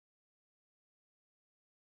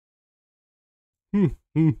Hmm,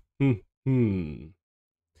 hmm, hmm, hmm.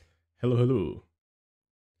 Hello, hello,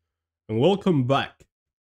 and welcome back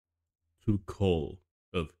to Call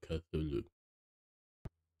of Cthulhu.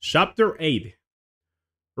 Chapter 8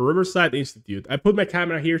 Riverside Institute. I put my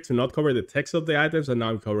camera here to not cover the text of the items, and now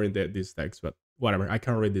I'm covering this text, but whatever, I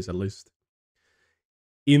can read this at least.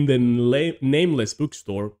 In the nameless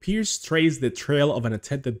bookstore, Pierce traced the trail of an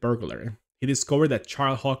attempted burglary. He discovered that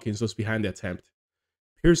Charles Hawkins was behind the attempt.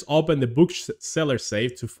 Pierce opened the bookseller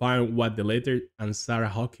safe to find what the letter and Sarah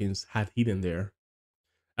Hawkins had hidden there.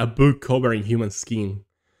 A book covering human skin.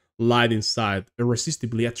 Light inside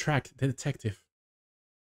irresistibly attracted the detective.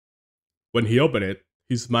 When he opened it,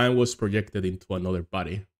 his mind was projected into another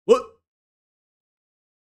body. What?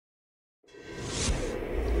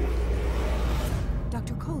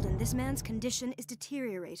 Dr. Colden, this man's condition is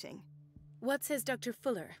deteriorating. What says Dr.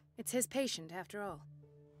 Fuller? It's his patient, after all.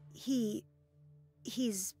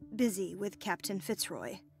 He's busy with Captain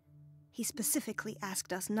Fitzroy. He specifically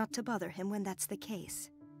asked us not to bother him when that's the case.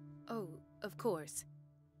 Oh, of course.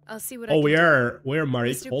 I'll see what I can do. We're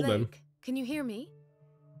Marie Mr. Colden. Blake, can you hear me?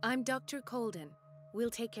 I'm Dr. Colden. We'll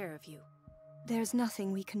take care of you. There's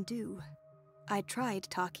nothing we can do. I tried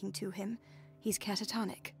talking to him. He's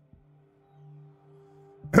catatonic.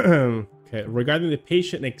 Okay, regarding the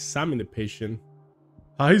patient, examine the patient.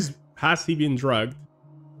 Has he been drugged?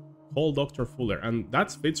 Call Dr. Fuller. And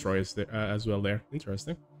that's Fitzroy as well there.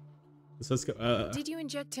 Interesting. So let's go, Did you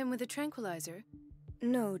inject him with a tranquilizer?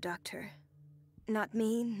 No, Doctor. Not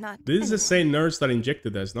me, not this is the anyone. same nurse that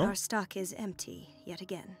injected us, no? Our stock is empty, yet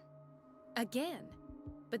again. Again?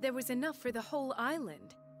 But there was enough for the whole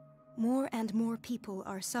island. More and more people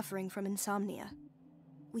are suffering from insomnia.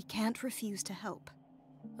 We can't refuse to help.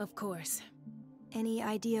 Of course. Any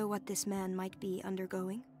idea what this man might be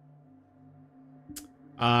undergoing?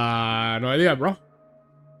 No idea, bro.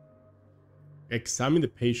 Examine the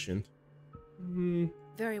patient.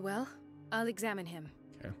 Very well. I'll examine him.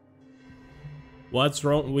 Okay. What's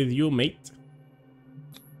wrong with you, mate?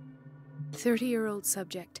 30-year-old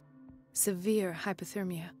subject. Severe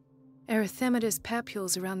hypothermia. Erythematous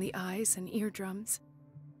papules around the eyes and eardrums.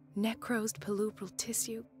 Necrosed palpebral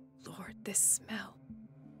tissue. Lord, this smell.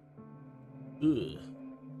 Ugh.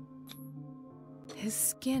 His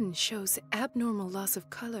skin shows abnormal loss of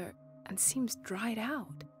color and seems dried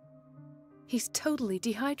out. He's totally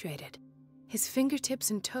dehydrated. His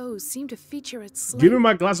fingertips and toes seem to feature a slight Give me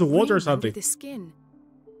my glass of water or ring under something. the skin,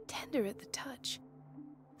 tender at the touch,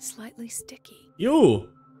 slightly sticky. You.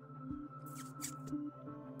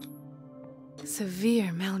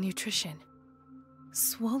 Severe malnutrition.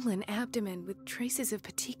 Swollen abdomen with traces of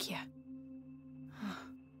petechia.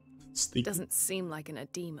 Sticky. Doesn't seem like an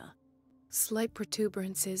edema. Slight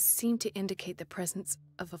protuberances seem to indicate the presence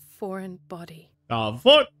of a foreign body. Oh,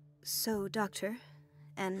 fuck. So, Doctor,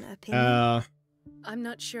 an opinion? I'm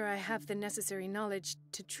not sure I have the necessary knowledge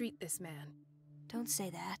to treat this man. Don't say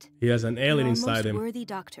that. He has an alien You're a inside most him. worthy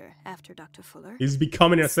doctor after Dr. Fuller. He's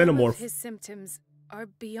becoming a Some of xenomorph. his symptoms are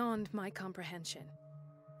beyond my comprehension.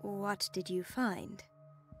 What did you find?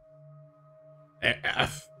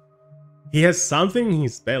 He has something in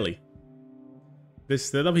his belly. The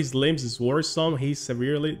state of his limbs is worrisome. He's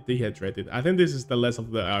severely dehydrated. I think this is the less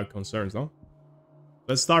of the concerns, no?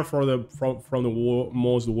 Let's start from the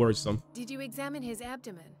most worrisome. Did you examine his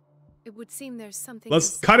abdomen? It would seem there's something.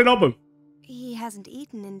 Let's cut it open. He hasn't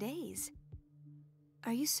eaten in days.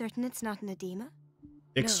 Are you certain it's not an edema?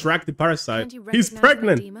 Extract the parasite. Can't you He's recognize an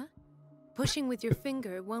pregnant. edema? Pushing with your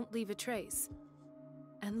finger won't leave a trace.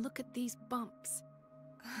 And look at these bumps.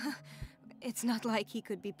 It's not like he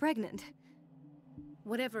could be pregnant.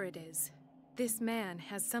 Whatever it is, this man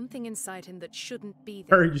has something inside him that shouldn't be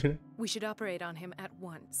there. Virgin. We should operate on him at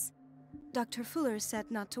once. Dr. Fuller said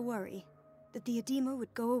not to worry, that the edema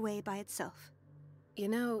would go away by itself. You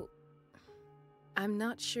know, I'm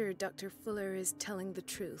not sure Dr. Fuller is telling the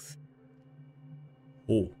truth.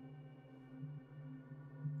 Oh.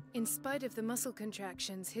 In spite of the muscle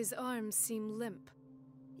contractions, his arms seem limp.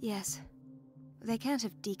 Yes. They can't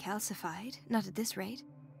have decalcified, not at this rate.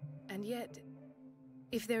 And yet,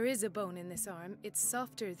 if there is a bone in this arm, it's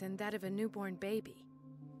softer than that of a newborn baby.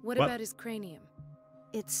 What about his cranium?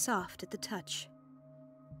 It's soft at the touch.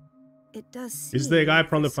 It does seem He's the guy like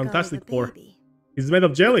from the skull of a Fantastic Four. baby. He's made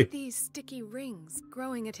of jelly. Look at these sticky rings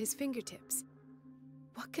growing at his fingertips.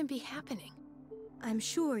 What can be happening? I'm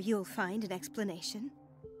sure you'll find an explanation.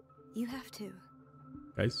 You have to.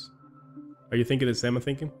 Guys, are you thinking the same I'm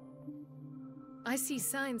thinking? I see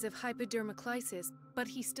signs of hypodermoclysis, but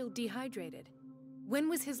he's still dehydrated. When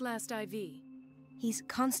was his last IV? He's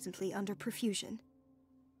constantly under perfusion.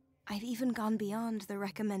 I've even gone beyond the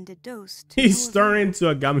recommended dose. To He's no turning avail. into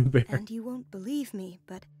a gummy bear. And you won't believe me,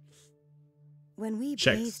 but when we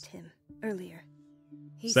Checks. bathed him earlier,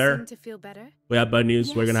 He Sir? seemed to feel better. We have bad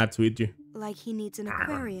news. We're Yes. gonna have to eat you. like he needs an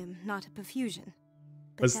aquarium, not a perfusion.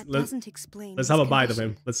 But Let's- that let's- doesn't explain. Let's his have a bite of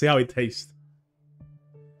condition. him. Let's see how it tastes.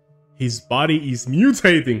 His body is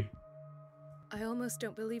mutating. I almost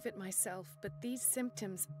don't believe it myself, but these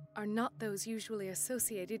symptoms are not those usually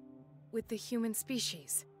associated with the human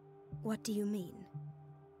species. What do you mean?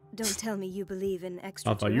 Don't tell me you believe in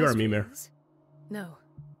Alpha, you are a memer. extraterrestrials. No.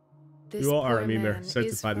 This You are poor a memer, man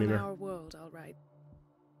certified is from memer. our world, all right.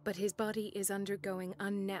 But his body is undergoing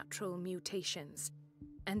unnatural mutations.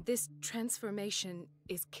 And this transformation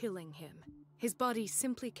is killing him. His body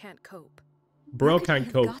simply can't cope. Bro How could he can't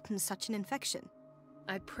have cope. gotten such an infection?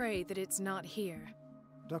 I pray that it's not here.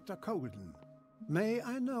 Dr. Colden, may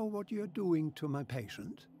I know what you're doing to my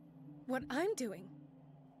patient? What I'm doing?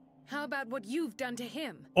 How about what you've done to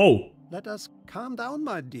him? Oh, Let us calm down,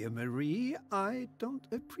 my dear Marie. I don't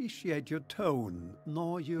appreciate your tone,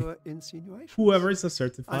 nor your insinuations. whoever is a I've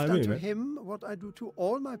certified done to memer. him what I do to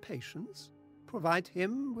all my patients. Provide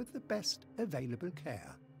him with the best available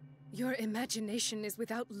care. Your imagination is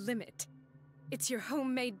without limit. It's your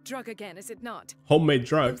homemade drug again, is it not? Homemade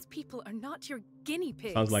drug. Those people are not your guinea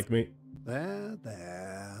pigs. Sounds like me. There,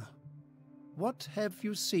 there. What have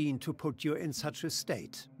you seen to put you in such a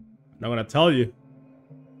state? Not gonna tell you.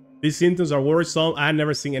 These symptoms are worrisome. I've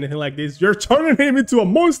never seen anything like this. You're turning him into a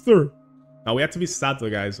monster. Now we have to be subtle,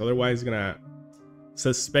 guys. Otherwise, he's gonna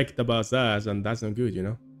suspect about us, and that's not good, you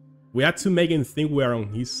know. We have to make him think we are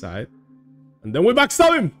on his side, and then we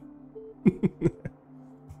backstab him.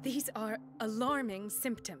 These are alarming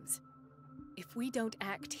symptoms. If we don't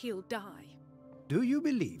act, he'll die. Do you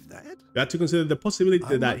believe that? You have to consider the possibility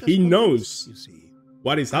I'm that not he as knows convinced, you see.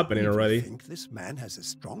 what is happening I already. think this man has a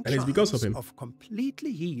strong And it's because of chance him. of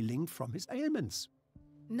completely healing from his ailments.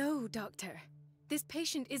 No, Doctor. This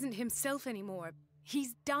patient isn't himself anymore.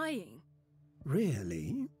 He's dying.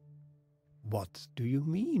 Really? What do you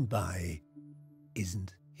mean by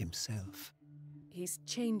isn't himself? He's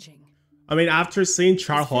changing. I mean, after seeing His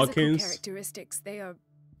Charles physical Hawkins, characteristics, they are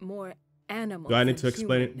more animal. do I need than to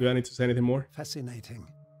explain it? human. Do I need to say anything more? Fascinating.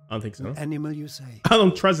 I don't think so. An animal, you say? I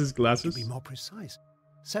don't trust his To glasses. be more precise,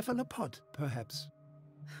 cephalopod, perhaps.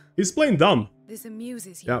 He's playing dumb. This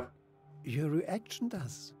amuses you. Yeah. Your reaction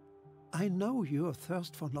does. I know your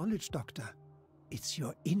thirst for knowledge, Doctor. It's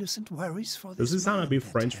your innocent worries for Does this it sound a man bit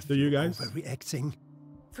that French have to you guys? Overreacting.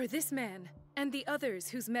 For this man and the others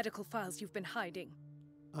whose medical files you've been hiding.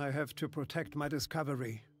 I have to protect my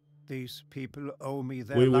discovery. These people owe me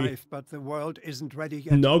their Oui, oui. life, but the world isn't ready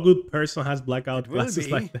yet. No good person has blackout It will glasses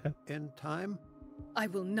be like that. in time. I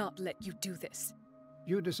will not let you do this.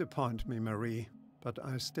 You disappoint me, Marie, but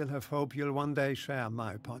I still have hope you'll one day share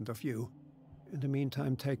my point of view. In the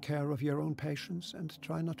meantime, take care of your own patients and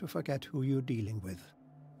try not to forget who you're dealing with.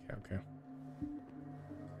 Okay.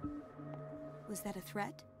 Was that a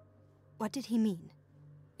threat? What did he mean?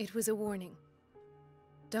 It was a warning.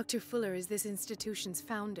 Dr. Fuller is this institution's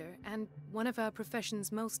founder and one of our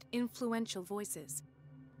profession's most influential voices.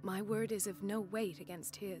 My word is of no weight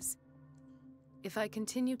against his. If I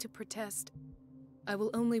continue to protest, I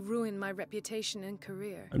will only ruin my reputation and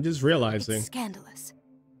career. I'm just realizing. It's scandalous.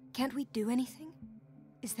 Can't we do anything?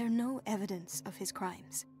 Is there no evidence of his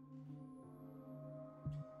crimes?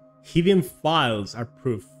 Hidden files are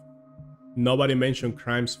proof. Nobody mentioned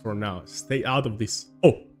crimes for now. Stay out of this.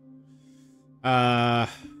 Oh.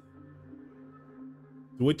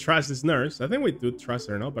 Do we trust this nurse? I think we do trust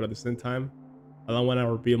her, no? But at the same time, I don't want to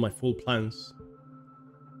reveal my full plans.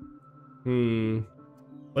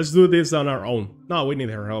 Let's do this on our own. No, we need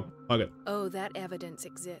her help. Fuck it. Oh, that evidence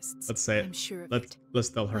exists. Let's say it. I'm sure of it. Let's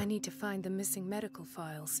tell her. I need to find the missing medical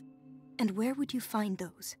files. And where would you find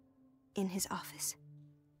those? In his office?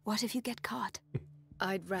 What if you get caught?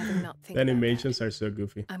 I'd rather not think The about animations that. are so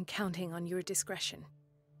goofy. I'm counting on your discretion.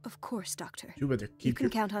 Of course, Doctor. You better You keep can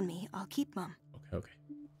your... count on me. I'll keep Mum. Okay.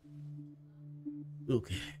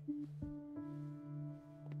 Okay.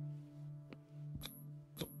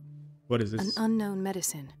 What is An this? unknown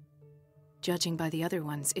medicine. Judging by the other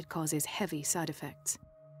ones, it causes heavy side effects.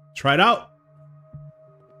 Try it out.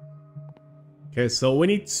 Okay, so we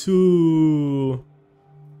need to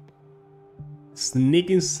sneak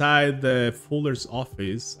inside the Fuller's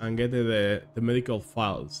office and get the medical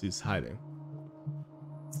files he's hiding.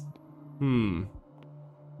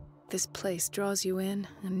 This place draws you in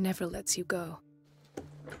and never lets you go.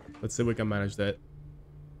 Let's see if we can manage that.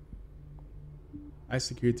 High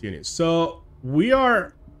security unit. So we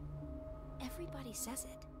are... Everybody says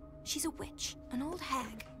it. She's a witch, an old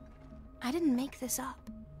hag. I didn't make this up.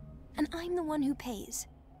 And I'm the one who pays.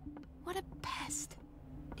 What a pest.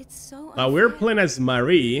 It's so unfair. Now we're playing as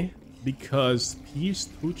Marie because Peace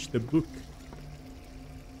touched the book.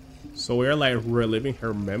 So we're like reliving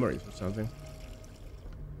her memories or something.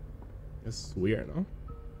 That's weird, no?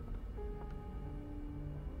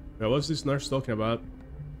 What was this nurse talking about?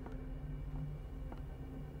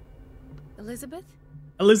 Elizabeth?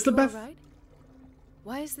 Elizabeth? You all right?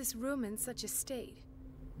 Why is this room in such a state?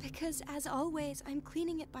 Because, as always, I'm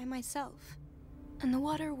cleaning it by myself. And the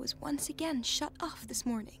water was once again shut off this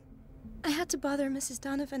morning. I had to bother Mrs.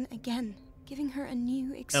 Donovan again, giving her a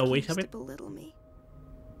new excuse to belittle me.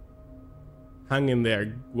 Hang in there.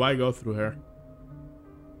 Why go through her?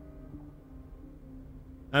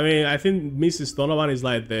 I mean, I think Mrs. Donovan is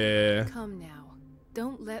like the... Come now.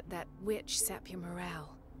 Don't let that witch sap your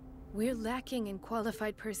morale. We're lacking in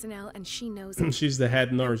qualified personnel, and she knows it. She's the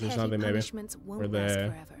head nurse or Petty something, maybe. punishments won't Or last the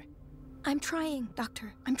forever. I'm trying,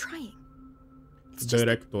 Doctor. I'm trying. It's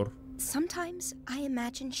director. Sometimes I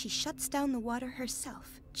imagine she shuts down the water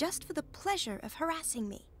herself, just for the pleasure of harassing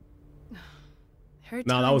me. Her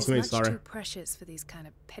No, that time was is me, much sorry. too precious for these kind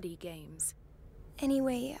of petty games.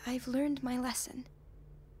 Anyway, I've learned my lesson.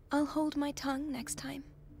 I'll hold my tongue next time.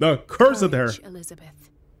 No, curse at her. Courage, Elizabeth.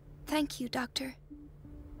 Thank you, Doctor.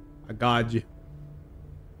 I got you.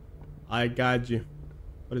 I got you.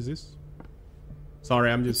 What is this?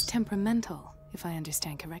 Sorry, I'm It's just... temperamental, if I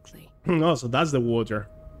understand correctly. Oh, so that's the water.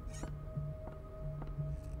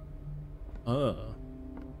 I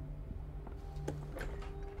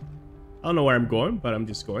don't know where I'm going, but I'm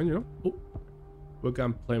just going, you know. Oh, we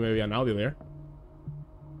can play maybe an audio there.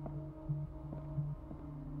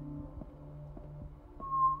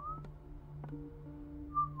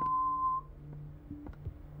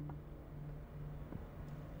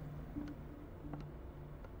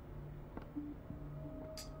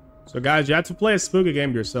 So guys, you have to play a spooky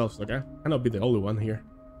game yourselves, okay? I cannot be the only one here.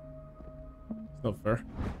 It's not fair.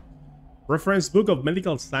 Reference Book of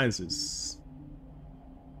Medical Sciences.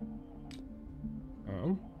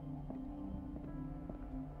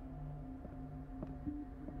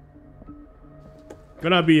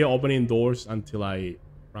 Gonna be opening doors until I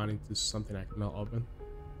run into something I cannot open.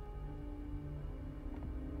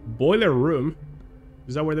 Boiler room.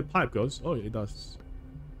 Is that where the pipe goes? Oh, it does.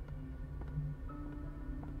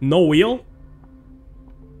 No wheel?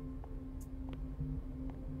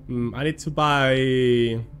 I need to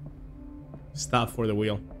buy stuff for the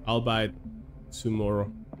wheel. I'll buy it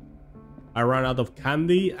tomorrow. I ran out of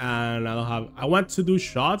candy and I don't have... I want to do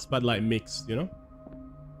shots, but like mixed, you know?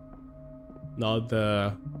 Not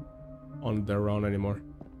on their own anymore.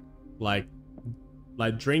 Like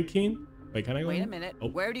drinking. Wait, can I go? Wait a minute. Oh.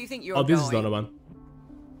 Where do you think you're Oh, going? this is Donovan.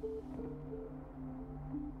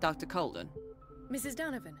 Dr. Colden. Mrs.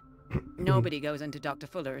 Donovan. Nobody goes into Dr.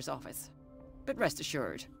 Fuller's office. But rest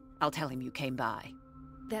assured, I'll tell him you came by.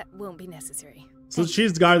 That won't be necessary. So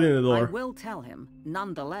she's guarding the I door. will tell him,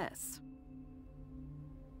 nonetheless.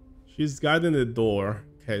 She's guarding the door.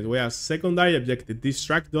 Okay, we have secondary objective.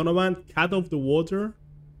 Distract Donovan, cut off the water,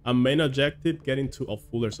 and main objective, get into a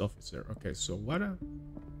Fuller's officer. Okay, so what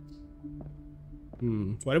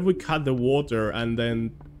what if we cut the water and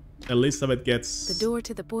then Elizabeth gets... The door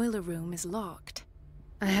to the boiler room is locked.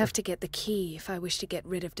 I have to get the key if I wish to get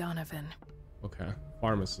rid of Donovan. Okay,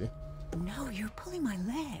 pharmacy. No, you're pulling my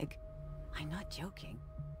leg. I'm not joking.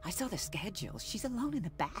 I saw the schedule. She's alone in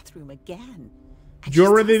the bathroom again. And You she's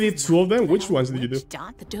already tossing did two of them? knife Which around ones did you do? witch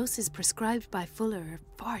dot. The doses prescribed by Fuller are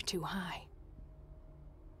far too high.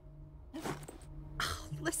 Oh,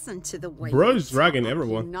 listen to the way Bro's you dragging talk,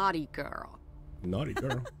 everyone. you naughty girl. Naughty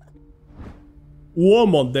girl.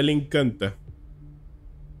 Uomo delinquente.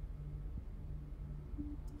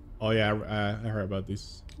 Oh yeah, I heard about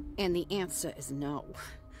this. And the answer is no.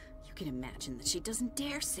 You can imagine that she doesn't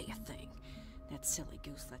dare say a thing. That silly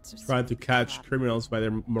goose lets herself Trying to be catch caught. criminals by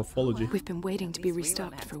their morphology. We've been waiting to At be least we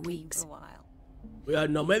won't restocked have for to clean weeks. a while. We have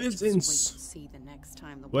no Just wait and medicines. see the next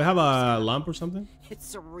time the Do we have water's a out. lamp or something?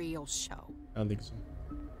 It's a real show. I don't think so.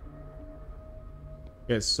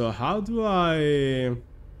 Okay, so how do I...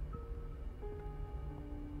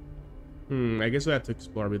 I guess we have to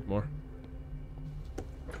explore a bit more.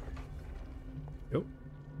 Yep.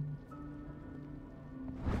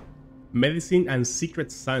 Medicine and secret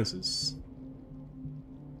sciences.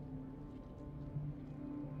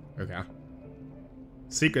 Okay.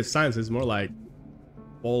 Secret science is more like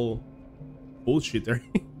all bullshitter.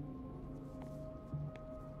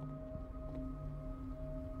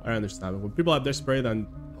 I understand. When people are desperate and...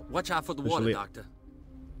 Watch out for the water, Especially- Doctor.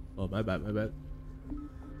 Oh, my bad, my bad.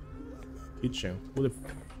 Kitchen. Who the...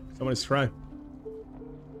 Someone is crying.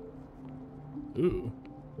 Ooh.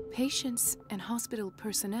 Patients and hospital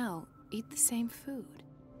personnel eat the same food.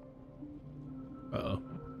 Uh-oh.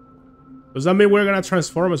 Does that mean we're gonna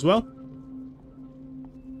transform as well?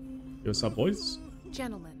 Yo, what's up, boys?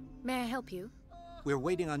 Gentlemen, may I help you? We're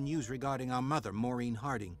waiting on news regarding our mother, Maureen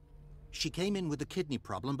Harding. She came in with a kidney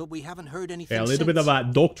problem, but we haven't heard anything Yeah, a little bit since. of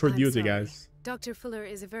a doctor I'm duty, sorry. guys. Dr. Fuller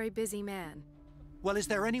is a very busy man. Well, is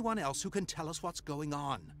there anyone else who can tell us what's going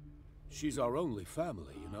on? She's our only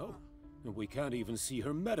family, you know? And we can't even see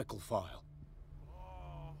her medical file.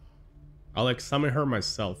 I'll examine her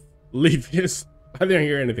myself. Leave this. I didn't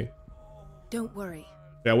hear anything. Don't worry.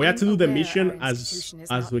 Yeah, we have to do the I'm aware mission our as institution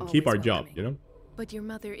is we not keep our always job, welcoming. you know? But your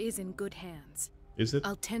mother is in good hands. Is it?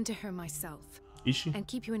 I'll tend to her myself. Is she? And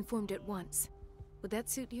keep you informed at once. Would that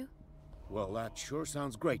suit you? Well, that sure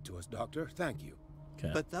sounds great to us, Doctor. Thank you.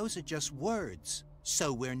 Okay. But those are just words,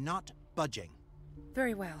 so we're not budging.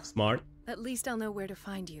 Very well. Smart. At least I'll know where to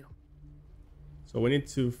find you. So we need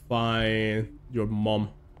to find your mom.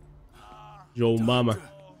 Your mama.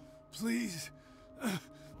 Please.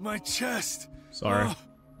 My chest. Sorry.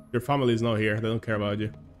 Your family is not here. They don't care about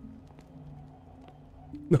you.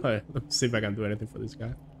 No, let's see if I can do anything for this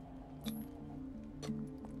guy.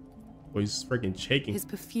 Oh, he's freaking shaking. His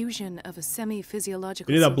perfusion of a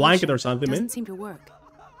semi-physiological You need a blanket solution or something, man. doesn't seem to work.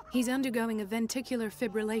 He's undergoing a ventricular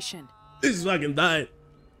fibrillation. He's fucking died.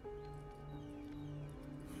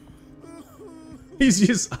 He's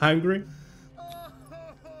just angry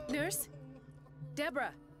Nurse?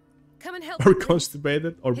 Deborah, come and help or me, please.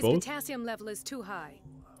 constipated or His both. potassium level is too high.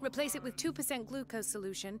 Replace it with 2% glucose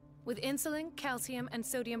solution with insulin, calcium, and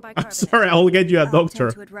sodium I'm bicarbonate. sorry, I'll get you a I'll doctor.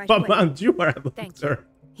 attend to it right But away. man, you are a doctor. Thank you.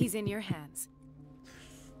 He's in your hands.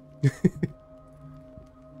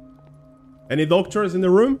 Any doctors in the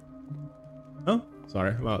room? Oh,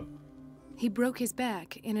 sorry. Well, He broke his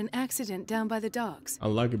back in an accident down by the docks.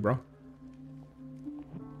 unlucky, bro.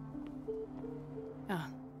 Ah,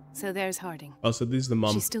 so there's Harding. Oh, so this is the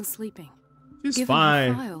mom. She's still sleeping. She's Given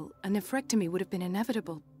fine. her file, a nephrectomy would have been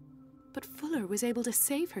inevitable. But Fuller was able to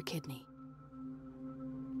save her kidney.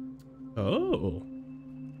 Oh.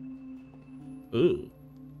 Ooh.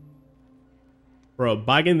 Bro,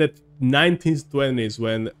 back in the 1920s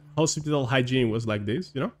when hospital hygiene was like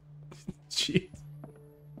this, you know? Shit.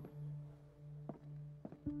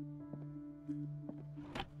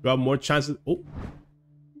 You have more chances. Oh.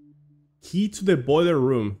 Key to the boiler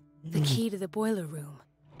room. The key to the boiler room.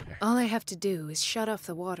 Okay. All I have to do is shut off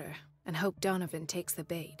the water and hope Donovan takes the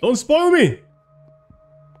bait. Don't spoil me!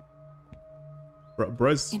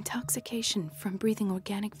 Bro's Intoxication from breathing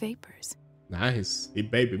organic vapors. nice. He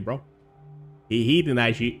vaping, bro. He eating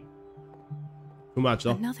that shit. Too much,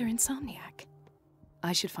 though. Another insomniac.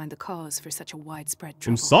 I should find the cause for such a widespread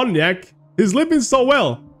trouble. Insomniac? He's sleeping so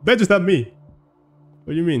well. Better than me.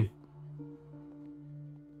 What do you mean?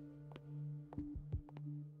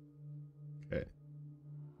 Okay.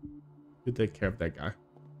 You take care of that guy.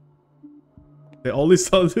 The only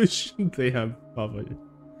solution they have, probably.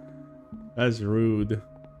 That's rude.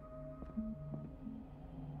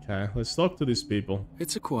 Okay, let's talk to these people.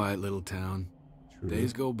 It's a quiet little town. True.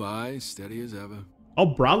 Days go by, steady as ever. Oh,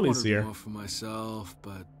 Bradley's Wanted here. more for myself,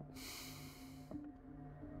 but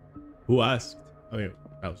Who asked? Oh, yeah,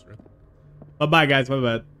 that was rude. Bye-bye, guys. My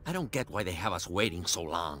bad. I don't get why they have us waiting so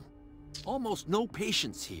long. Almost no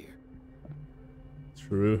patients here.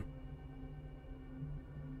 True.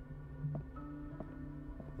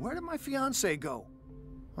 Where did my fiancée go?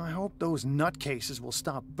 I hope those nutcases will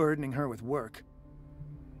stop burdening her with work.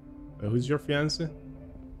 Who's your fiance?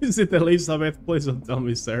 Is it Elizabeth? Please don't tell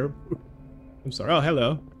me, sir. I'm sorry. Oh,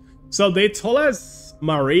 hello. So they told us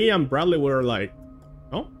Marie and Bradley were like,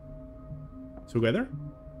 oh, together?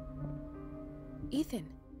 Ethan,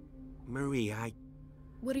 Marie,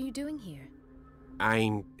 what are you doing here?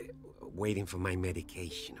 I'm waiting for my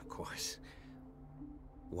medication, of course.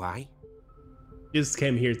 Why? Just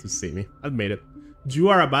came here to see me. Admit it. You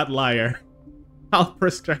are a bad liar. I'll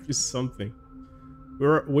prescribe you something.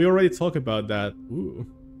 We already talked about that. Ooh.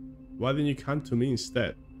 Why didn't you come to me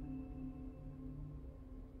instead?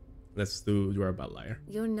 Let's do you are a bad liar.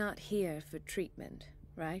 You're not here for treatment,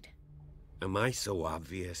 right? Am I so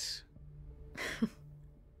obvious?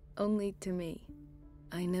 Only to me.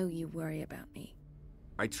 I know you worry about me.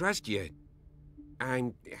 I trust you.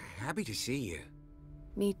 I'm happy to see you.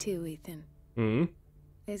 Me too, Ethan. Hmm?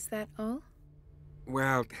 Is that all?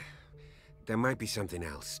 Well, there might be something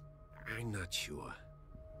else. I'm not sure.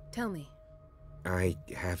 Tell me. I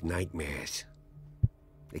have nightmares.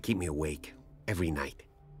 They keep me awake every night.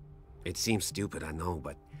 It seems stupid, I know,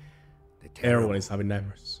 but they're terrible. Everyone is having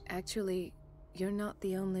nightmares. Actually, you're not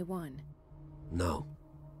the only one. No.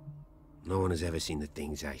 No one has ever seen the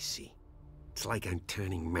things I see. It's like I'm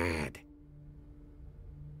turning mad.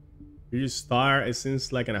 You star, it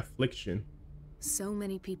seems like an affliction. So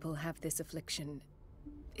many people have this affliction.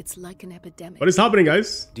 It's like an epidemic. What is happening,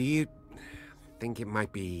 guys? Do you think it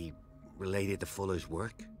might be related to Fuller's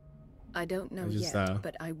work? I don't know just, yet,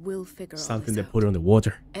 but I will figure all something this they put on the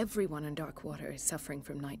water. Everyone in Darkwater is suffering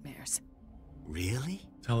from nightmares. Really?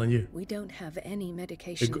 Telling you. We don't have any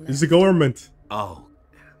medication left. It's the government. Oh.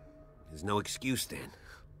 There's no excuse then.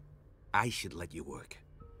 I should let you work.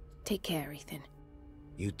 Take care, Ethan.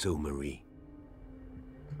 You too, Marie.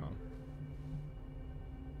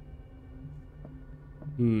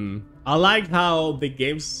 I like how the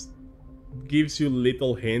games gives you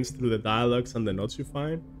little hints through the dialogues and the notes you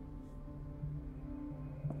find.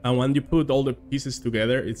 And when you put all the pieces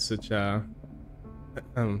together, it's such a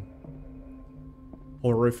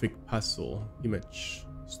horrific puzzle image.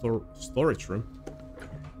 Storage room.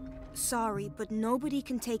 Sorry, but nobody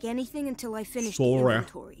can take anything until I finish the Sorry.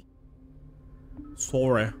 inventory.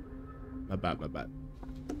 Sorry. My bad, my bad.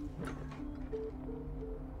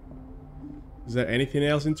 Is there anything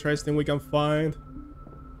else interesting we can find?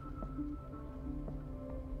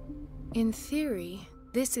 In theory,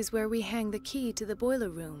 this is where we hang the key to the boiler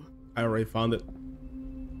room. I already found it.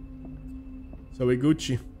 So we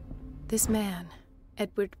Gucci. This man,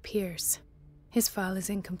 Edward Pierce, his file is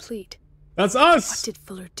incomplete. That's us! What did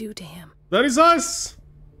Fuller do to him? That is us!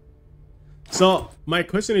 So, my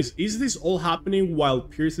question is this all happening while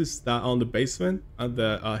Pierce is down on the basement at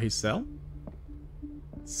the his cell?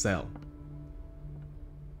 Cell.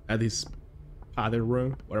 At his padded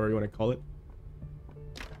room, whatever you want to call it.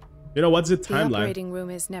 You know, what's the timeline? The operating room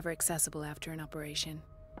is never accessible after an operation.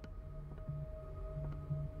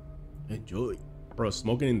 Enjoy. Bro,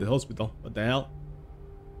 smoking in the hospital. What the hell?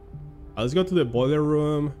 Let's go to the boiler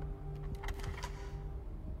room.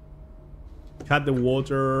 Cut the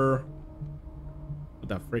water. What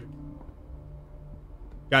the frick?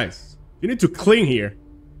 Guys, you need to clean here.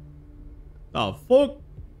 Oh, fuck.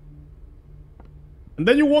 And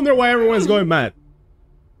then you wonder why everyone's going mad.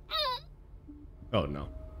 Oh, no.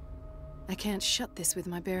 I can't shut this with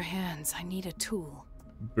my bare hands. I need a tool.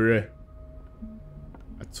 Bruh.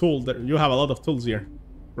 A tool? You have a lot of tools here.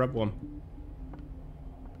 Grab one.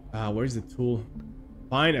 Where's the tool?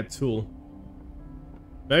 Find a tool.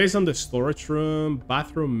 Maybe it's on the storage room.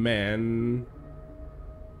 Bathroom man.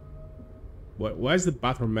 Why is the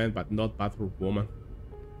bathroom man but not bathroom woman?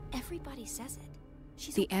 Everybody says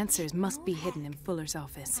it. The answers must be hidden in Fuller's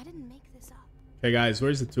office. I didn't make this up. Okay, guys,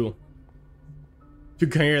 where's the tool? You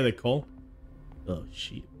can hear the call. Oh,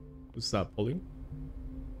 shit. What's that pulling?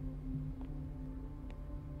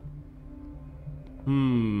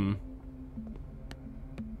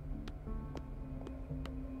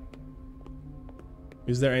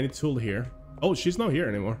 Is there any tool here? Oh, she's not here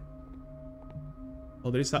anymore. Oh,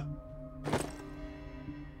 there is that.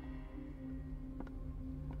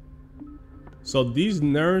 So this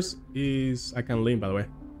nurse is... I can lean, by the way.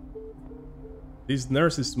 This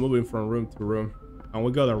nurse is moving from room to room. And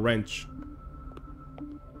we got a wrench.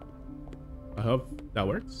 I hope that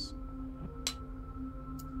works.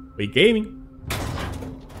 We gaming.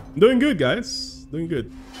 Doing good, guys. Doing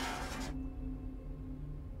good.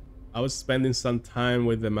 I was spending some time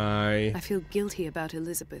with my... I feel guilty about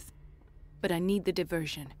Elizabeth, but I need the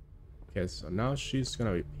diversion. Okay, so now she's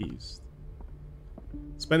gonna be pissed.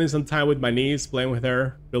 Spending some time with my niece, playing with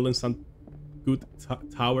her, building some good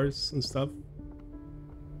towers and stuff.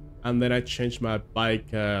 And then I changed my bike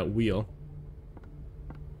wheel.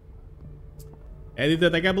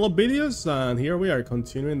 Edited a couple of videos, and here we are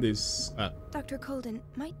continuing this. Dr. Colden,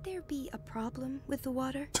 might there be a problem with the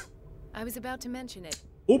water? I was about to mention it.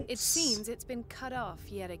 Oops. It seems it's been cut off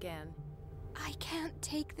yet again. I can't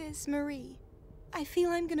take this, Marie. I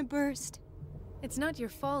feel I'm gonna burst. It's not your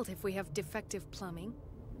fault if we have defective plumbing.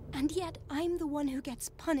 And yet, I'm the one who gets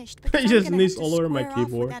punished I because just I'm gonna have sneezed to all over my square off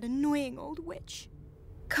keyboard. with that annoying old witch.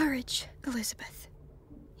 Courage, Elizabeth.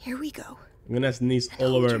 Here we go. I'm gonna sneeze And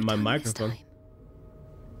all hold over your my tongue this microphone. time.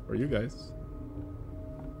 For you guys.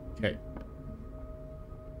 Okay.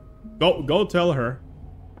 Go tell her.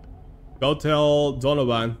 Go tell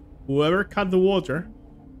Donovan. Whoever cut the water.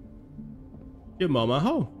 Give Mama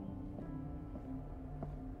home.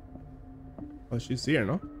 Oh, she's here,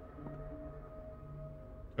 no?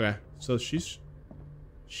 Okay, so she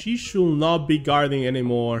should not be guarding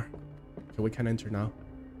anymore. Okay, we can enter now.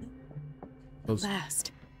 At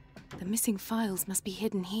last. The missing files must be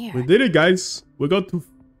hidden here. We did it, guys. We got to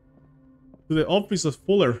the office of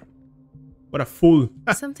Fuller. What a fool.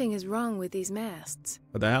 Something is wrong with these masts.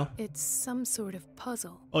 What the hell? It's some sort of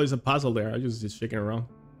puzzle. Oh, it's a puzzle there. I just shaking around.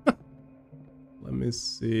 Let me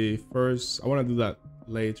see. First, I want to do that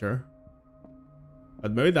later.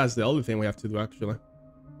 But maybe that's the only thing we have to do, actually.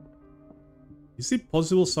 Is it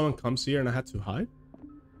possible someone comes here and I had to hide?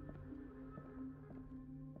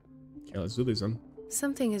 Okay, let's do this then.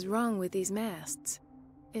 Something is wrong with these masts.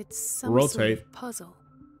 It's some Rotate. sort of puzzle.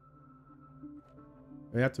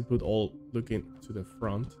 We have to put all looking to the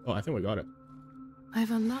front. Oh, I think we got it.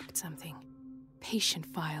 I've unlocked something. Patient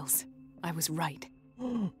files. I was right.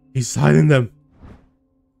 He's hiding them.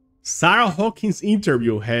 Sarah Hawkins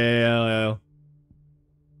interview. Hell.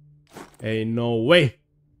 Hey, no way.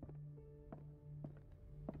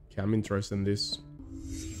 Okay, I'm interested in this.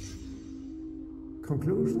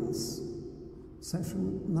 Conclusions.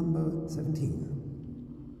 Session number 17.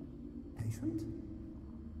 Patient?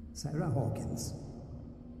 Sarah Hawkins.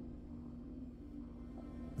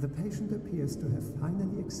 The patient appears to have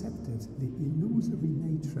finally accepted the illusory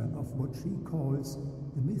nature of what she calls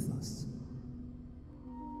the mythos.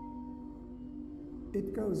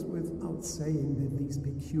 It goes without saying that these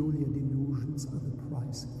peculiar delusions are the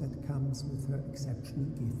price that comes with her exceptional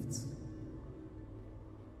gifts.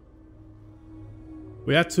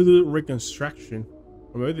 We had to do reconstruction.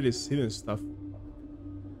 Or maybe this hidden stuff.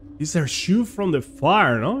 Is her shoe from the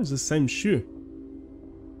fire, no? It's the same shoe.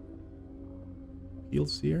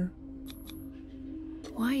 Heels here.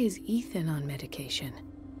 Why is Ethan on medication?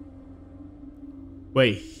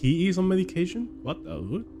 Wait, he is on medication? What the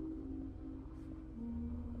hood?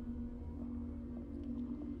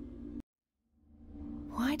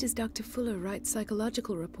 Why does Dr. Fuller write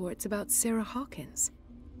psychological reports about Sarah Hawkins?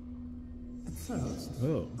 At first,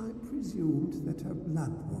 I presumed that her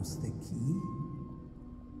blood was the key.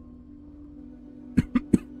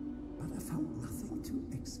 But I found nothing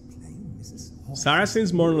to explain Mrs. Hawkins. Sarah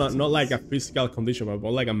seems more not like a physical condition, but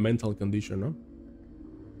more like a mental condition, no?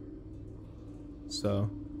 So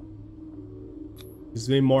he's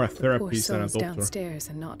being more a therapist than a doctor. Downstairs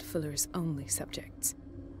and not Fuller's only subjects.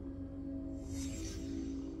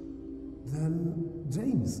 Then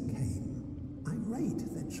James came,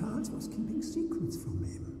 irate that Charles was keeping secrets from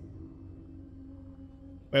him.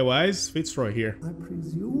 Wait, why is Fitzroy here? I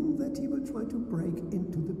presume that he will try to break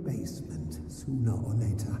into the basement sooner or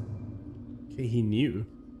later. Okay, he knew.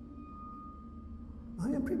 I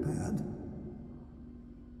am prepared. This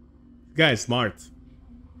guy is smart.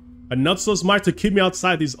 But not so smart to keep me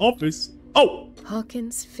outside his office. Oh!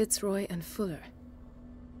 Hawkins, Fitzroy, and Fuller.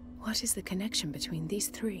 What is the connection between these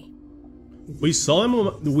three? We saw him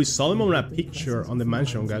on a picture on the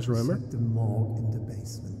mansion, guys, remember? The morgue in the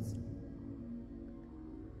basement.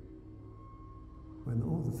 When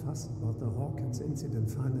all the fuss about the Hawkins incident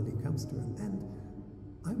finally comes to an end,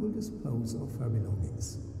 I will dispose of her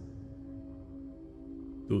belongings.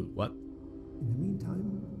 Dude, what? In the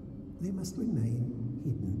meantime, they must remain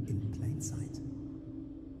hidden in plain sight.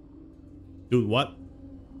 Dude, what?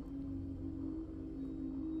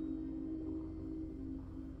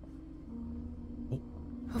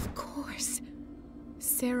 Of course.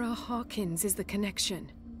 Sarah Hawkins is the connection.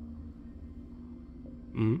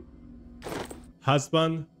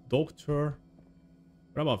 Husband, doctor.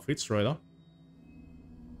 What about Fitzroy, though?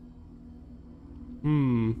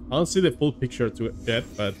 I don't see the full picture to it yet,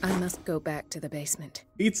 but I must go back to the basement.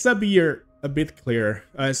 it's a bit clear.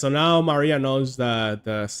 So now Maria knows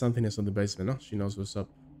that something is in the basement. No, she knows what's up.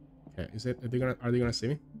 Okay, is it? Are they gonna see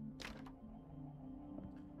me?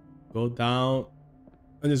 Go down.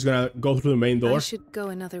 I'm just gonna go through the main door. I should go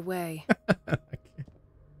another way. Okay.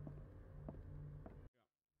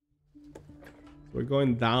 We're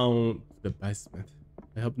going down the basement.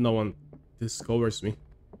 I hope no one discovers me.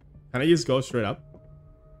 Can I just go straight up?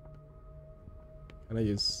 Can I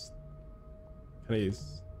just...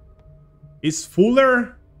 Is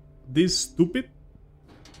Fuller this stupid?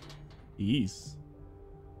 He is.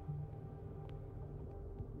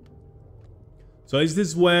 So is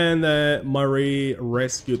this when Marie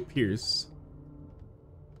rescued Pierce?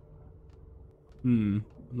 I'm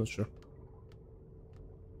not sure.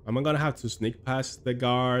 Am I gonna have to sneak past the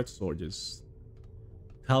guards or just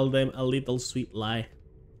tell them a little sweet lie?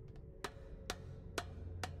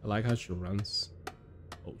 I like how she runs.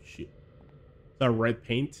 Oh shit. Is that red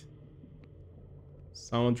paint?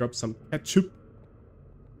 Someone dropped some ketchup.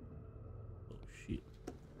 Oh shit.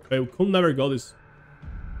 Wait, we could never go this.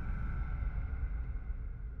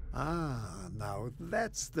 Ah, now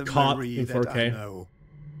that's the Caught Marie in that 4K. I know.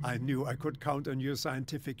 I knew I could count on your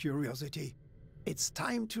scientific curiosity. It's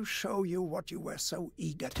time to show you what you were so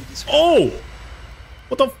eager to discover. Oh!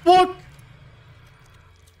 What the fuck?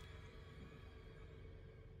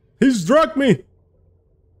 He's drugged me!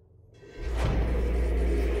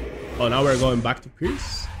 Oh, now we're going back to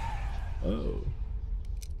Pierce? Oh.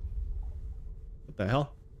 What the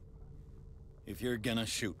hell? If you're gonna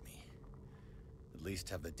shoot me, at least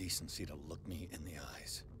have the decency to look me in the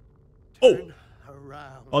eyes. Oh! Turn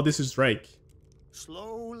around. Oh, this is Drake.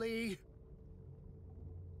 Slowly.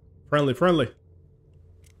 Friendly, friendly.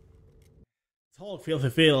 Tall, filthy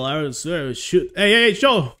feel. I was shoot. Hey,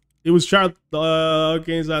 Joe! It was shot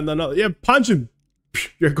against another. Yeah, punch him!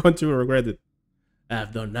 You're going to regret it.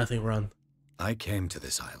 I've done nothing wrong. I came to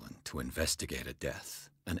this island to investigate a death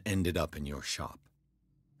and ended up in your shop.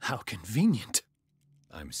 How convenient.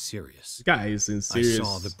 I'm serious. This guy is in serious. I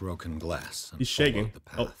saw the broken glass and he's shaking. the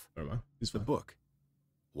path. Oh, never mind. He's the book.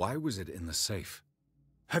 Why was it in the safe?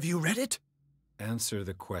 Have you read it? Answer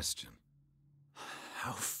the question.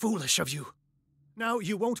 How foolish of you. Now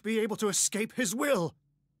you won't be able to escape his will.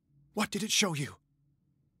 What did it show you?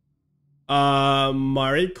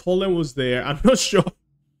 Marie Colin was there. I'm not sure.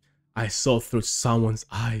 I saw through someone's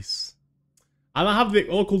eyes. I don't have the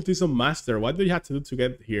occultism master. What do you have to do to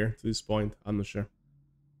get here to this point? I'm not sure.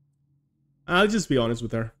 I'll just be honest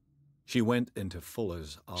with her. She went into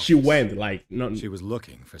Fuller's office. She went, like, not. She was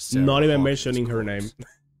looking for Sarah not even Hawkins' mentioning her name.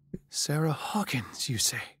 Sarah Hawkins, you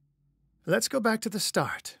say? Let's go back to the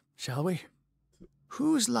start, shall we?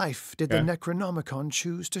 Whose life did the Necronomicon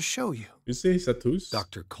choose to show you? You see his tattoos?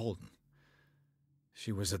 Dr. Colden.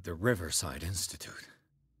 She was at the Riverside Institute.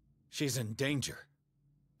 She's in danger.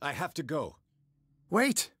 I have to go.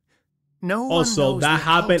 Wait. No one also, knows that the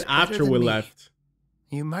happened cult better after we than me. left.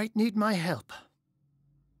 You might need my help.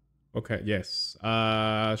 Okay, yes.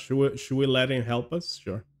 Should we let him help us?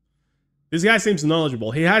 Sure. This guy seems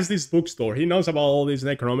knowledgeable. He has this bookstore. He knows about all this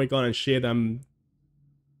Necronomicon and shit and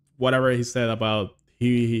whatever he said about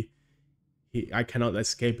I cannot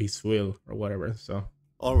escape his will or whatever. So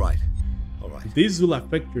all right. This will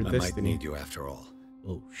affect your I destiny. might need you after all.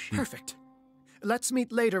 Oh shit. Perfect. Let's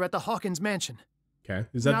meet later at the Hawkins mansion. Okay.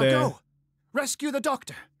 Is that now the go. Rescue the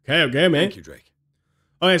doctor. Okay, man. Thank you, Drake.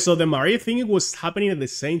 Okay, so the Marie thing was happening at the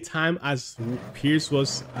same time as Pierce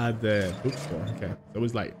was at the bookstore. Okay, so it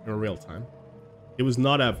was like in real time. It was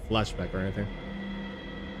not a flashback or anything.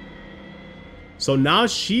 So now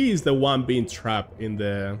she is the one being trapped in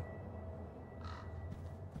the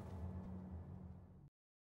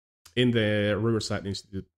Riverside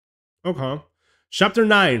Institute. Okay. Chapter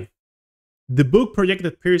 9. The book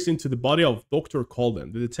projected Pierce into the body of Dr.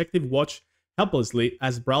 Colden. The detective watched helplessly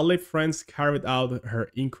as Bradley's friends carried out her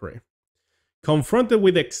inquiry. Confronted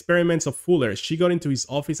with the experiments of Fuller, she got into his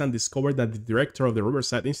office and discovered that the director of the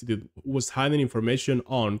Riverside Institute was hiding information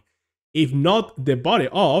on, if not the body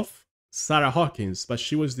of, Sarah Hawkins, but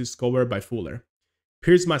she was discovered by Fuller.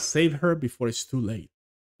 Pierce must save her before it's too late.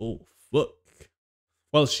 Oh, fuck.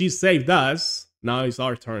 Well, she saved us. Now it's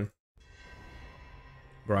our turn.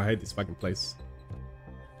 Bro, I hate this fucking place.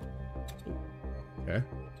 Okay.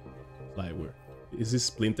 Like, where? Is this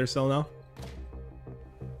Splinter Cell now?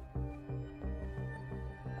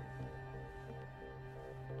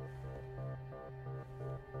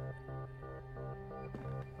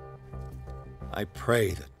 I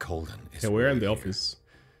pray that Colden is we're in the office.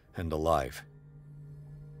 And alive.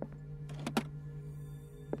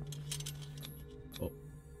 Oh.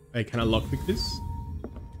 Hey, can I lockpick this?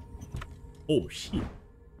 Oh, shit.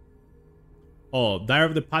 Oh, Diary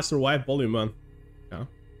of the Pastor Wife, Volume 1. Yeah.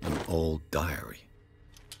 An old diary.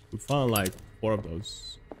 We found like 4 of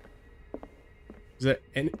those. Is there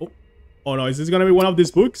any... Oh no, is this gonna be one of these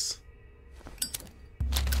books?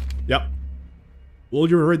 Yep. Will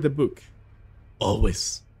you read the book?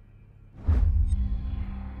 Always.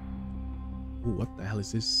 Ooh, what the hell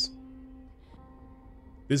is this?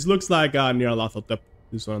 This looks like Nyarlathotep.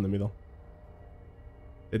 This one in the middle.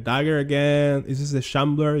 The dagger again. Is this the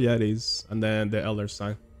Shambler? Yeah, it is. And then the Elder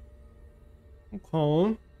Sign.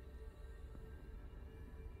 Okay.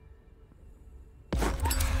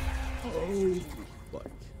 Oh, fuck.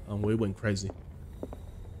 And we went crazy.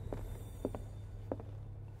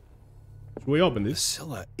 Should we open this?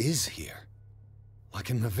 Scylla is here. Like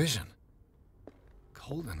in the vision.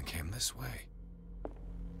 Colden came this way.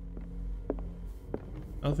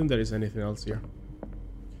 I don't think there is anything else here.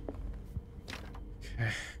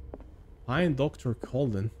 Okay. Find Dr.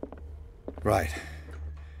 Colden. Right.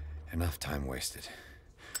 Enough time wasted.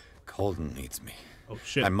 Colden needs me. Oh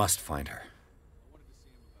shit. I must find her.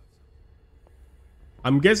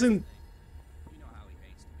 I'm guessing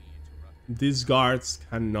these guards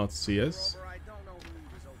cannot see us.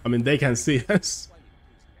 I mean, they can see us.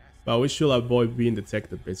 But we should avoid being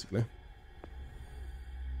detected, basically.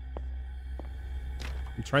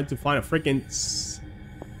 I'm trying to find a freaking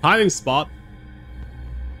hiding spot.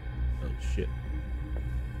 Oh shit.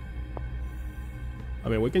 I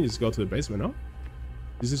mean, we can just go to the basement, no?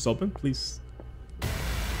 Is this open, please?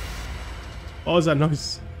 What was that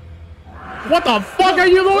noise? What the fuck are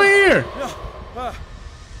you doing here?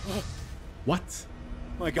 What?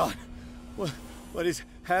 My God, what is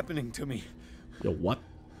happening to me? Yo, what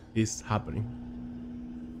is happening?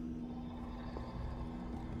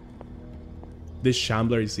 This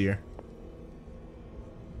shambler is here.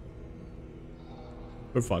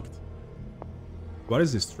 We're fucked. What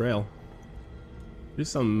is this trail? There's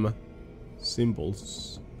some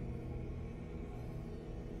symbols.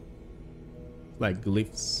 Like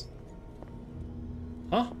glyphs.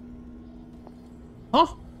 Huh? Huh?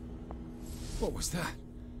 What was that?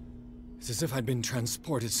 It's as if I'd been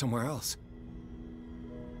transported somewhere else.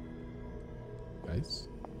 Guys.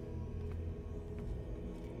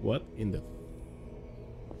 What in the...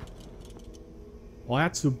 Oh, I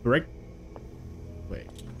had to break... Wait,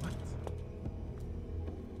 what?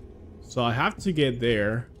 So I have to get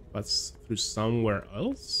there, but through somewhere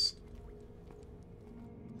else?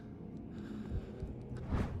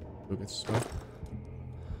 Look at stuff.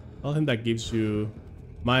 I don't think that gives you...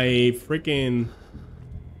 My freaking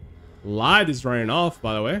light is running off,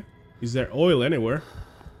 by the way. Is there oil anywhere?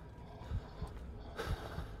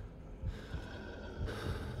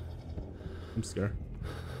 I'm scared.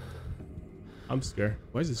 I'm scared.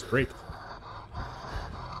 Why is this braked?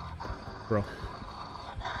 Bro.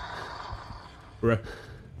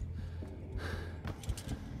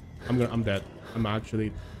 I'm dead. I'm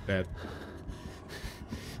actually dead.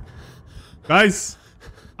 Guys!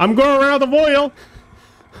 I'm going around the oil!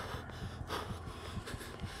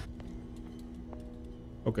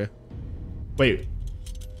 Okay. Wait.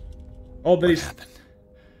 Oh, there is...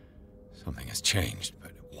 Something has changed,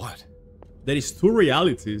 but what? There is two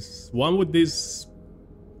realities. One with this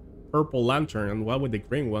purple lantern and one with the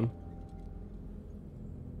green one.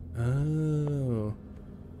 Oh.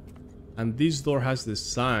 And this door has the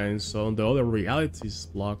sign, so the other reality is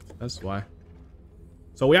blocked. That's why.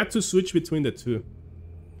 So we had to switch between the two.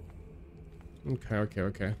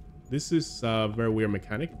 Okay. This is a very weird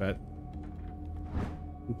mechanic, but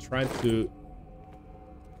I'm trying to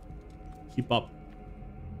keep up.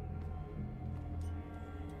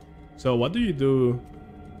 So what do you do?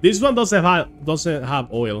 This one doesn't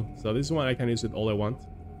have oil, so this one I can use it all I want.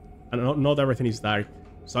 And not everything is dark.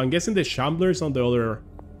 So I'm guessing the shambler is on the other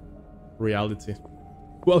reality.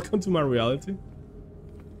 Welcome to my reality.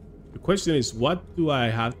 The question is, what do I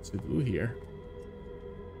have to do here?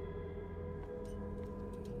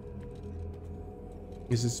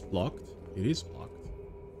 Is this blocked? It is blocked.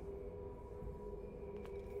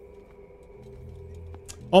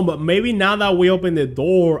 Oh, but maybe now that we open the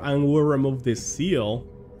door and we'll remove the seal,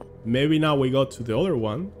 maybe now we go to the other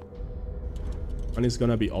one and it's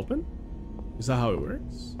gonna be open? Is that how it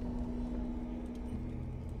works?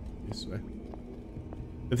 This way.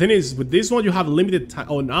 The thing is, with this one you have limited time.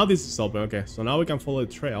 Oh, now this is open. Okay, so now we can follow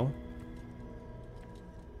the trail.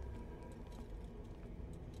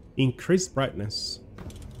 Increased brightness.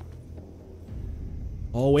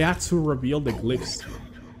 Oh, we have to reveal the glyphs.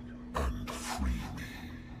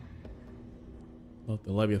 Oh,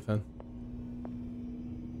 the Leviathan.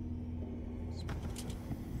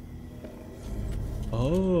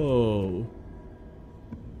 Oh.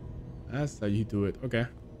 That's how you do it. Okay.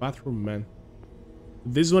 Bathroom man.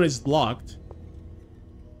 This one is blocked.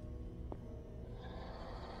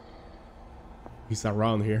 He's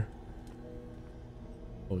around here.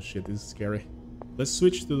 Oh shit, this is scary. Let's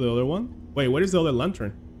switch to the other one. Wait, where is the other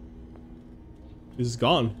lantern? It's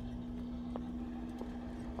gone.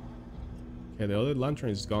 Okay, the other lantern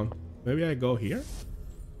is gone. Maybe I go here?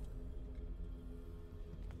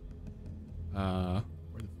 Where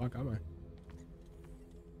the fuck am I?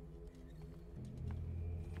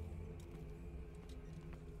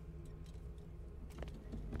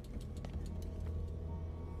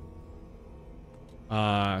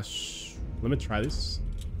 Let me try this.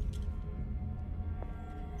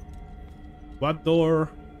 What door?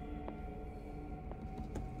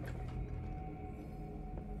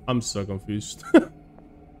 I'm so confused.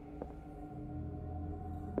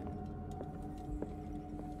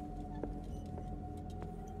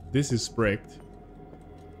 This is bricked.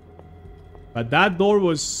 But that door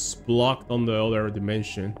was blocked on the other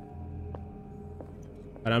dimension.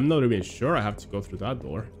 And I'm not even sure I have to go through that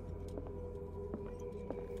door.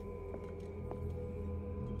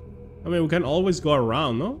 I mean, we can always go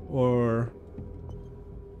around, no? Or...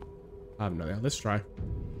 I have no idea. Let's try.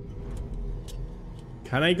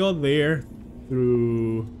 Can I go there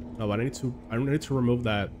through... No, but I need to remove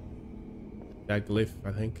that glyph,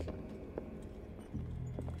 I think.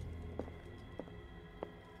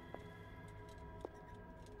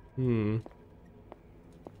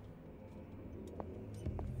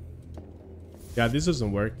 Yeah, this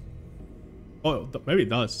doesn't work. Oh, maybe it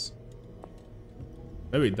does.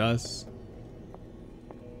 Maybe it does.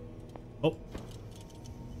 Oh.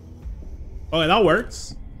 Oh, that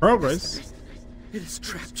works. Progress. It is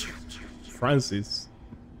trapped. Francis.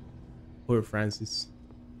 Poor Francis.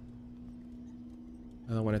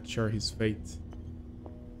 I don't want to share his fate.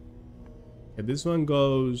 Okay, this one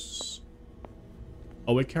goes...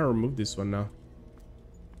 Oh, we can remove this one now.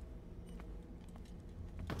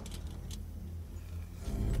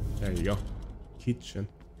 There you go. Kitchen.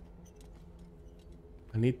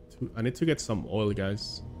 I need to get some oil,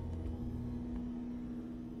 guys.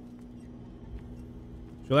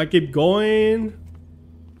 Should I keep going?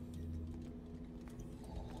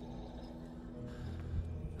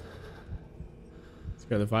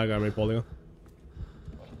 Scare the fire guy, me, Polygon.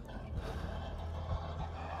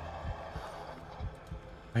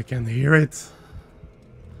 I can hear it.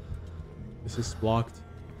 This is blocked.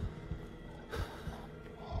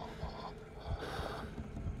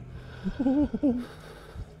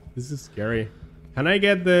 This is scary. Can I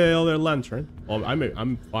get the other lantern? Oh,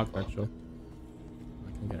 I'm fucked actually.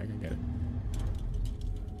 I can get it.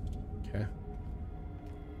 Okay.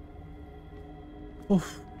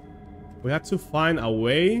 Oof. We have to find a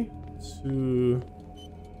way to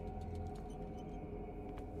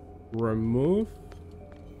remove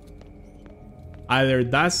either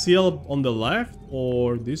that seal on the left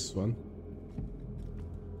or this one.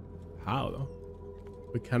 How though?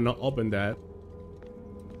 We cannot open that.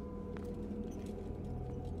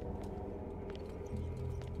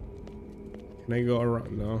 Can I go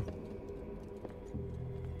around? No.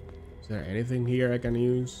 Is there anything here I can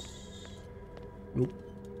use? Nope.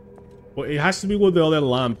 Well, it has to be with the other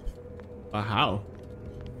lamp. But how?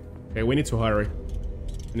 Okay, we need to hurry.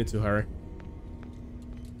 We need to hurry.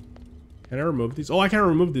 Can I remove this? Oh, I can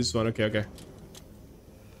remove this one. Okay, okay.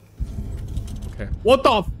 Okay. What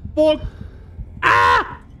the fuck?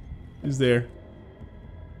 Ah! He's there.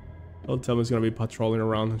 Don't tell me he's gonna be patrolling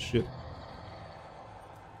around and shit.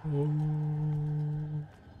 Oh.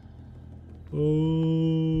 Oh.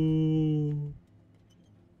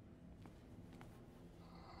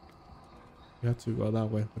 You have to go that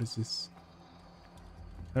way. What is this?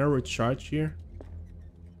 Can I recharge here?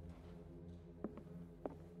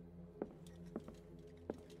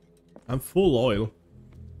 I'm full oil.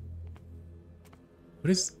 What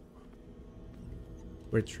is...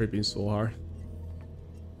 We're tripping so hard.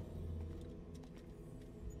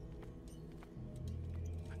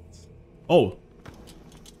 Oh.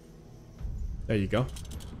 There you go.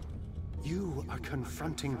 You are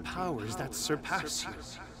confronting powers that surpass you.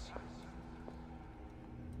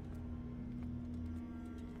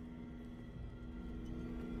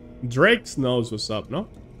 Drake knows what's up, no?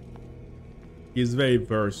 He's very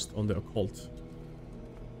versed on the occult.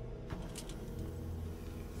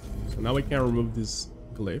 So now we can remove this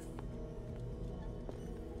glyph.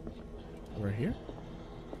 Over here.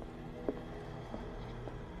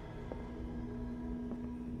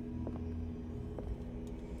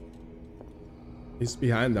 He's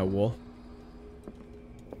behind that wall.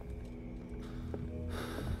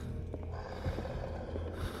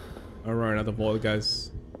 Alright, another wall,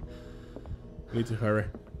 guys. We need to hurry.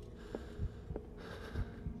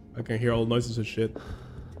 I can hear all noises and shit.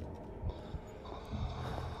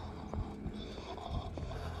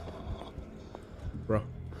 Bro.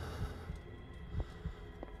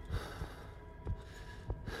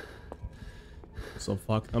 I'm so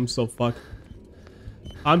fucked. I'm so fucked.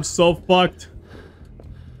 I'm so fucked.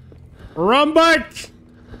 Run back!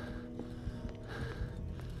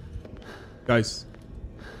 Guys.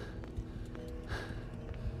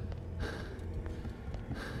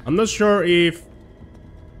 I'm not sure if...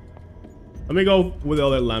 Let me go with the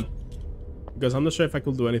other lamp. Because I'm not sure if I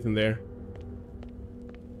could do anything there.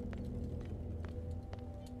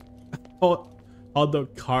 How the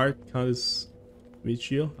card counts meat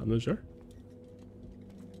shield? I'm not sure.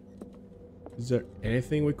 Is there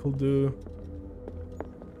anything we could do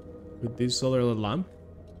with this other lamp?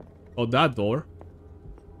 Oh, that door.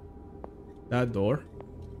 That door.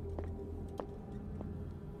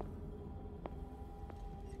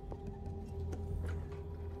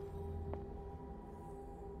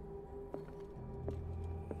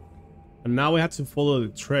 And now we have to follow the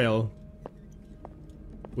trail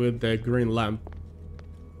with the green lamp.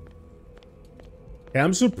 Okay,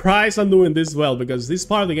 I'm surprised I'm doing this well because this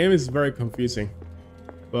part of the game is very confusing.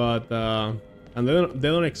 But and they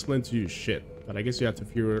don't explain to you shit. But I guess you have to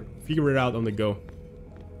figure it out on the go.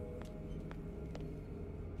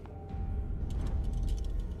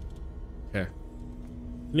 Okay.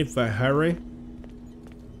 And if I hurry,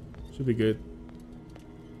 should be good.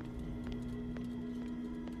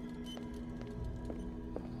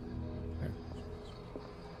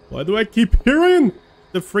 Why do I keep hearing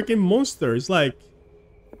the freaking monster? It's like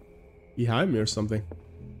behind me or something.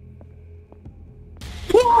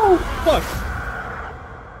 Whoa! Fuck!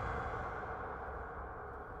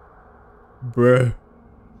 Bruh.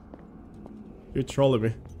 You're trolling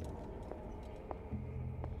me.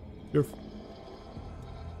 You're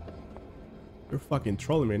fucking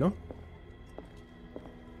trolling me, no?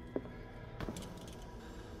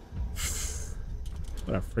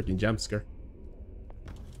 What a freaking jump scare.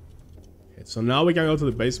 Okay, so now we can go to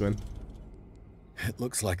the basement. It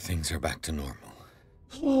looks like things are back to normal.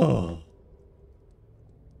 Oh.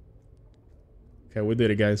 Okay, we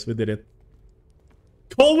did it, guys. We did it.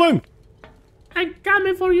 Colvin! I'm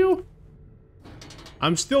coming for you!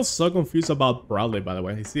 I'm still so confused about Bradley, by the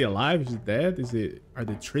way. Is he alive? Is he dead? Are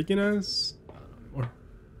they tricking us? Or...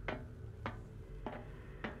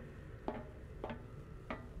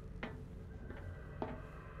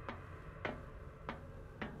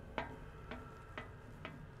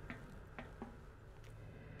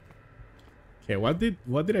 Okay, what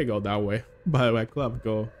did I go that way? By the way, I could have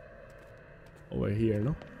go over here,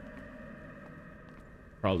 no?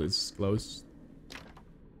 Probably it's close.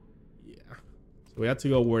 Yeah. So we had to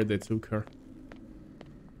go where they took her.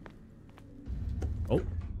 Oh.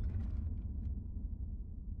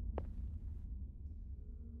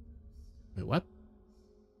 Wait, what?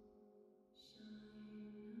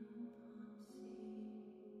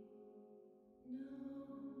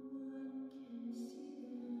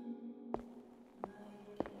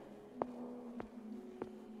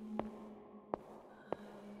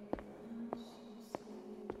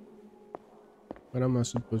 What am I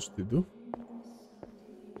supposed to do?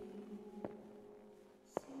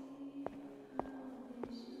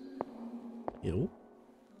 Ew.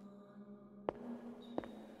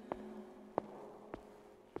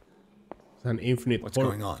 It's an infinite. What's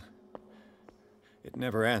going on? It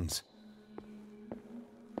never ends.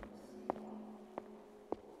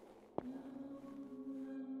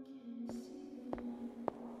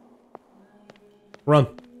 Run.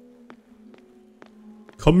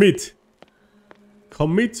 Commit.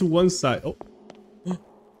 Commit to one side. Oh.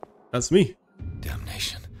 That's me.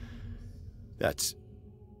 Damnation. That's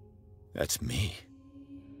me.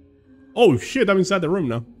 Oh shit, I'm inside the room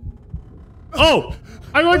now. Oh!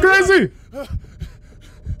 I'm going crazy!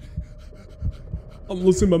 I'm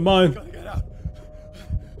losing my mind.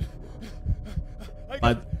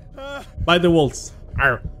 By the walls.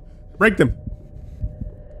 Arr. Break them.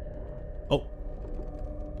 Oh.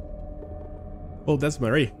 Oh, that's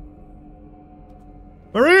Marie.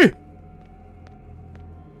 Marie!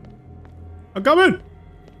 I'm coming!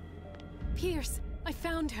 Pierce, I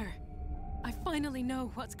found her. I finally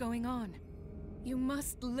know what's going on. You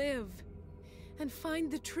must live and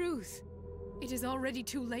find the truth. It is already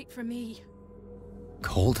too late for me.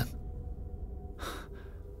 Colden?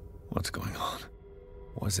 What's going on?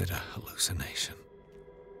 Was it a hallucination?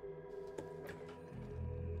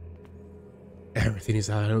 Everything is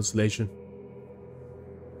an hallucination.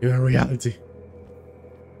 You're in reality.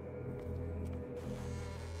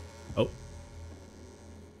 Oh.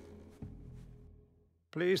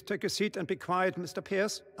 Please take a seat and be quiet, Mr.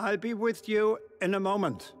 Pierce. I'll be with you in a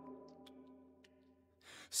moment.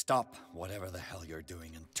 Stop whatever the hell you're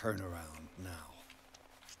doing and turn around now.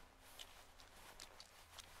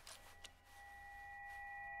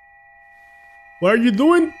 What are you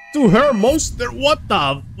doing to her, monster? What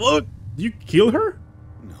the fuck? Did you kill her?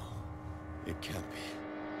 No, it can't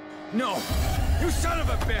be. No! You son of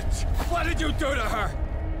a bitch! What did you do to her?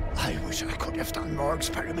 I wish I could have done more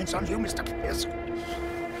experiments on you, Mr. Pierce.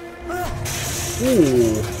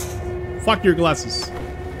 Ooh. Fuck your glasses.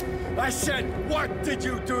 I said, what did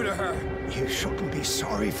you do to her? You shouldn't be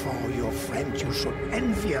sorry for your friend. You should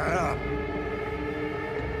envy her.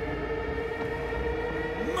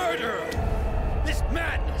 Murderer! This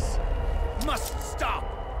madness must stop!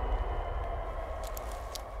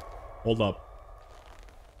 Hold up.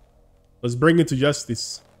 Let's bring it to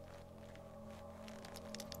justice.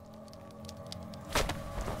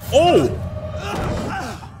 Oh!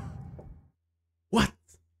 What?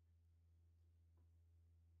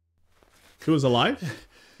 She was alive?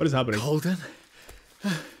 What is happening? Colden?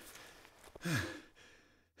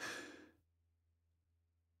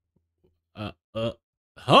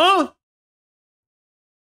 Huh?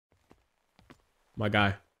 My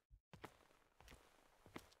guy.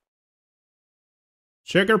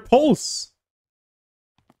 Check her pulse.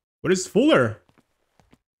 What is Fuller?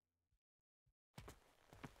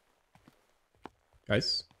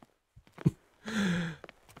 Guys. I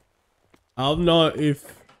don't know if...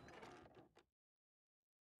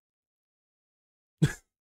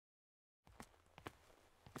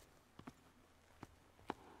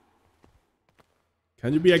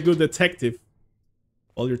 Can you be a good detective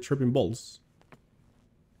while you're tripping balls?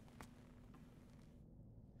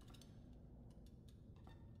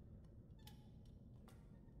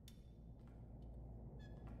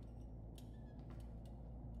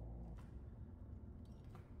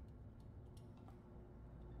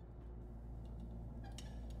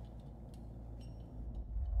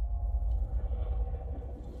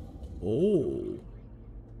 Oh.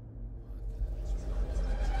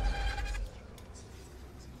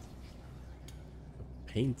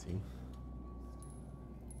 A painting.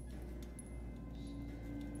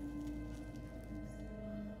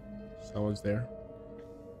 Someone's there.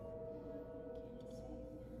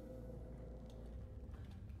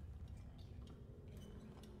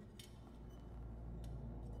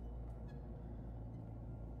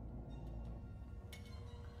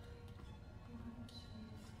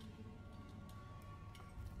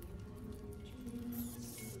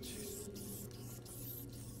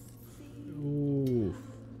 Ooh.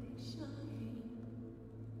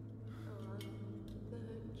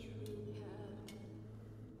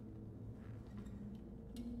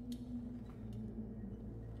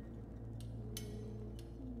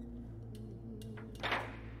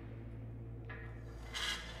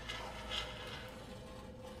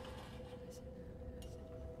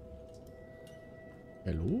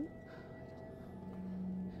 Hello?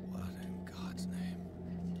 What in God's name?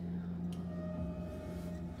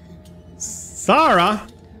 Sarah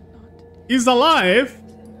is alive.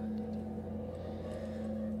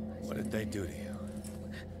 What did they do to you?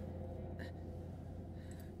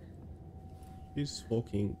 She's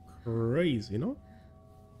fucking crazy, no?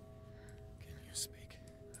 Can you speak?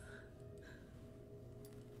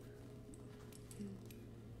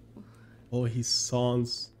 Oh, her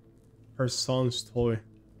son's toy.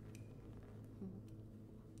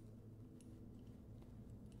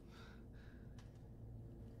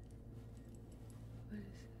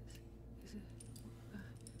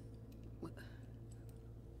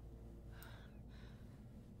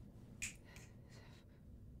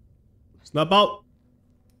 Snap out.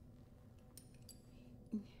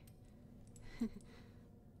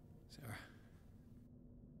 Sarah.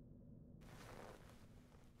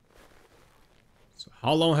 So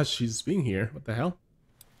how long has she been here? What the hell?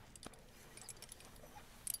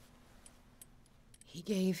 He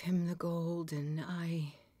gave him the gold and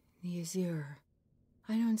I the azure.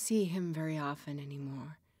 I don't see him very often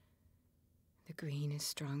anymore. The green is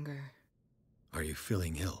stronger. Are you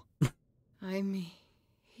feeling ill? I'm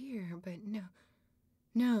here, but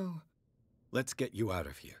no. Let's get you out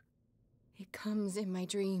of here. It comes in my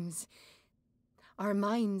dreams. Our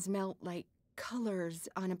minds melt like colors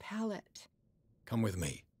on a palette. Come with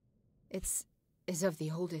me. It's of the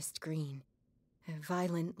oldest green. A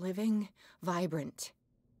violent living, vibrant.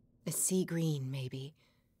 A sea green, maybe.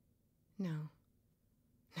 No.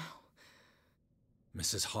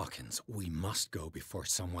 Mrs. Hawkins, we must go before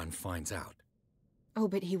someone finds out. Oh,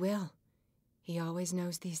 but he will. He always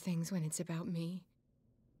knows these things when it's about me.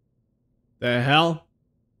 The hell?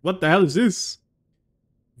 What the hell is this?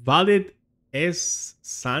 Valid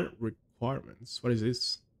SAN requirements. What is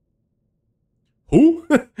this? Who?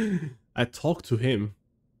 I talked to him.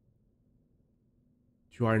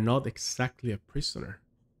 You are not exactly a prisoner.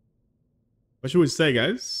 What should we say,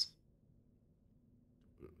 guys?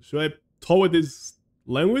 Should I talk with this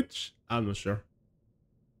language? I'm not sure.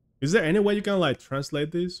 Is there any way you can like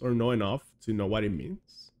translate this or know enough to know what it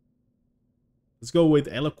means? Let's go with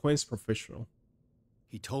eloquence professional.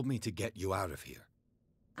 He told me to get you out of here.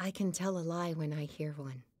 I can tell a lie when I hear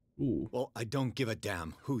one. Ooh. Well, I don't give a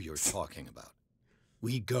damn who you're talking about.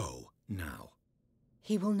 We go now.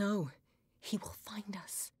 He will know. He will find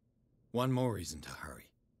us. One more reason to hurry.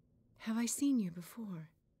 Have I seen you before?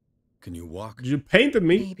 Can you walk? You painted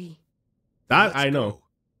me. Maybe. That Let's I know. go.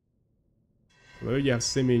 Maybe you have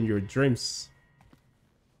seen me in your dreams.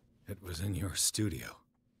 It was in your studio.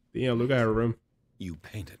 Yeah, look at her room. You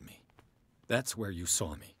painted me. That's where you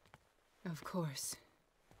saw me. Of course.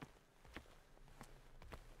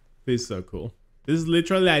 This is so cool. This is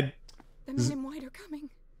literally like The men in white are coming.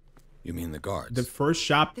 You mean the guards? the first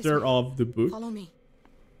chapter of the book. Follow me.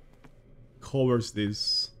 Covers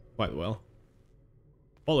this quite well.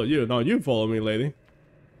 Follow you. No, you follow me, lady.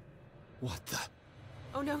 What the?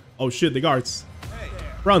 Oh no. Oh shit, the guards.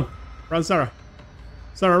 Run. Run, Sarah.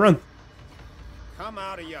 Sarah, run. Come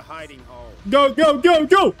out of your hiding hole. Go, go, go,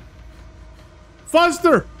 go!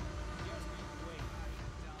 Faster!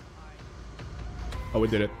 Oh, we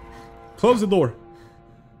did it. Close the door.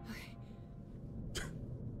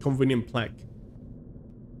 Convenient plaque.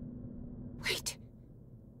 Wait.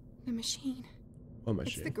 The machine. What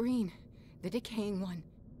machine? It's the green. The decaying one.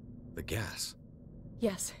 The gas.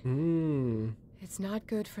 Yes. It's not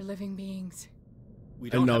good for living beings. We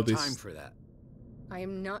don't have time for that. I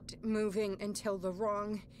am not moving until the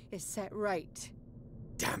wrong is set right.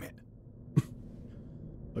 Damn it.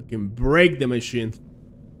 Fucking break the machine.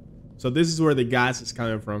 So this is where the gas is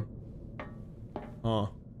coming from. Oh.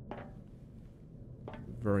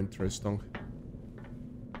 Very interesting.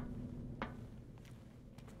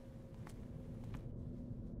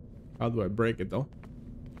 How do I break it though?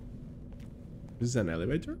 This is an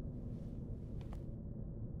elevator?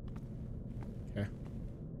 Okay.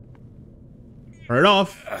 Turn it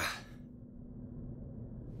off.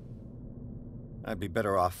 I'd be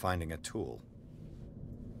better off finding a tool.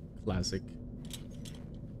 Classic.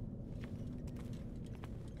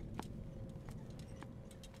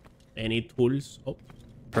 Any tools? Oh.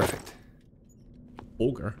 Perfect.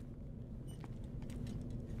 Ogre.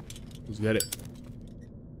 Let's get it.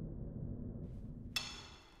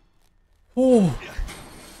 Oh.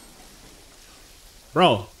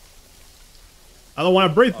 Bro. I don't want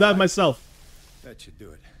to breathe that myself. That should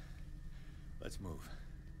do it. Let's move.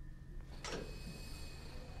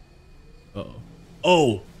 Uh-oh.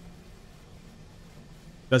 Oh.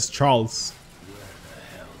 That's Charles. Where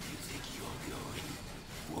the hell do you think you're going,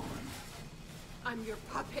 woman? I'm your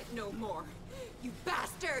puppet no more, you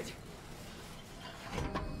bastard!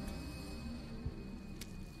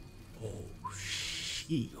 Oh,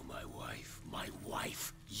 shit. You're my wife. My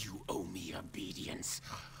wife. You owe me obedience.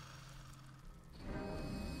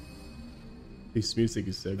 This music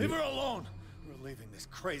is so good. Leave her alone. We're leaving this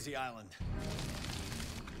crazy island.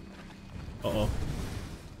 Uh-oh.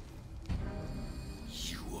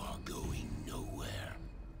 You are going nowhere.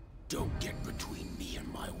 Don't get between me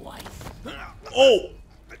and my wife. Oh!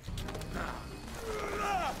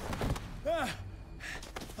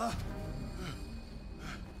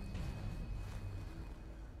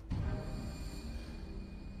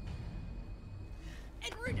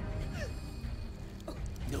 Edward!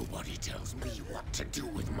 Nobody tells me what to do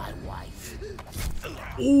with my wife.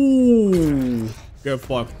 Ooh! Get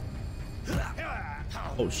fucked.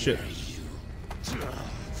 Oh shit.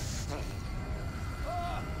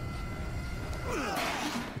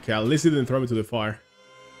 Okay, at least he didn't throw me to the fire.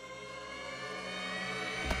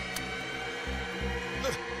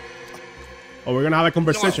 Oh, we're gonna have a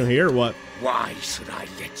conversation here, or what? Why should I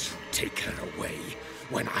let you take her away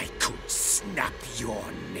when I could snap your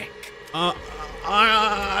neck?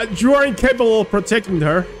 You are incapable of protecting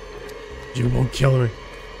her. You won't kill me.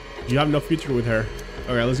 You have no future with her.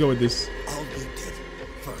 Okay, let's go with this. All you did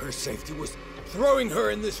for her safety was throwing her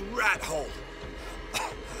in this rat hole.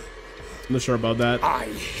 I'm not sure about that. I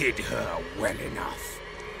hid her well enough.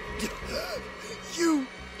 You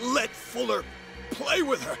let Fuller play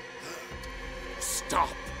with her. Stop.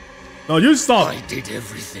 No, you stop. I did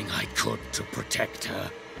everything I could to protect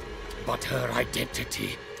her. But her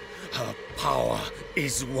identity, her power,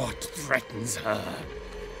 is what threatens her.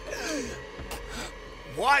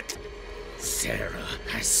 What? Sarah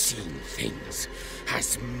has seen things,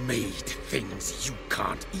 has made things you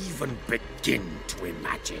can't even begin to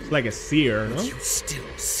imagine. It's like a seer, no? Would you still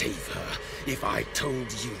save her if I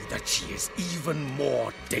told you that she is even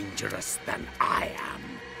more dangerous than I am?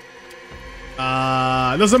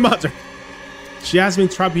 Doesn't matter. She has been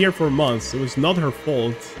trapped here for months. It was not her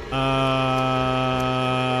fault.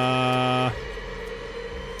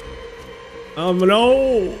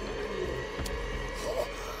 No.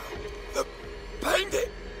 The painting.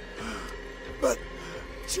 But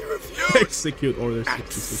she refused. Execute order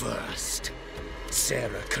 66. At first,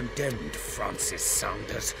 Sarah condemned Francis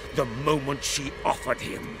Saunders the moment she offered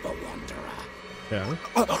him the Wanderer. Yeah,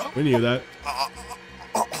 we knew that.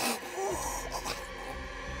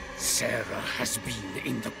 Sarah has been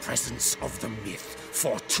in the presence of the myth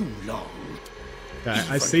for too long. Yeah,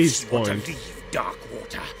 I see his point. Even if she were to leave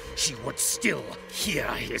Darkwater, she would still hear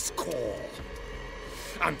his call.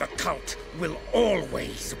 And the cult will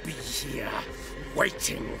always be here,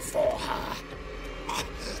 waiting for her.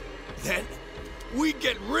 Then we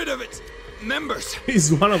get rid of its members.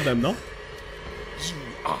 He's one of them, no? You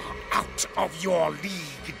are out of your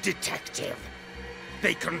league, detective.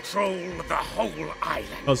 They control the whole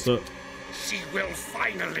island. Also, she will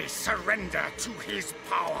finally surrender to his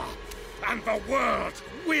power, and the world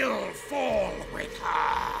will fall with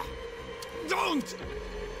her. Don't!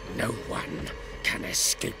 No one can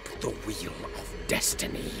escape the wheel of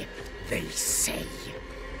destiny, they say.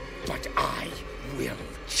 but I will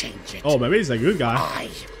change it. Oh, maybe he's a good guy. I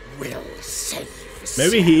will save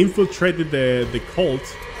Maybe Sarah. he infiltrated the cult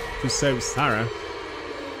to save Sarah.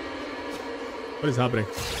 What is happening?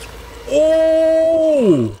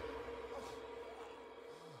 Oh!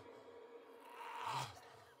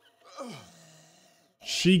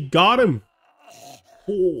 She got him.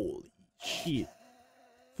 Holy shit.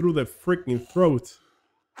 Through the freaking throat.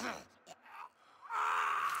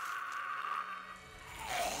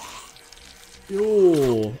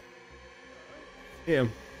 Yo.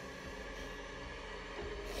 Damn.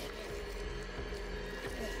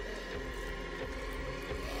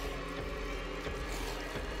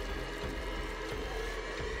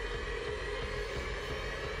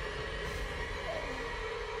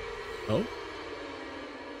 Oh.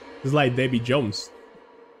 It's like Davy Jones.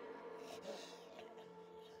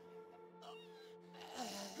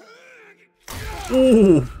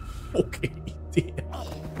 Oh, okay, damn.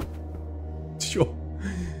 Sure.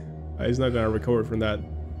 He's not gonna recover from that.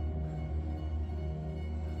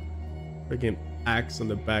 Freaking axe on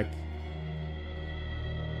the back.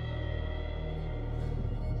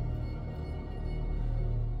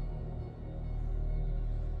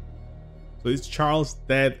 So is Charles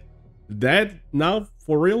dead? Dead now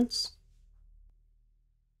for reals?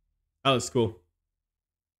 Oh, that's cool.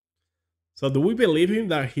 So do we believe him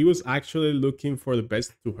that he was actually looking for the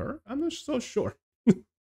best to her? I'm not so sure.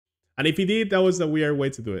 And if he did, that was a weird way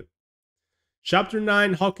to do it. Chapter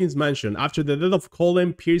 9, Hawkins Mansion. After the death of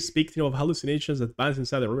Colin, Pierce, victim of hallucinations, advanced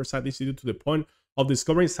inside the Riverside Institute to the point of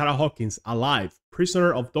discovering Sarah Hawkins alive,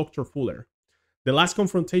 prisoner of Dr. Fuller. The last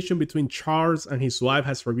confrontation between Charles and his wife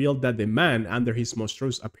has revealed that the man, under his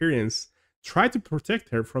monstrous appearance, tried to protect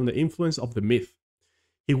her from the influence of the myth.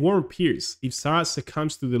 He warned Pierce, if Sarah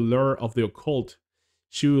succumbs to the lure of the occult,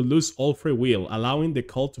 she will lose all free will, allowing the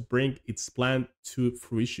cult to bring its plan to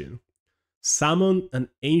fruition. Summon an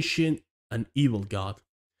ancient and evil god.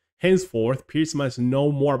 Henceforth, Pierce must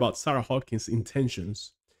know more about Sarah Hawkins'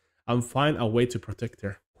 intentions and find a way to protect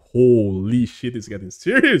her. Holy shit, it's getting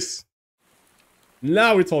serious.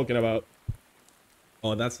 Now we're talking about...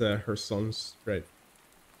 Oh, that's her son's grave.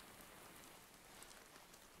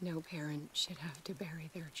 No parent should have to bury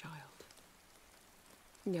their child,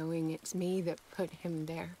 knowing it's me that put him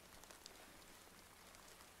there.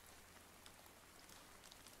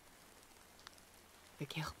 The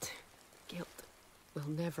guilt will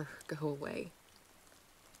never go away.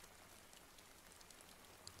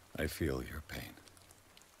 I feel your pain.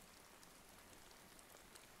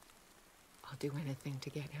 I'll do anything to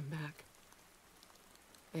get him back.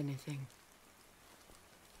 Anything.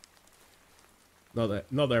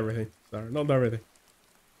 Not everything. Sorry, not everything.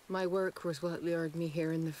 My work was what lured me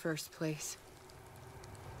here in the first place.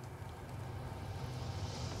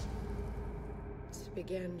 It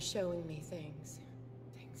began showing me things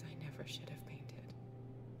I never should have painted.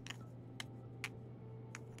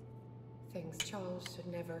 Things Charles should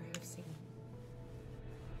never have seen.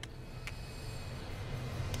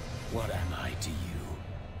 What am I to you?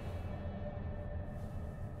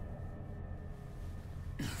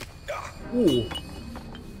 Ooh.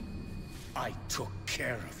 I took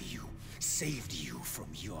care of you, saved you from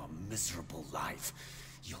your miserable life.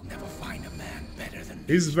 You'll never find a man better than me.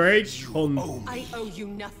 He's very I owe you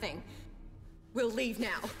nothing. We'll leave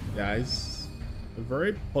now. Yeah, he's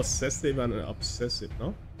very possessive and obsessive,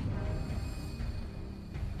 no?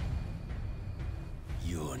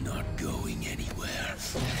 You're not going anywhere.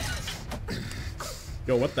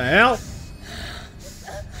 Yo, what the hell?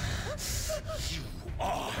 You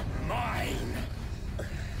are mine.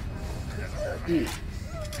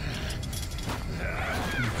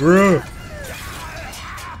 Bro.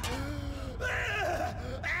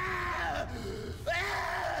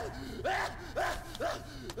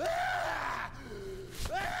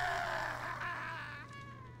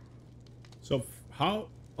 So how?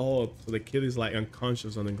 Oh, so the kid is like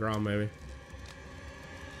unconscious on the ground, maybe.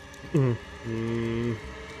 And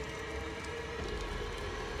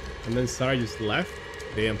then Sarah just left.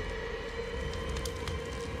 Damn.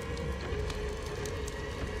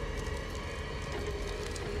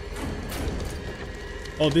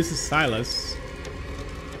 Oh, this is Silas.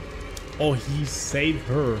 Oh, he saved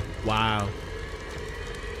her. Wow.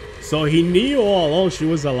 So he knew all along she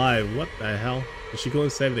was alive. What the hell? But she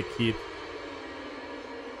couldn't save the kid.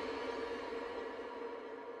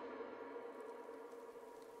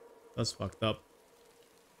 That's fucked up.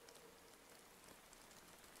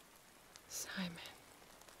 Simon.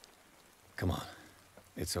 Come on.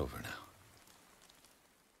 It's over now.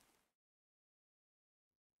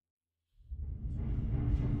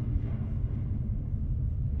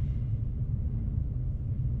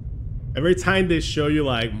 Every time they show you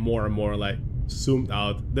like more and more like zoomed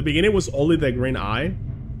out. The beginning was only the green eye.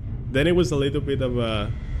 Then it was a little bit of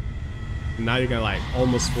a... Now you can like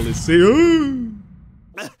almost fully see.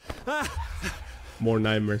 More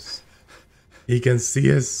nightmares. He can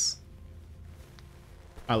see us.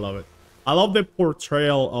 I love it. I love the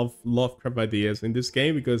portrayal of Lovecraft ideas in this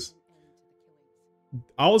game because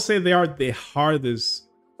I would say they are the hardest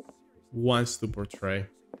ones to portray.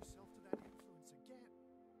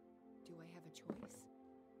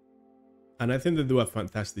 And I think they do a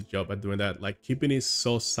fantastic job at doing that, like keeping it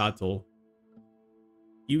so subtle,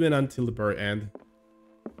 even until the very end.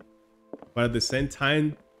 But at the same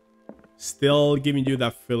time, still giving you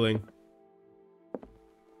that feeling,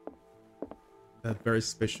 that very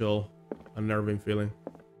special, unnerving feeling.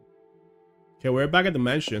 Okay, we're back at the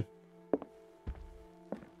mansion.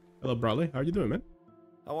 Hello, Bradley. How are you doing, man?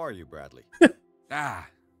 How are you, Bradley?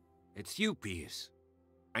 It's you, Pierce.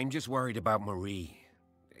 I'm just worried about Marie.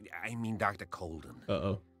 I mean, Dr. Colden.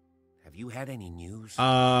 Uh-oh. Have you had any news?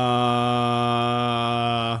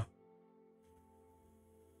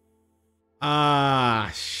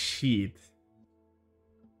 Shit.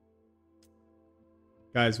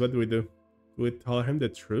 Guys, what do we do? Do we tell him the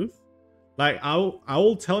truth? Like, I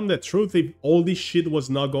will tell him the truth if all this shit was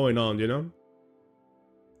not going on, you know?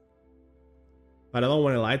 But I don't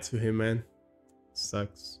want to lie to him, man. It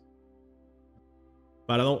sucks.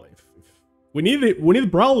 But I don't... We need it. We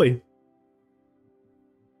need Bradley.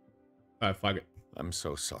 Alright, fuck it. I'm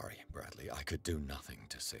so sorry, Bradley. I could do nothing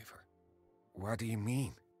to save her. What do you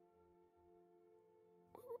mean?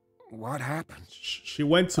 What happened? She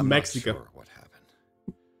went to Mexico. I'm not sure what happened.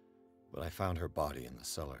 But I found her body in the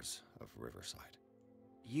cellars of Riverside.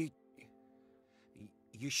 You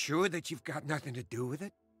sure that you've got nothing to do with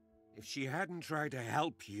it? If she hadn't tried to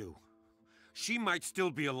help you, she might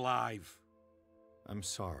still be alive. I'm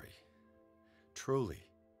sorry. Truly.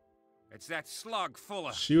 It's that slug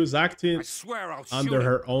Fuller. She was acting I swear I'll under shoot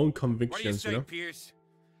her own him. convictions, What do you say, you know? Pierce?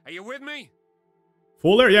 Are you with me?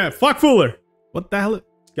 Fuller? Yeah, fuck Fuller. What the hell?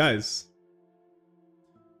 Guys.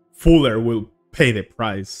 Fuller will pay the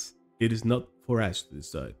price. It is not for us to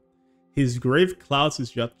decide. His grave clouds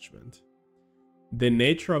his judgment. The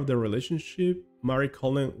nature of the relationship, Mary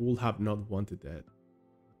Cullen would have not wanted that.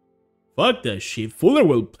 Fuck that shit. Fuller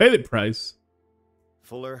will pay the price.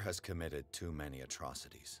 Fuller has committed too many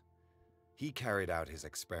atrocities. He carried out his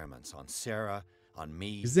experiments on Sarah, on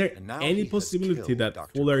me. Is there and now any he possibility that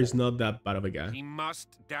Dr. Fuller Cole. is not that bad of a guy? He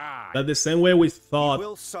must die. That the same way we thought He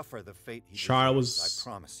will suffer the fate he Charles deserves, I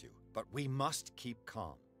promise you. But we must keep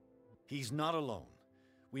calm. He's not alone.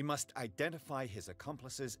 We must identify his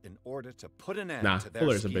accomplices in order to put an end to their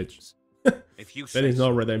Fuller's schemes. a bitch. If you There say is no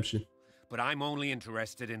so. redemption. But I'm only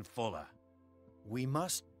interested in Fuller. We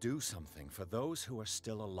must do something for those who are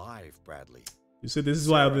still alive, Bradley. You see, this is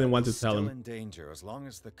why I Sarah didn't want to is tell still him. in danger as long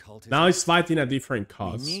as the cult is Now he's active. fighting a different We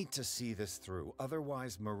cause. need to see this through,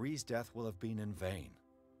 otherwise Marie's death will have been in vain.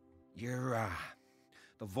 You're,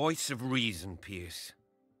 the voice of reason, Pierce.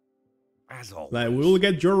 As always. Like, we will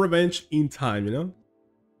get your revenge in time, you know?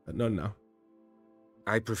 But not now.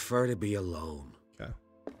 I prefer to be alone. Okay.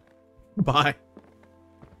 Bye.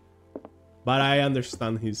 But I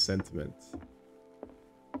understand his sentiment.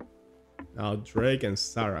 Now Drake and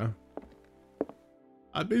Sarah.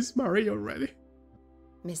 I miss Marie already.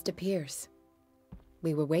 Mr. Pierce,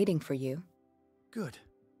 we were waiting for you. Good.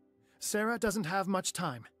 Sarah doesn't have much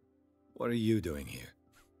time. What are you doing here?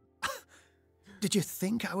 Did you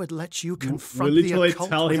think I would let you confront We the literally occult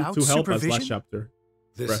tell him without to help us supervision? last chapter.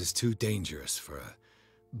 This Bruh. is too dangerous for a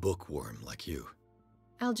bookworm like you.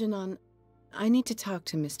 Algernon, I need to talk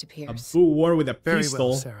to Mr. A Pierce. bookworm with a Very pistol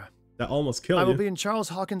well, Sarah. that almost killed I will you. be in Charles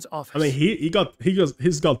Hawkins' office. I mean,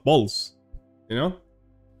 he's got balls, you know.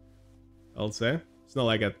 I'll say it's not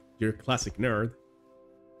like your classic nerd.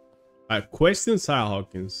 Question Sarah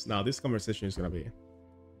Hawkins. Now this conversation is gonna be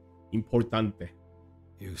importante.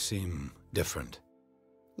 You seem different.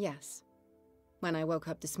 Yes. When I woke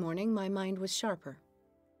up this morning, my mind was sharper.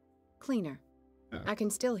 Cleaner. I can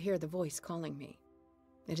still hear the voice calling me.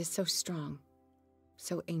 It is so strong.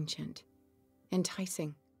 So ancient.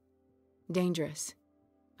 Enticing. Dangerous.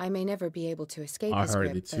 I may never be able to escape I his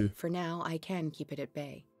heard grip, it too. but for now, I can keep it at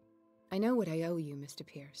bay. I know what I owe you, Mr.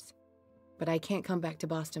 Pierce. But I can't come back to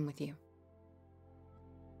Boston with you.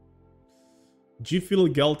 Do you feel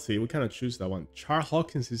guilty? We kind of choose that one. Charles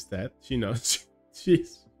Hawkins is dead. She knows.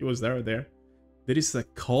 Jeez, he was there. There is a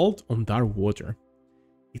cult on dark water.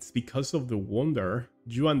 It's because of the wonder.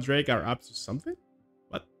 You and Drake are up to something?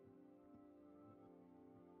 What?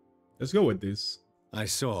 Let's go with this. I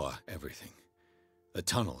saw everything. The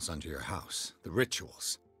tunnels under your house, the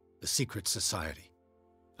rituals. the secret society.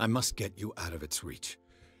 I must get you out of its reach.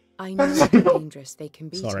 I know how dangerous they can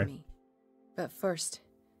be to me. But first,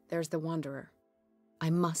 there's the Wanderer. I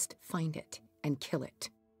must find it and kill it.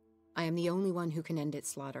 I am the only one who can end its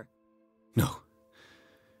slaughter. No.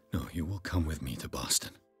 No, you will come with me to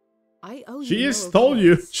Boston. I owe you. She has told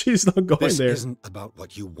you she's not going this there. This isn't about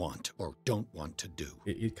what you want or don't want to do.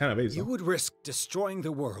 It kind of is. You would risk destroying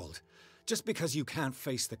the world just because you can't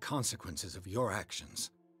face the consequences of your actions.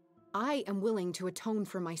 I am willing to atone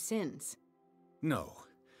for my sins. No.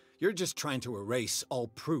 You're just trying to erase all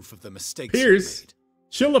proof of the mistakes Pierce, you made.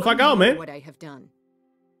 chill the fuck out, man. What I have done.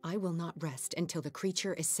 I will not rest until the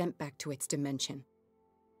creature is sent back to its dimension.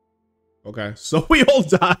 Okay, so we all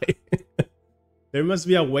die. There must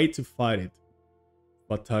be a way to fight it.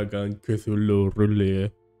 Batagan Cthulhu Rule.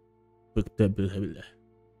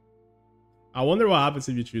 I wonder what happens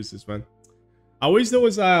if you choose this one. I wish there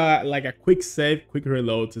was like a quick save, quick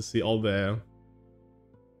reload to see all the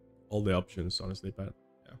options, honestly, but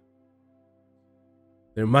yeah.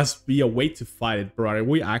 There must be a way to fight it, bro. Are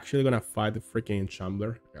we actually gonna fight the freaking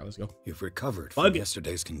Enchambler? Okay, let's go. You've recovered from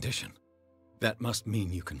yesterday's condition. That must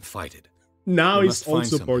mean you can fight it. Now you he's all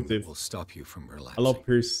supportive. Will stop you from relaxing. I love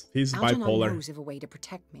Pierce. He's bipolar. knows of a way to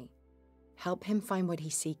protect me. Help him find what he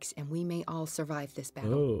seeks, and we may all survive this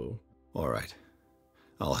battle. Oh. All right.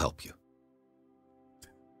 I'll help you.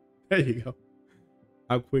 There you go.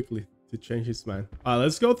 How quickly to change his mind.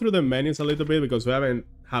 Let's go through the menus a little bit because we haven't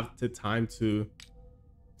had the time to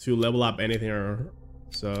level up anything,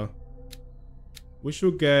 so we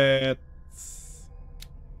should get.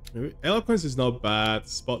 Maybe Eloquence is not bad.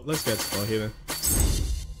 Let's get Spot Hidden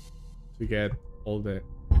to get all the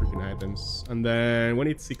freaking items, and then we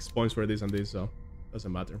need 6 points for this and this, so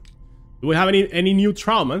doesn't matter. Do we have any new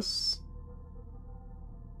traumas?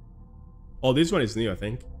 Oh, this one is new, I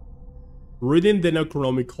think. Reading the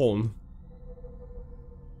Necronomicon.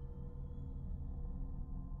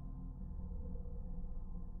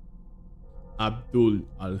 Abdul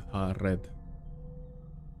Al-Hared.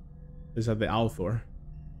 Is that the author?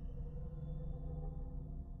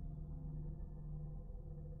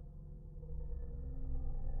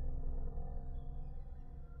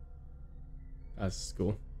 That's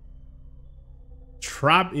cool.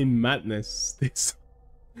 Trapped in Madness.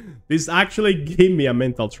 This actually gave me a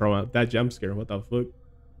mental trauma. That jump scare. What the fuck?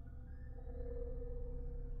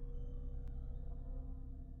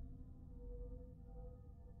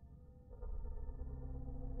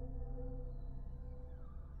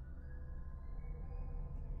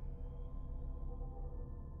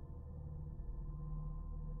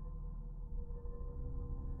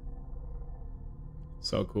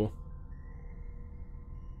 So cool.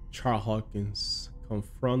 Charles Hawkins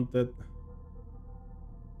confronted.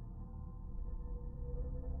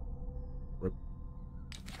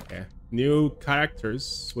 Okay. New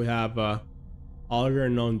characters. We have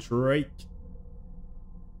Algernon Drake,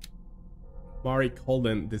 Mary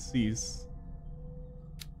Colden, deceased,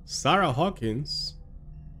 Sarah Hawkins,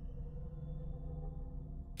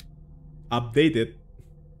 updated,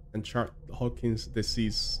 and Charles Hawkins,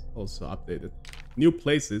 deceased, also updated. New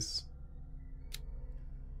places.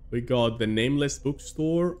 We got the Nameless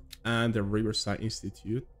Bookstore and the Riverside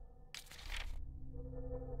Institute.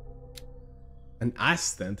 And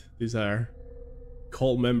Astent. These are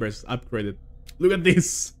cult members upgraded. Look at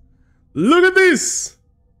this. Look at this.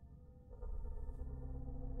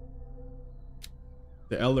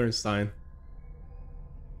 The Elder Sign.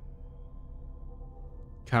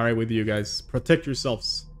 Carry with you guys. Protect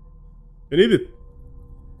yourselves. You need it.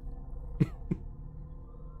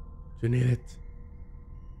 You need it.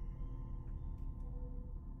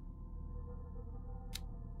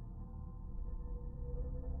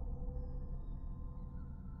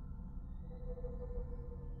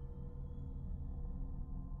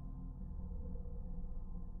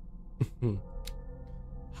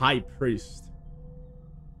 High Priest.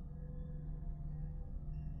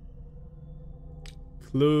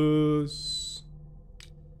 Clues.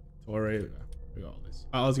 Tori. We got all this.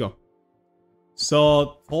 Let's go.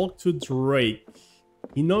 So, talk to Drake.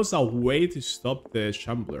 He knows a way to stop the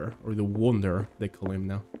Shambler, or the Wonder, they call him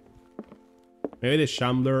now. Maybe the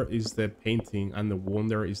Shambler is the painting and the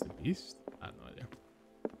Wonder is the beast? I have no idea.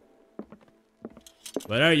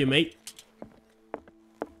 Where are you, mate?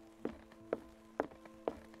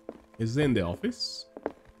 Is he in the office?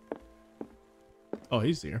 Oh,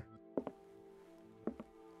 he's here.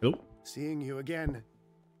 Hello? Seeing you again.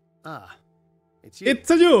 Ah, it's you. It's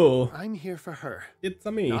a you! I'm here for her. It's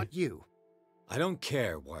a me. Not you. I don't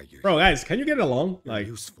care why you're Bro, guys, can you get along? Like,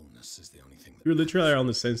 usefulness is the only thing that you're matters. literally on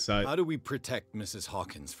the same side. How do we protect Mrs.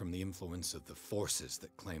 Hawkins from the influence of the forces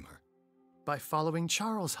that claim her? By following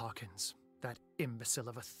Charles Hawkins, that imbecile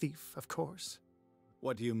of a thief, of course.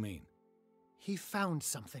 What do you mean? He found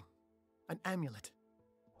something. An amulet.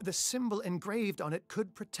 The symbol engraved on it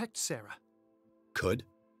could protect Sarah. Could?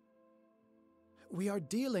 We are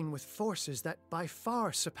dealing with forces that by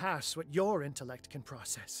far surpass what your intellect can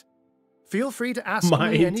process. Feel free to ask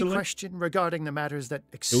me any question regarding the matters that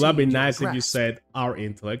exceed your It would be nice grasp. if you said our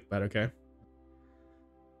intellect, but okay.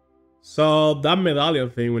 So that medallion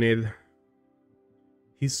thing we need.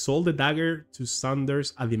 He sold the dagger to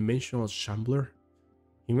Saunders, a dimensional shambler.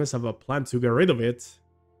 He must have a plan to get rid of it.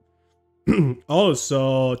 Oh,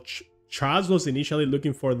 so Charles was initially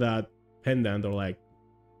looking for that pendant or like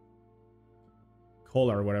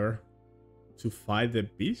collar or whatever to fight the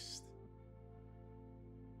beast.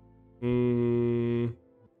 I'm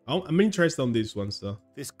interested on these ones though.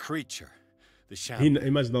 This creature, the shambler. He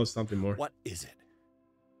must know something more. What is it?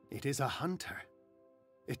 It is a hunter.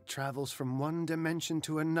 It travels from one dimension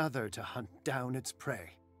to another to hunt down its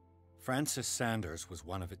prey. Francis Sanders was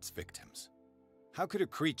one of its victims. How could a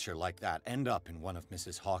creature like that end up in one of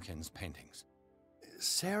Mrs. Hawkins' paintings?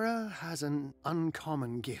 Sarah has an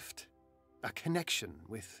uncommon gift. A connection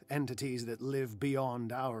with entities that live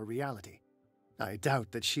beyond our reality. I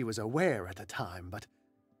doubt that she was aware at the time, but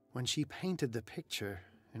when she painted the picture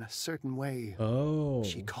in a certain way,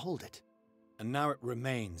 she called it. And now it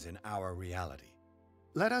remains in our reality.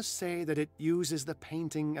 Let us say that it uses the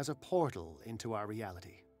painting as a portal into our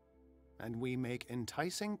reality, and we make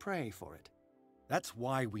enticing prey for it. That's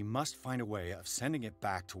why we must find a way of sending it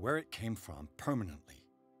back to where it came from permanently.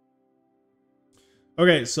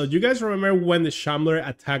 Okay, so you guys remember when the Shambler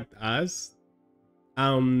attacked us?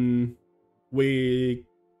 We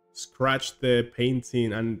scratched the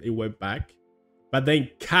painting and it went back. But then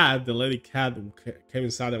Kat, the lady Kat, came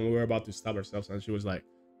inside and we were about to stab ourselves and she was like,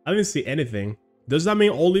 I didn't see anything. Does that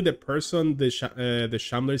mean only the person the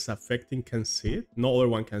Shambler is affecting can see it? No other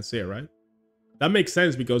one can see it, right? That makes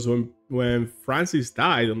sense because when Francis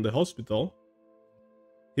died in the hospital,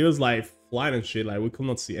 he was like flying and shit, like we could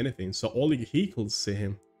not see anything. So only he could see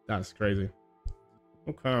him. That's crazy.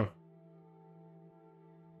 Okay.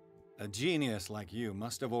 A genius like you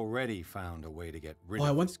must have already found a way to get rid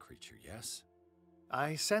of this creature, yes?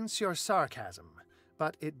 I sense your sarcasm,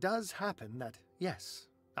 but it does happen that, yes,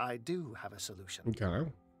 I do have a solution. Okay.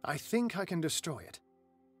 I think I can destroy it,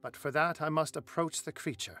 but for that I must approach the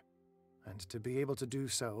creature. And to be able to do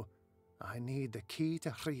so, I need the key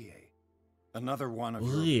to Rie. Another one of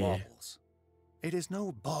your baubles. It is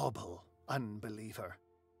no bauble, unbeliever.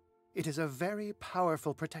 It is a very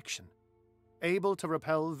powerful protection, able to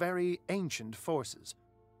repel very ancient forces.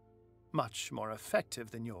 Much more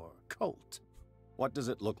effective than your cult. What does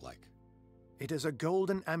it look like? It is a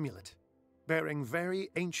golden amulet, bearing very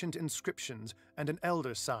ancient inscriptions and an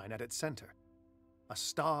elder sign at its center. A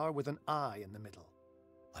star with an eye in the middle.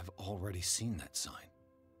 I've already seen that sign.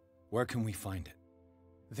 Where can we find it?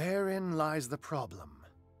 Therein lies the problem.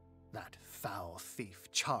 That foul thief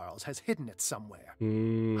Charles has hidden it somewhere.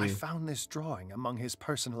 I found this drawing among his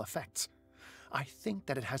personal effects. I think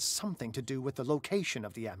that it has something to do with the location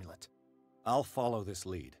of the amulet. I'll follow this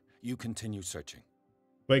lead. You continue searching.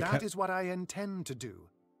 That is what I intend to do.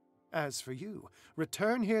 As for you,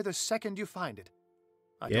 return here the second you find it.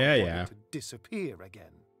 I don't want it to disappear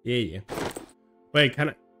again. Yeah. Wait, can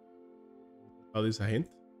I... Oh, this is a hint?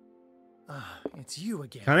 It's you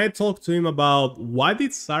again. Can I talk to him about why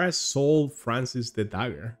did Sarah sold Francis the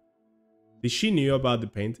dagger? Did she knew about the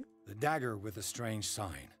painting? The dagger with a strange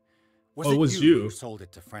sign. It was you who sold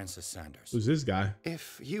it to Francis Sanders? Who's this guy?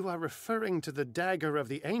 If you are referring to the dagger of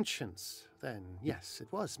the ancients, then yes,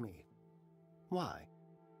 it was me. Why?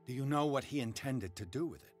 Do you know what he intended to do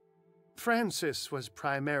with it? Francis was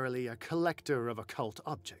primarily a collector of occult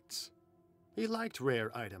objects. He liked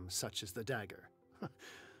rare items such as the dagger.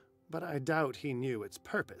 But I doubt he knew its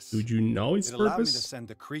purpose. Did you know its purpose? It allowed me to purpose? send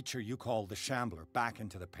the creature you call the Shambler back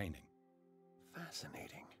into the painting.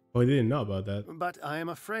 Fascinating. Oh, I didn't know about that. But I am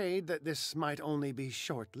afraid that this might only be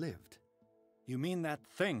short-lived. You mean that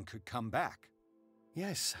thing could come back?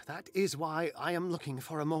 Yes, that is why I am looking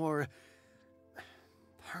for a more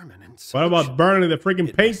permanent What about burning the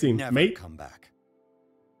freaking painting, never mate? Come back.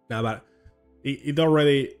 Nah, but it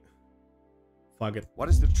already... Fuck it. What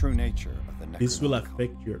is the true nature of the Necronomicon? This will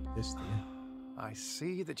affect your destiny. I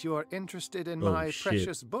see that you are interested in my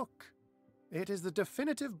precious book. It is the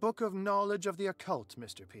definitive book of knowledge of the occult,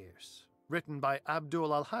 Mr. Pierce, written by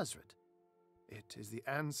Abdul al-Hazred. It is the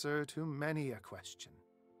answer to many a question.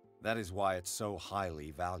 That is why it's so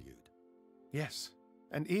highly valued. Yes,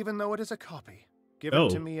 and even though it is a copy, given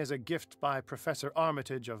to me as a gift by Professor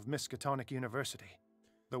Armitage of Miskatonic University,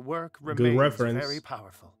 the work remains very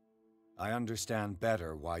powerful. I understand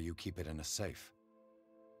better why you keep it in a safe.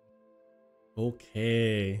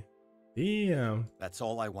 Okay. Damn. That's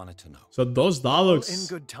all I wanted to know. So those dialogues in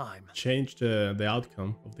good time changed the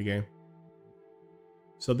outcome of the game.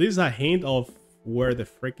 So this is a hint of where the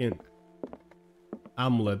freaking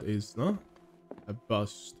amulet is, no? A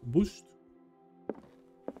boost.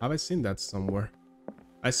 Have I seen that somewhere?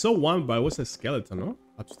 I saw one, but it was a skeleton, no?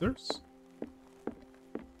 Upstairs?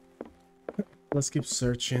 Let's keep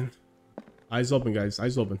searching. Eyes open, guys.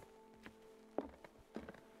 Eyes open.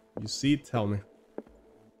 You see it? Tell me.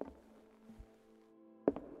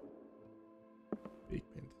 Big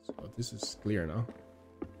paint. Oh, this is clear now.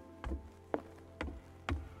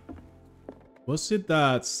 Was it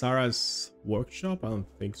that Sarah's workshop? I don't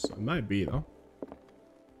think so. It might be, though.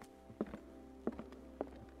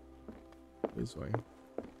 This way.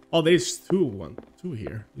 Oh, there's two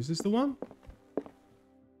here. Is this the one?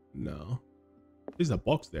 No. There's a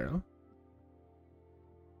box there, huh?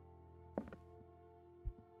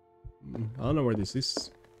 I don't know where this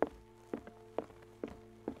is.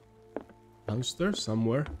 Downstairs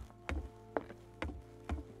somewhere.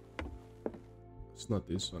 It's not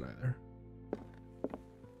this one either.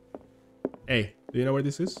 Hey, do you know where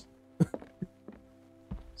this is?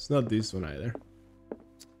 It's not this one either.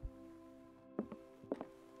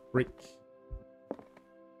 Brick.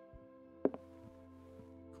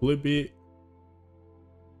 Could it be?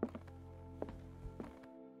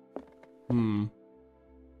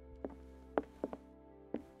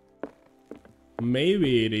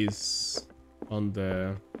 Maybe it is on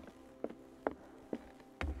the...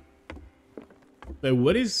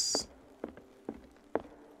 What is...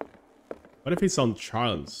 What if it's on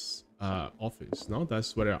Charles' office? No,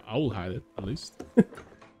 that's where I will hide it, at least.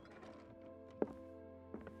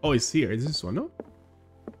 Oh, it's here. Is this one? No?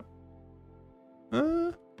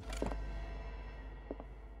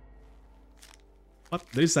 What?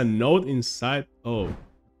 There's a note inside. Oh.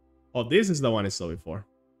 Oh, this is the one I saw before.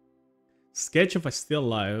 Sketch of a still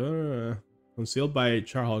life. Concealed by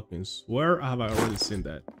Charles Hawkins. Where have I already seen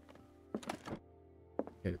that?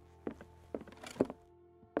 Okay.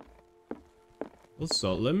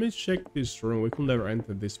 Also, let me check this room. We could never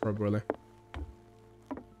enter this properly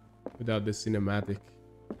without the cinematic.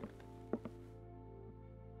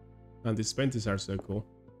 And these paintings are so cool.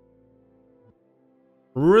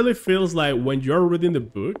 Really feels like when you're reading the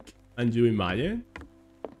book and you imagine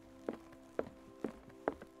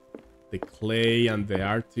the clay and the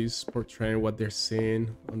artists portraying what they're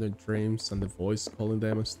seeing on their dreams and the voice calling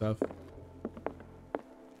them and stuff.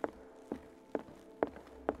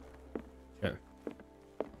 Okay.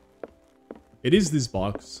 It is this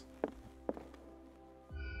box.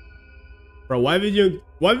 Bro, why didn't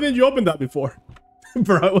you open that before?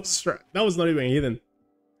 Bro, that was not even hidden.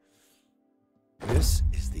 This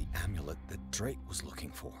is the amulet that Drake was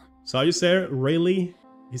looking for. So how you say it? Really?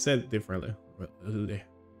 He said it differently. I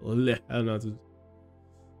don't know.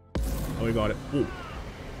 Oh, we got it. Ooh.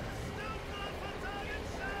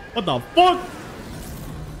 What the fuck?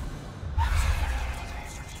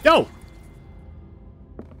 Yo!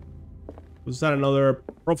 Was that another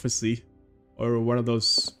prophecy? Or one of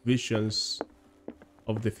those visions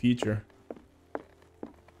of the future?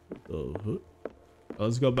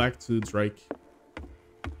 Let's go back to Drake.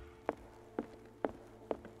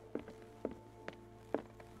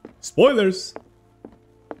 Spoilers!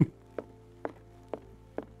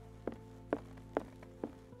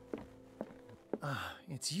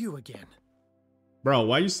 It's you again. Bro,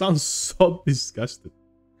 why you sound so disgusted?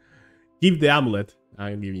 Give the amulet.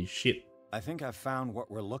 I ain't giving you shit. I think I've found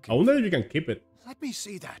what we're looking for. I wonder if you can keep it. Let me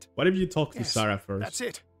see that. What if you talk to Sarah first? That's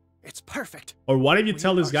it. It's perfect. Or what if you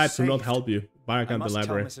tell this guy to not help you back at the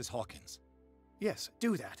library? I must tell Mrs. Hawkins. Yes,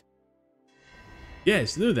 do that.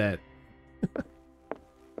 Yes, do that.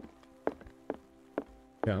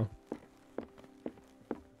 Yeah.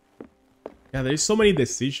 Yeah, there's so many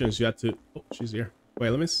decisions you have to... Oh, she's here. Wait,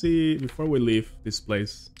 let me see before we leave this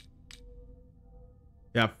place.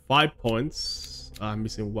 Yeah, 5 points. I'm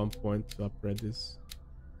missing 1 point to upgrade this.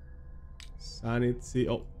 Sanity.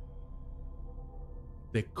 Oh.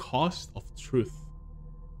 The cost of truth.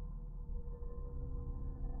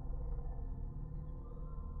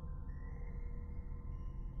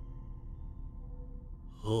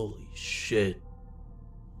 Holy shit.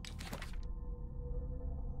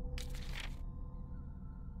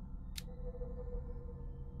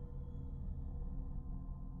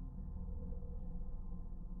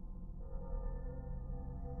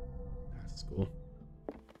 That's cool.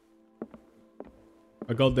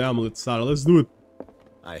 I got the amulet, Sarah. Let's do it.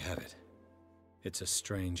 I have it. It's a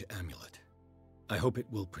strange amulet. I hope it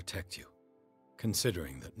will protect you,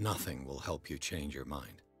 considering that nothing will help you change your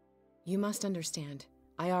mind. You must understand,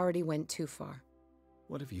 I already went too far.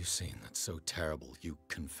 What have you seen that's so terrible you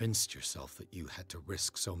convinced yourself that you had to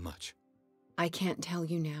risk so much? I can't tell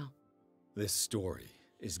you now. This story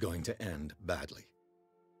is going to end badly.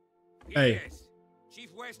 Hey. Yes. Chief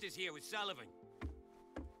West is here with Sullivan.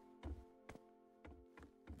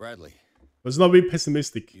 Bradley. Let's not be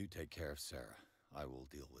pessimistic. You take care of Sarah. I will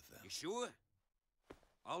deal with them. You sure?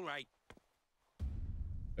 All right.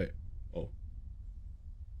 Hey. Oh.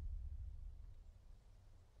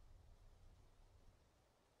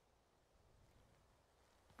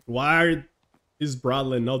 Why is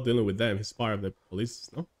Bradley not dealing with them? He's part of the police,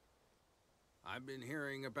 no? I've been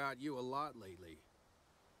hearing about you a lot lately.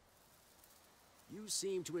 You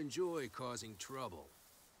seem to enjoy causing trouble.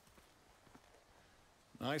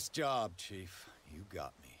 Nice job, Chief. You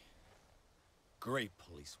got me. Great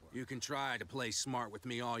police work. You can try to play smart with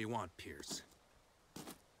me all you want, Pierce.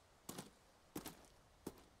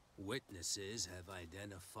 Witnesses have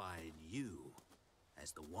identified you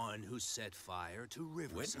as the one who set fire to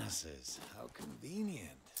Riverside. Witnesses? How convenient.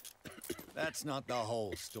 That's not the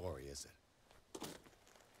whole story, is it?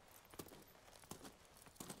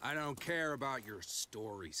 I don't care about your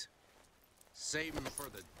stories. Save them for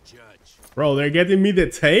the judge. Bro, they're getting me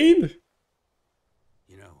detained?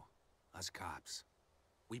 You know, us cops,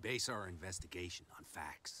 we base our investigation on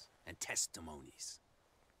facts and testimonies.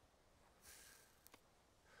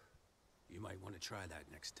 You might want to try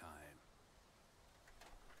that next time.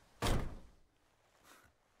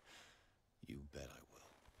 You bet I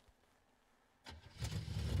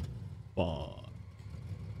will. Fuck.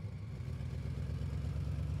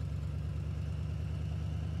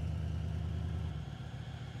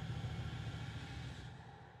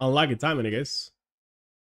 Unlucky timing, I guess.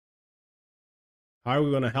 How are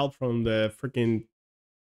we gonna help from the freaking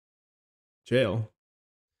jail?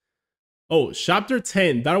 Oh, Chapter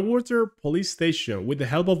 10, Darkwater Police Station. With the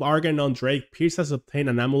help of Arganon Drake, Pierce has obtained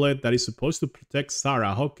an amulet that is supposed to protect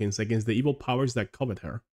Sarah Hawkins against the evil powers that covet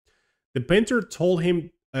her. The painter told him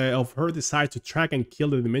of her desire to track and kill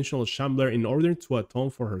the Dimensional Shambler in order to atone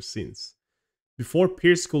for her sins. Before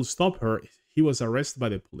Pierce could stop her, he was arrested by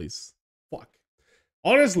the police. Fuck.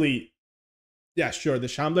 Honestly, yeah, sure, the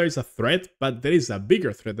Shambler is a threat, but there is a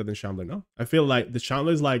bigger threat than the Shambler, no? I feel like the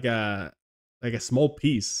Shambler is like a small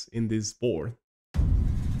piece in this board.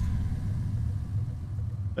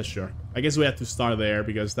 But sure. I guess we have to start there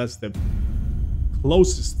because that's the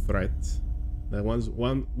closest threat. That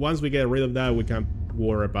once we get rid of that, we can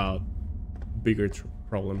worry about bigger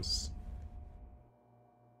problems.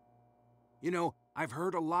 You know, I've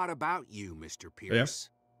heard a lot about you, Mr. Pierce.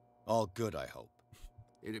 Yeah. All good, I hope.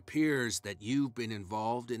 It appears that you've been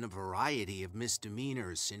involved in a variety of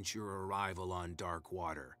misdemeanors since your arrival on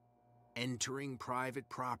Darkwater. Entering private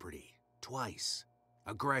property twice,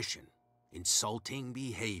 aggression, insulting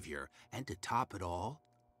behavior, and to top it all,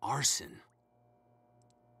 arson.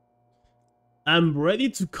 I'm ready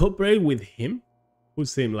to cooperate with him?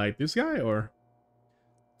 Who's him, like this guy, or?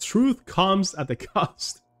 Truth comes at a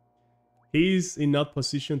cost. He's in not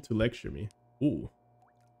position to lecture me. Ooh.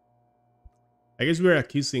 I guess we're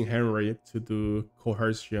accusing Henry to do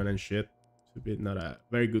coercion and shit. To be not a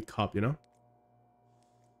very good cop, you know?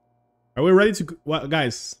 Are we ready to... Well,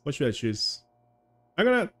 guys, what should I choose?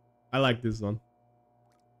 I like this one.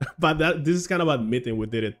 But this is kind of admitting we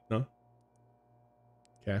did it, no?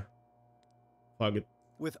 Okay. Fuck it.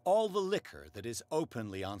 With all the liquor that is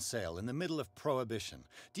openly on sale in the middle of Prohibition,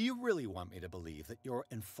 do you really want me to believe that you're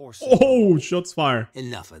enforcing... Oh, shots fired.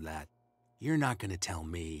 Enough of that. You're not going to tell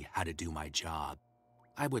me how to do my job.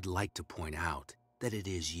 I would like to point out that it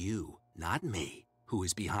is you, not me, who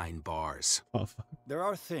is behind bars. Oh, fuck. There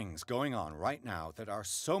are things going on right now that are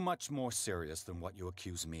so much more serious than what you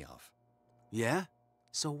accuse me of. Yeah?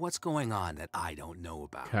 So what's going on that I don't know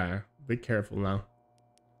about? Okay, be careful now.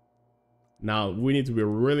 Now, we need to be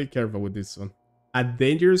really careful with this one. A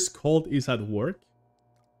dangerous cult is at work?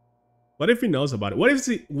 What if he knows about it?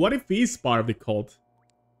 What if he's part of the cult?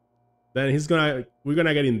 Then we're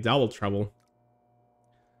gonna get in double trouble.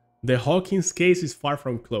 The Hawkins case is far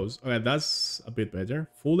from closed. Okay, that's a bit better.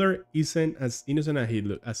 Fuller isn't as innocent as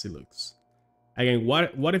he looks. Again,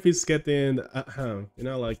 what if he's getting, you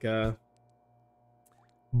know, like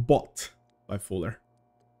bought by Fuller?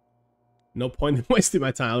 No point in wasting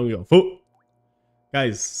my time. Let me go.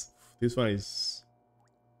 Guys, this one is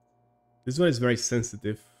very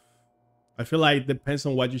sensitive. I feel like it depends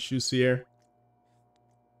on what you choose here.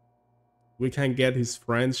 We can get his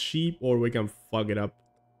friend's sheep, or we can fuck it up.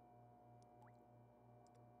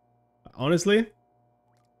 Honestly,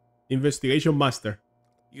 investigation master.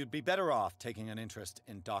 You'd be better off taking an interest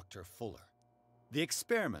in Dr. Fuller. The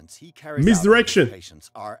experiments he carries Misdirection. out on his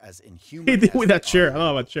patients are as inhuman He did as with that they chair. are. I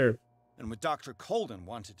love that chair. And when Dr. Colden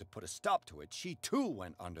wanted to put a stop to it, she too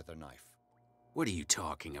went under the knife. What are you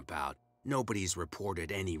talking about? Nobody's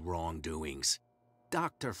reported any wrongdoings.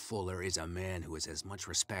 Dr. Fuller is a man who is as much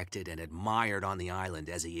respected and admired on the island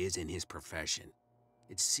as he is in his profession.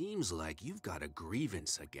 It seems like you've got a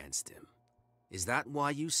grievance against him. Is that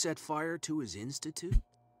why you set fire to his institute?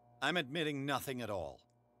 I'm admitting nothing at all.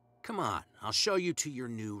 Come on, I'll show you to your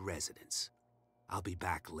new residence. I'll be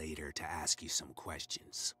back later to ask you some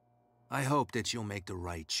questions. I hope that you'll make the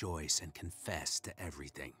right choice and confess to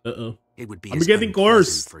everything. Uh-oh. It would be I'm as getting unpleasant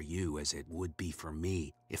coerced for you as it would be for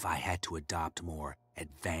me if I had to adopt more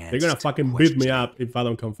advanced. They're gonna fucking beat me up if I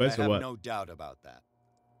don't confess I or have what. no doubt about that.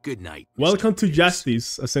 Good night. Welcome to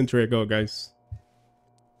Justice a century ago, guys.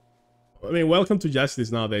 I mean, welcome to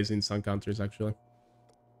Justice nowadays in some countries, actually.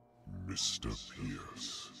 Mr.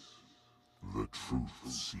 Pierce, the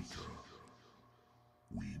Truth Seeker.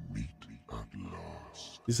 We meet at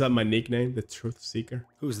last. Is that my nickname, the Truth Seeker?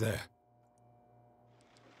 Who's there?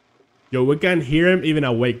 Yo, we can hear him even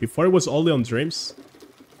awake. Before it was only on dreams.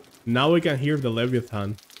 Now we can hear the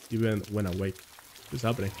Leviathan even when awake. What's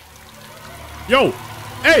happening? Yo!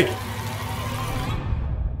 Hey!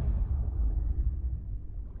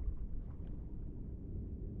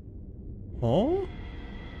 Huh?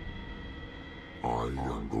 I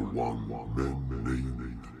am the one men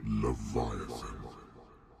named Leviathan.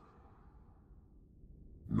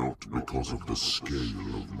 Not because of the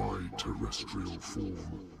scale of my terrestrial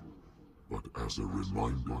form, but as a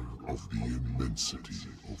reminder of the immensity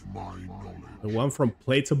of my knowledge. The one from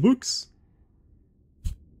Plato Books?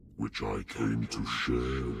 Which I came to share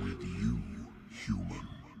with you, human.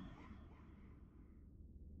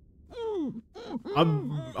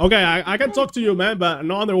 Okay, I can talk to you, man, but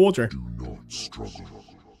not underwater. Do not struggle.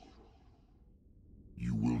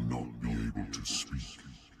 You will not be able to speak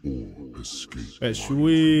or escape. Should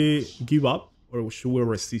we give up or should we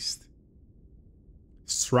resist?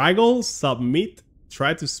 Struggle, submit,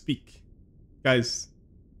 try to speak. Guys,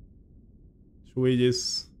 should we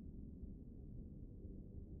just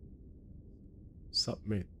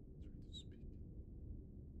submit?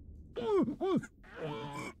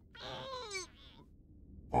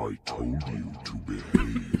 I told you to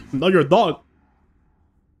behave. Not your dog.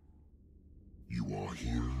 You are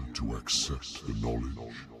here to accept the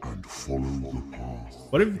knowledge and follow the path.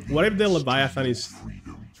 What if the Leviathan is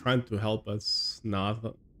trying to help us?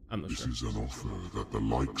 No, I'm not sure. This is an offer that the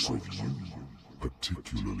likes of you,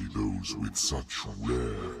 particularly those with such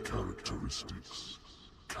rare characteristics,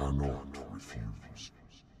 cannot refuse.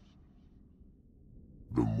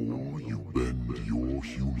 The more you bend your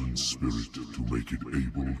human spirit to make it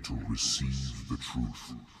able to receive the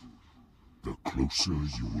truth, the closer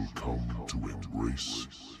you will come to embrace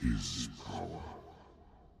his power.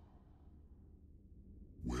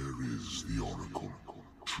 Where is the Oracle,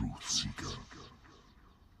 Truth Seeker?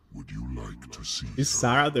 Would you like to see Is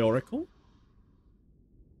Sarah the Oracle?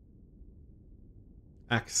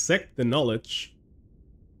 Accept the knowledge.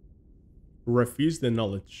 Refuse the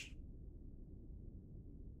knowledge.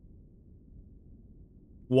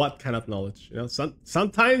 What kind of knowledge? You know,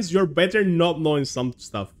 sometimes you're better not knowing some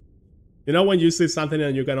stuff. You know when you see something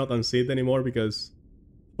and you cannot unsee it anymore because,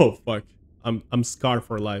 oh fuck, I'm scarred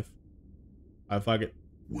for life. I fuck it.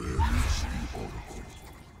 Where is the Oracle?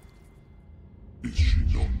 Is she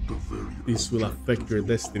not the very This will affect your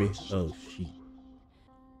destiny. Oh shit.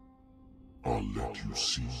 I'll let you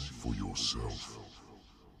see for yourself.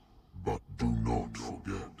 But do not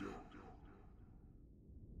forget,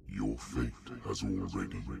 your fate has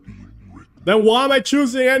already been written. Then why am I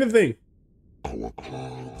choosing anything? Our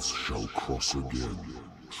paths shall cross again,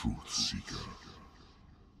 Truth Seeker.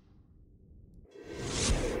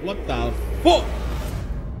 What the fuck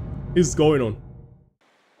is going on?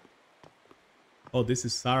 Oh, this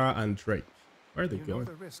is Sarah and Drake. Where are they going? You know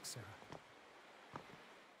the risk, Sarah.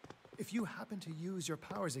 If you happen to use your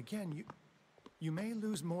powers again, you may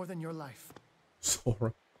lose more than your life.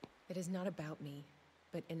 Sora. It is not about me,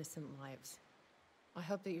 but innocent lives. I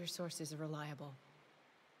hope that your sources are reliable.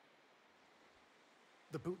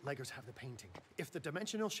 The bootleggers have the painting. If the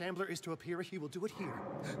dimensional shambler is to appear, he will do it here.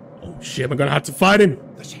 Oh shit, I'm gonna have to fight him.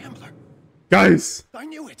 The shambler. Guys. I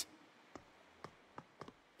knew it.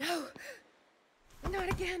 No. Not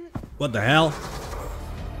again. What the hell?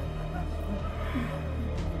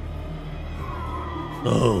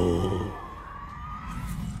 Oh.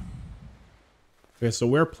 Okay, so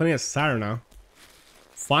we're playing as Sarah now.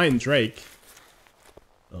 Find Drake.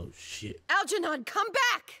 Oh shit. Algernon, come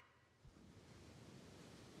back!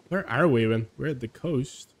 Where are we even? We're at the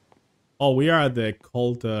coast. Oh, we are at the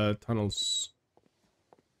cold tunnels.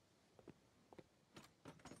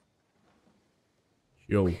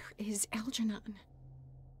 Yo. Where is Algernon?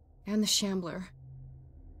 And the Shambler.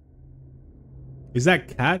 Is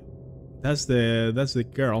that Cat? That's the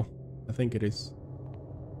girl. I think it is.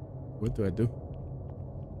 What do I do?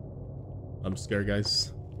 I'm scared,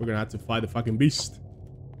 guys. We're gonna have to fight the fucking beast.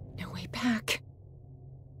 No way back.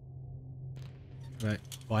 Right.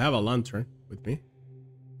 Well, I have a lantern with me.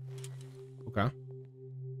 Okay.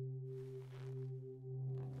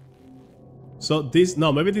 So this,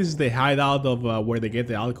 no, maybe this is the hideout of where they get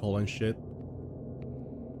the alcohol and shit.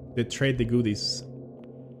 They trade the goodies,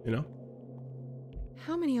 you know?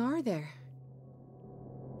 How many are there?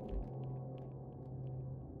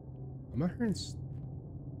 I'm not hearing.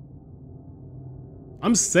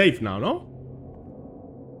 I'm safe now, no?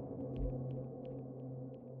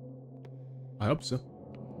 I hope so.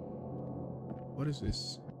 What is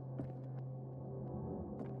this?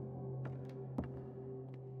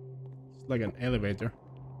 It's like an elevator.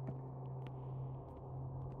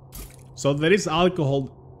 So there is alcohol.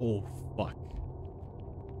 Oh, fuck.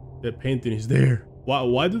 The painting is there.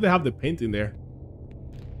 Why do they have the painting there?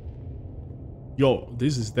 Yo,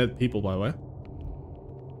 this is dead people, by the way.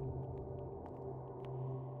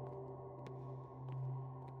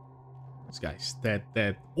 This guy's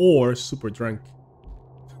dead. Or super drunk.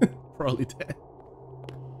 Probably dead.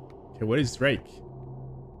 Okay, where is Drake?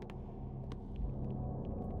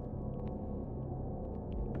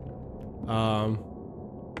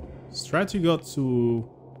 Let's try to go to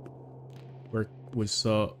where we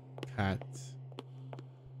saw Cat.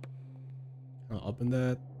 I'll open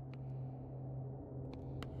that.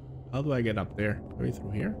 How do I get up there? Maybe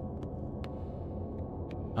through here?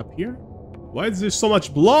 Up here? Why is there so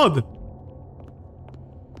much blood?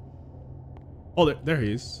 Oh, there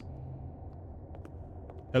he is.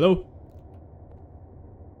 Hello?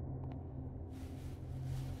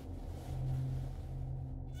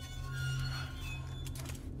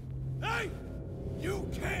 Hey! You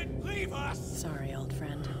can't leave us! Sorry, old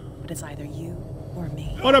friend, but it's either you or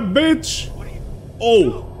me. What a bitch!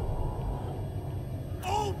 Oh!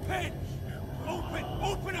 Open!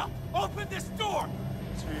 Open up! Open this door!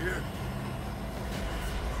 It's here.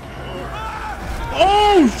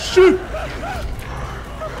 Oh, shit!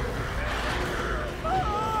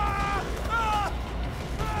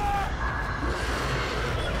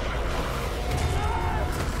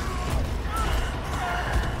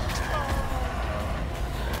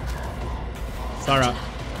 Sarah.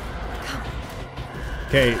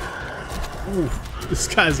 Okay. Ooh, this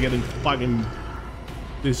guy's getting fucking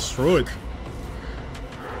destroyed.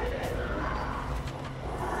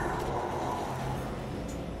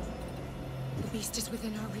 The beast is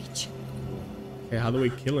within our reach. Okay, how do we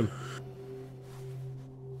kill him?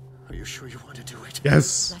 Are you sure you want to do it?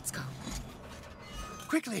 Yes. Let's go.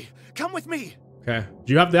 Quickly, come with me. Okay.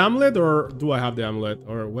 Do you have the amulet or do I have the amulet?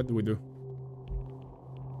 Or what do we do?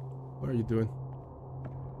 What are you doing?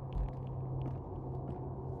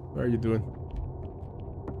 What are you doing?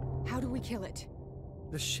 How do we kill it?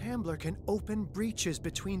 The Shambler can open breaches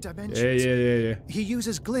between dimensions. Yeah. He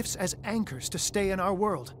uses glyphs as anchors to stay in our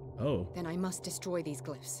world. Oh. Then I must destroy these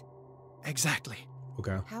glyphs. Exactly.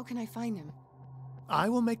 Okay. How can I find them? I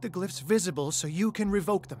will make the glyphs visible so you can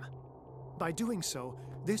revoke them. By doing so,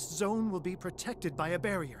 this zone will be protected by a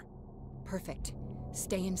barrier. Perfect.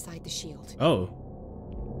 Stay inside the shield. Oh.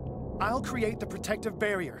 I'll create the protective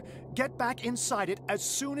barrier. Get back inside it as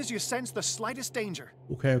soon as you sense the slightest danger.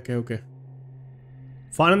 Okay.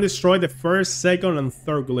 Find and destroy the first, second, and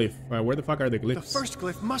third glyph. Alright, where the fuck are the glyphs? The first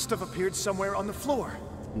glyph must have appeared somewhere on the floor.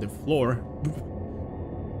 On the floor?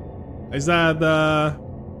 Is that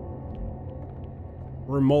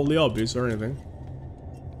remotely obvious or anything?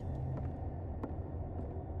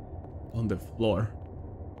 On the floor.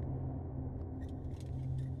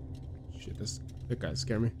 Shit, that guy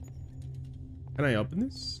scared me. Can I open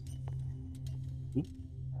this? Oop.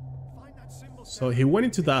 So he went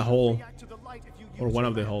into that hole. Or one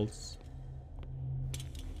of the holes.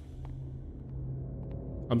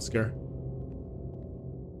 I'm scared.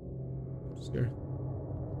 I'm scared.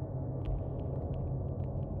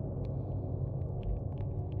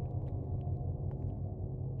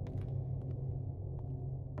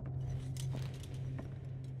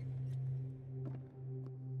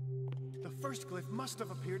 The first glyph must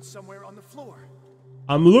have appeared somewhere on the floor.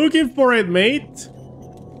 I'm looking for it, mate.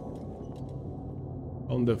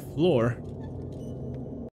 On the floor.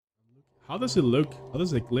 How does it look? How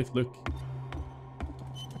does the glyph look?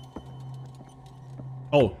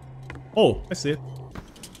 Oh. Oh, I see it.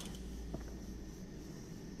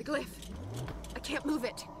 The glyph. I can't move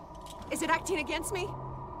it. Is it acting against me?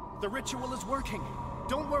 The ritual is working.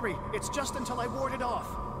 Don't worry. It's just until I ward it off.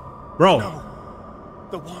 Bro. No.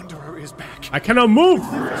 The Wanderer is back. I cannot move.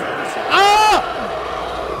 Ah!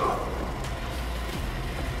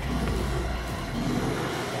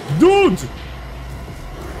 Dude!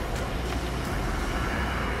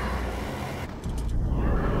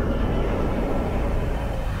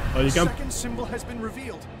 Oh, you can. Second symbol has been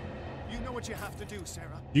revealed. You know what you have to do,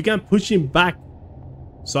 Sarah. You can push him back.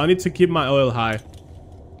 So I need to keep my oil high.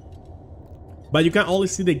 But you can only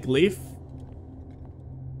see the glyph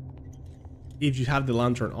if you have the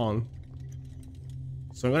lantern on.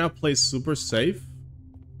 So I'm gonna play super safe.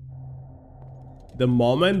 The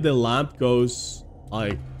moment the lamp goes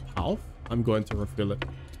like half, I'm going to refill it.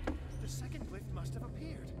 The second glyph must have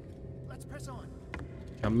appeared. Let's press on.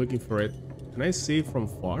 I'm looking for it. Can I see it from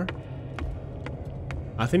far?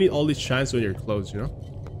 I think it only shines when you're close, you know?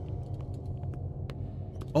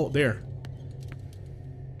 Oh, there.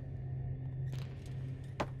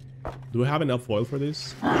 Do we have enough oil for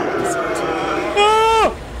this?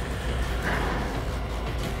 Ah!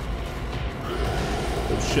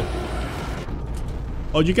 Oh shit.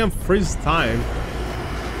 Oh, you can freeze time.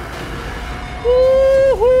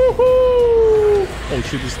 Oh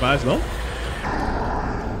shit, this fast, no?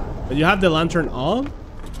 And you have the lantern on?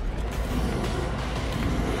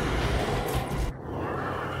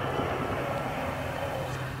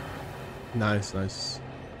 Nice, nice.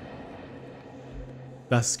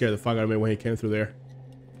 That scared the fuck out of me when he came through there.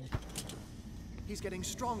 He's getting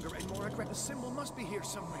stronger and more aggressive. The symbol must be here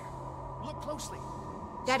somewhere. Look closely.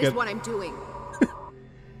 That is what I'm doing.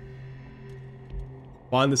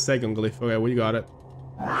 Find the second glyph. Okay, we got it.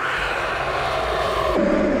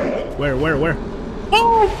 Where?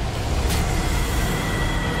 Oh!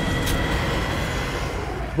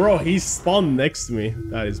 Bro, he spawned next to me.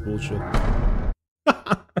 That is bullshit.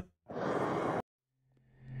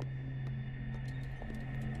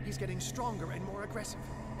 He's getting stronger and more aggressive.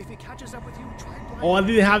 If he catches up with you, try blinding. Oh, I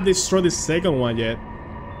didn't have destroyed the second one yet.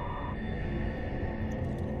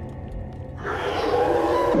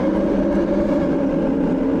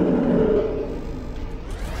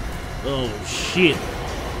 Oh shit.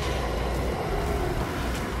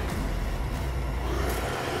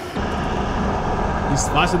 He's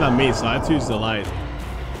faster than me, so I had to use the light.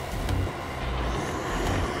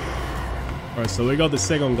 Alright, so we got the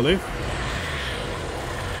second glyph.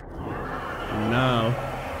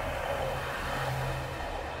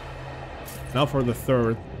 Now for the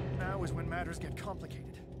third. Now is when matters get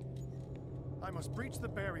complicated. I must breach the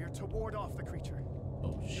barrier to ward off the creature.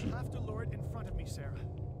 Oh shit. You have to lure it in front of me, Sarah.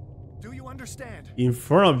 Do you understand? In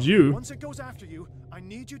front of you? Once it goes after you, I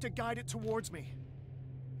need you to guide it towards me.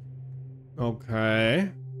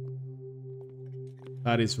 Okay.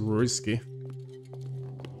 That is risky.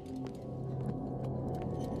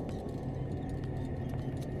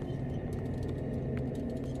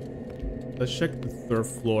 Let's check the third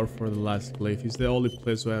floor for the last glyph. It's the only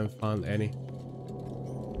place where I haven't found any.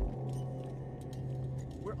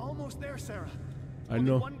 We're almost there, Sarah. I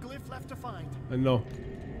know. Only one glyph left to find. I know.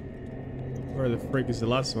 Where the frick is the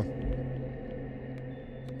last one?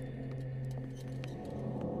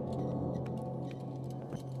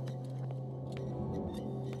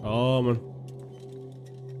 Oh man.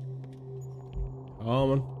 Oh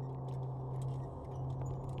man.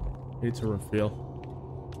 Need to refill.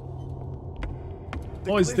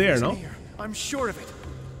 Oh, it's there, no? I'm sure of it.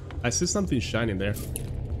 I see something shining there.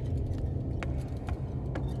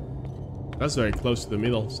 That's very close to the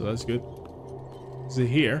middle, so that's good. Is it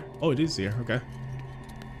here? Oh, it is here. Okay.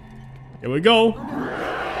 Here we go.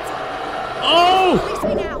 Oh! Release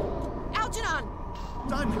me now. Algernon!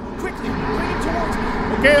 Done. Quickly, bring him towards me.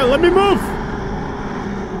 Okay, let me move.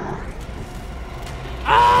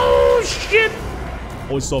 Oh shit!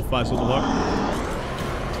 Oh, it's so fast. What the fuck?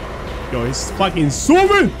 Yo, he's fucking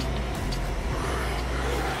zooming!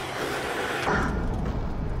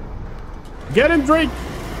 Get him, Drake!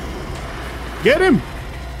 Get him!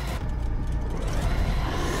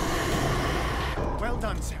 Well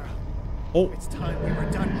done, Sarah. Oh. It's time we were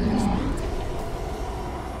done with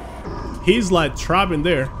this. He's like trapped in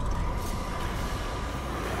there.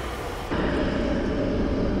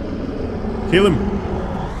 Kill him.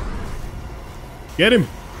 Get him.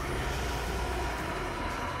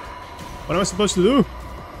 What am I supposed to do?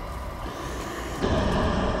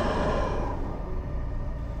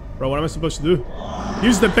 Bro, what am I supposed to do?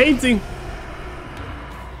 Use the painting!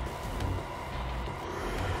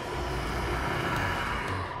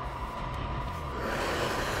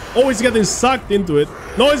 Oh, he's getting sucked into it.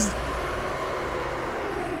 No,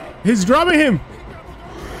 he's grabbing him.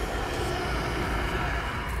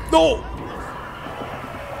 No.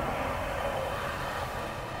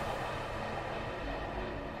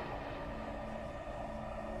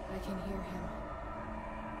 I can hear him.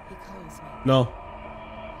 He calls me. No.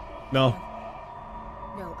 No.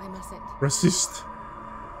 No, I mustn't. Resist.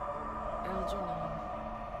 Algernon.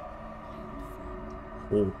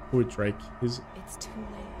 Oh, poor Drake. It's too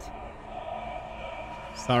late.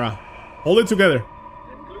 Sarah, hold it together.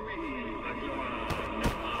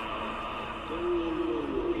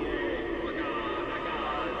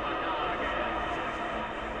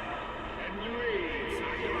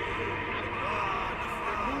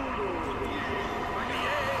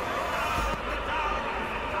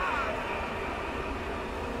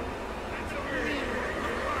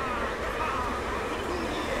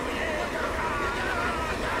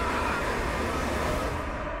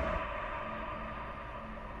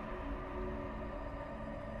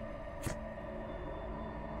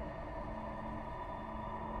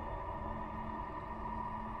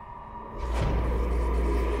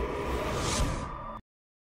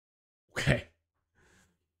 Okay.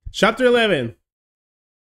 Chapter 11.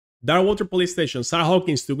 Darkwater Police Station. Sarah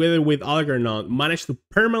Hawkins, together with Algernon, managed to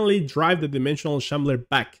permanently drive the Dimensional Shambler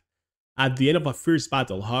back at the end of a fierce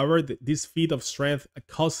battle. However, this feat of strength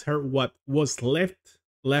cost her what was left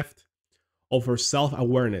of her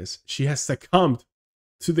self-awareness. She has succumbed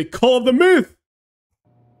to the call of the myth.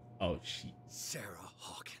 Oh, shit. Sarah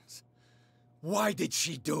Hawkins. Why did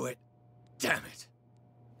she do it? Damn it.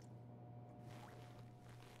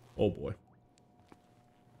 Oh, boy.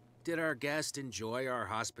 Did our guest enjoy our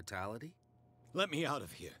hospitality? Let me out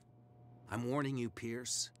of here. I'm warning you,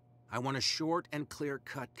 Pierce. I want a short and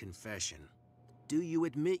clear-cut confession. Do you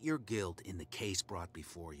admit your guilt in the case brought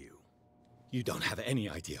before you? You don't have any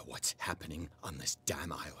idea what's happening on this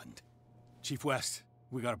damn island. Chief West,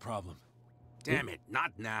 we got a problem. Damn it,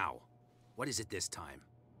 not now. What is it this time?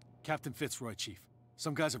 Captain Fitzroy, Chief.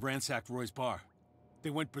 Some guys have ransacked Roy's bar. They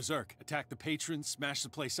went berserk, attacked the patrons, smashed the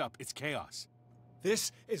place up. It's chaos.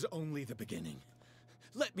 This is only the beginning.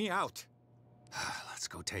 Let me out. Let's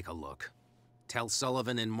go take a look. Tell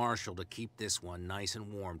Sullivan and Marshall to keep this one nice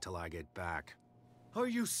and warm till I get back. Are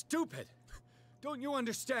you stupid? Don't you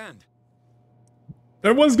understand?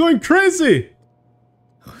 Everyone's going crazy.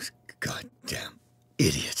 Those goddamn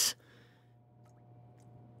idiots.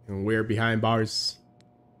 And we're behind bars.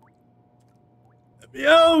 Let me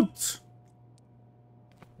out.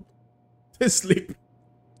 Sleep.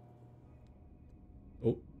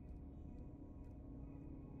 Oh.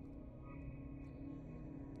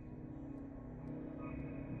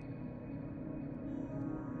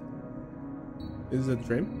 Is it a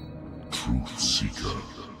dream? Truth Seeker.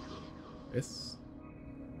 Yes.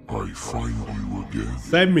 I find you again.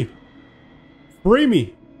 Save me. Free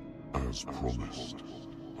me. As promised,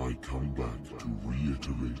 I come back to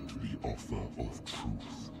reiterate the offer of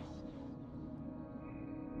truth.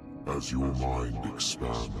 As your mind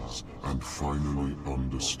expands and finally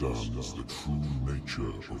understands the true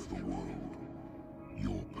nature of the world,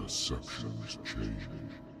 your perceptions change.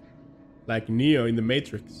 Like Neo in the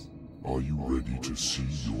Matrix. Are you ready to see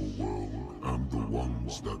your world and the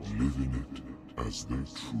ones that live in it as they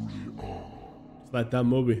truly are? It's like that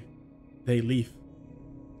movie. They leave.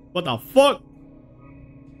 What the fuck?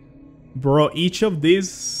 Bro, each of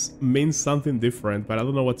these means something different, but I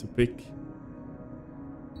don't know what to pick.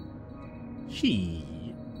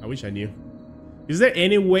 I wish I knew. Is there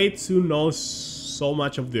any way to know so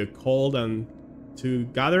much of the occult and to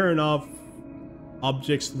gather enough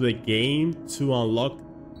objects to the game to unlock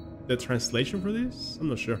the translation for this? I'm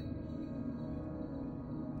not sure.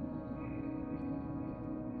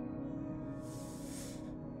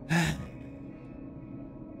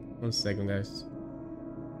 One second, guys.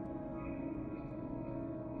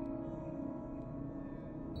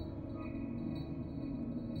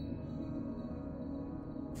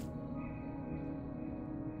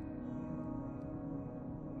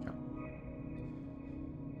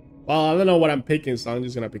 Well, I don't know what I'm picking, so I'm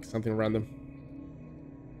just gonna pick something random.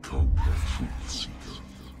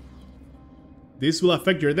 This will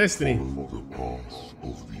affect your destiny. Follow the path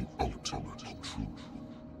of the ultimate truth.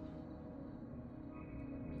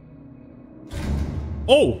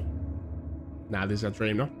 Oh! Nah, this is a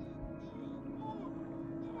dream, no?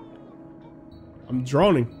 I'm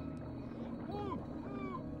droning.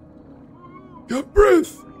 Got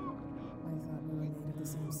breath! I thought we were made of the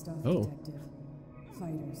same stuff, Oh. Detective.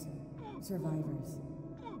 Fighters. Survivors.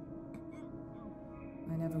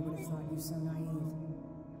 I never would have thought you so naive.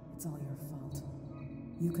 It's all your fault.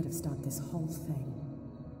 You could have stopped this whole thing.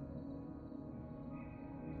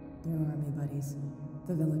 Their army buddies,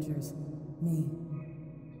 the villagers, me.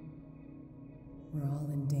 We're all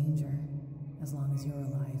in danger, as long as you're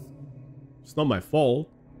alive. It's not my fault,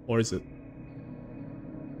 or is it?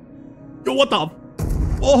 Yo, what the?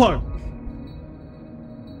 Oh!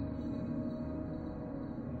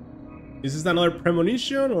 Is this another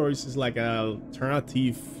premonition, or is this like an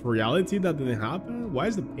alternative reality that didn't happen? Why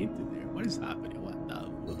is the painting there? What is happening? What the?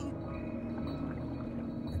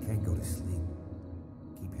 I can't go to sleep.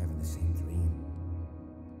 Keep having the same dream.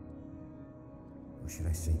 Or should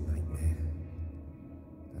I say nightmare?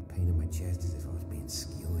 That pain in my chest as if I was being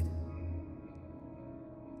skewered.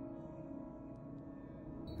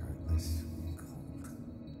 Heartless, cold,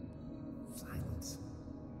 silence.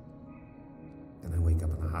 Then I wake up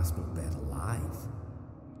in a hospital bed alive.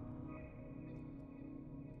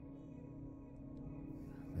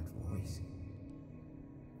 That voice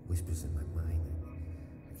whispers in my mind.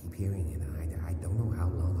 I keep hearing it, and I don't know how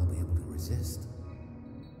long I'll be able to resist.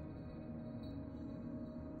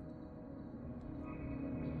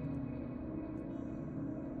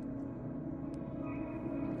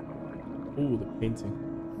 Oh, the painting.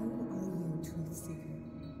 Who are you, truth seeker?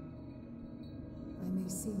 I may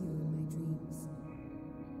see you in my dreams.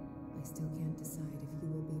 I still can't decide if you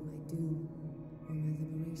will be my doom or my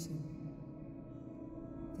liberation.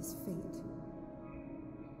 This fate,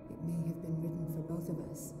 it may have been written for both of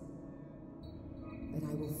us, but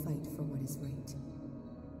I will fight for what is right.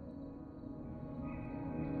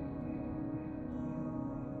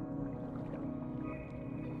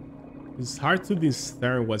 It's hard to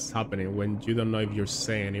discern what's happening when you don't know if you're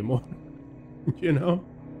saying anymore. You know?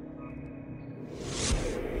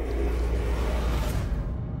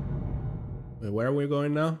 Wait, where are we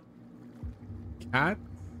going now? Cat?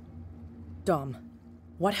 Dom,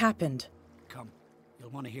 what happened? Come,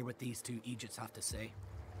 you'll want to hear what these two Egypts have to say.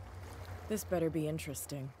 This better be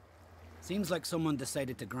interesting. Seems like someone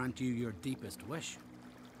decided to grant you your deepest wish.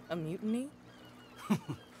 A mutiny?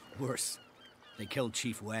 Worse. They killed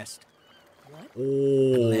Chief West. What?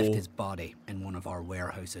 And left his body in one of our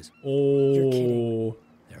warehouses. Oh. You're kidding.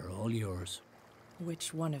 They're all yours.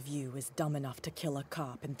 Which one of you is dumb enough to kill a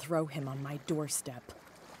cop and throw him on my doorstep?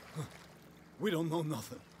 We don't know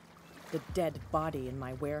nothing. The dead body in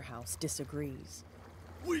my warehouse disagrees.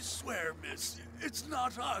 We swear, miss, it's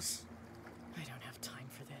not us. I don't have time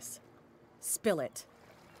for this. Spill it.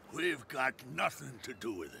 We've got nothing to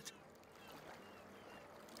do with it.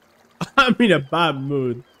 I'm in a bad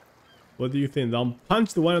mood. What do you think, Dom?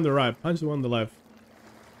 Punch the one on the right. Punch the one on the left.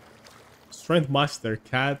 Strength master,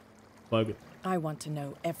 cat, bug. I want to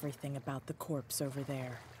know everything about the corpse over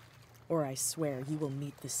there. Or I swear you will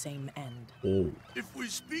meet the same end. Oh. If we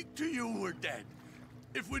speak to you, we're dead.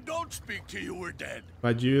 If we don't speak to you, we're dead.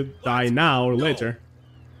 But you die now or later.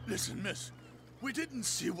 Listen, miss. We didn't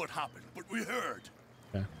see what happened, but we heard.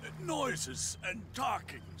 Yeah. Noises and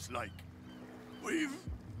talkings like we've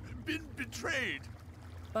been betrayed.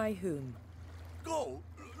 By whom? Go,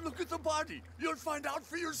 look at the body. You'll find out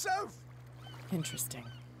for yourself. Interesting.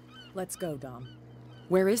 Let's go, Dom.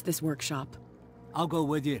 Where is this workshop? I'll go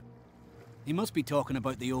with you. He must be talking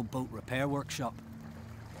about the old boat repair workshop.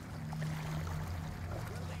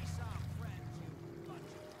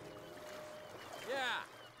 Yeah,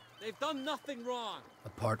 they've done nothing wrong.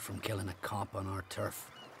 Apart from killing a cop on our turf.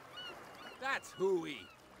 That's hooey.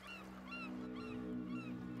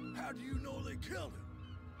 How do you know they killed him?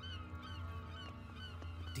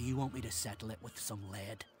 Do you want me to settle it with some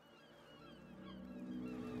lead?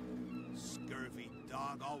 Scurvy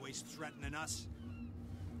dog, always threatening us.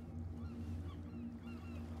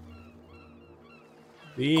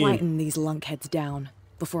 Quieten these lunkheads down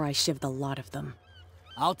before I shiv the lot of them.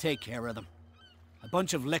 I'll take care of them. A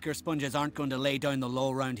bunch of liquor sponges aren't going to lay down the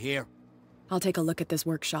law around here. I'll take a look at this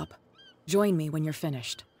workshop. Join me when you're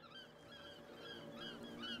finished.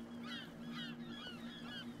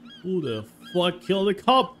 Who the fuck killed the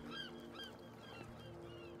cop?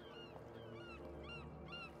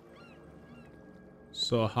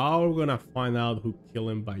 So how are we gonna find out who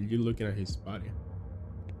killed him by you looking at his body?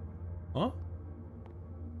 Huh?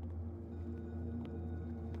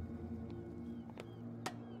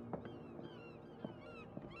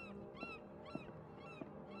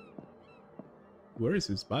 Where is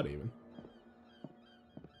his body even?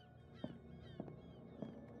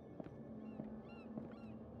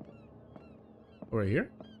 Over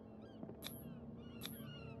here?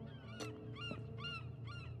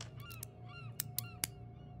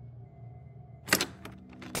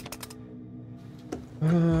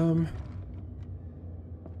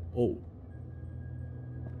 Oh.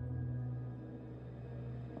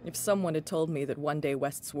 If someone had told me that one day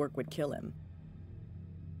West's work would kill him,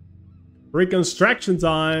 Reconstruction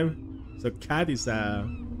time. So Kat is a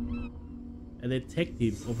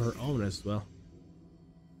detective of her own as well.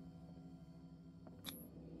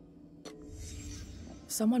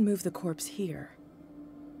 Someone moved the corpse here.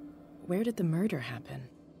 Where did the murder happen?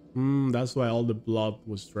 That's why all the blood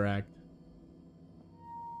was dragged.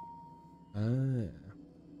 Ah.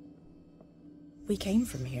 We came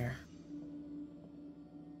from here.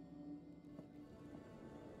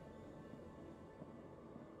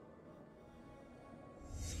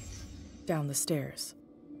 Down the stairs.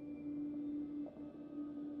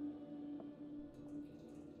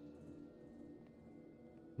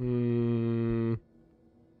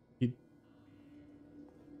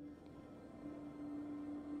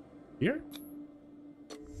 Here?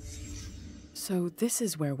 So this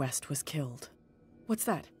is where West was killed. What's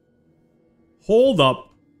that? Hold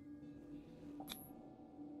up.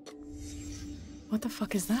 What the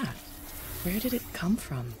fuck is that? Where did it come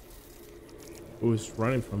from? Who was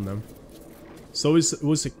running from them? So it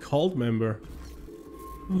was a cult member.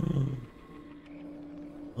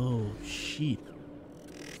 Oh shit.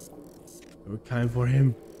 They were coming for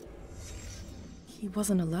him. He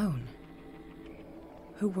wasn't alone.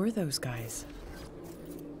 Who were those guys?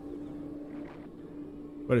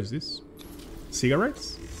 What is this?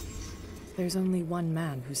 Cigarettes? There's only one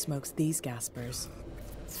man who smokes these gaspers.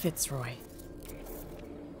 Fitzroy.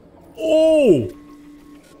 Oh!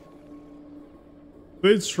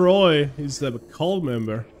 Fitzroy is a cult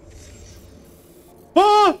member.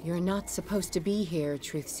 Ah! You're not supposed to be here,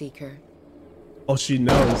 Truth Seeker. Oh, she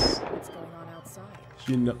knows. What's going on outside?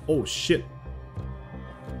 She know. Oh shit.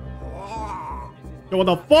 Yo, what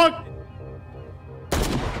the fuck?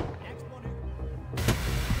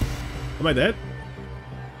 Am I dead?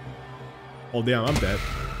 Oh damn, I'm dead.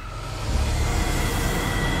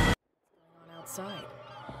 What's going on outside?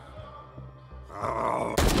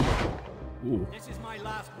 Ooh. This is my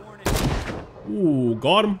last warning. Ooh,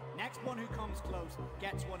 got him. Next one who comes close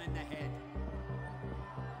gets one in the head.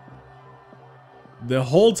 The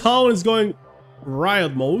whole town is going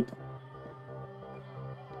riot mode.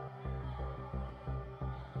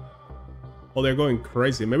 Oh, they're going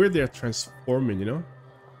crazy. Maybe they're transforming, you know?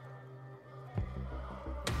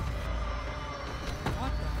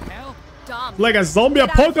 What the hell? Dom, Like a zombie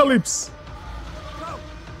apocalypse. Go!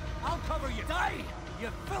 I'll cover you. Die, you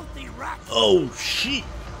filthy rat! Oh shit.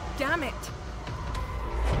 damn it.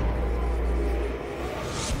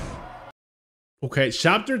 Okay,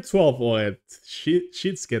 chapter 12. Oh,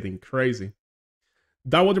 shit's getting crazy.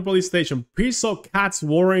 Darkwater police station. Pierce saw Kat's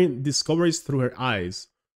worrying discoveries through her eyes.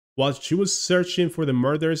 While she was searching for the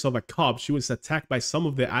murders of a cop, she was attacked by some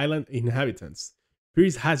of the island inhabitants.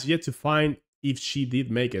 Pierce has yet to find if she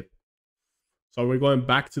did make it. So we're going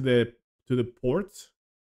back to the port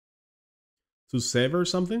to save her or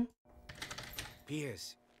something.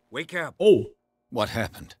 Pierce, wake up. Oh, what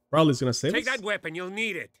happened? Bradley's gonna save us. Take that weapon, you'll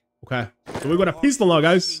need it. Okay, so we got a pistol now,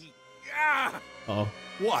 guys. Uh-oh.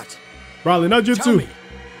 What? Bradley, not you Tell too. me.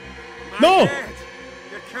 No! Head.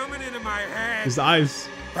 You're coming into my head. His eyes.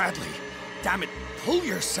 Bradley, damn it, pull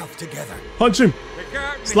yourself together. Punch him. They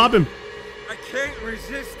got me. Slap him. I can't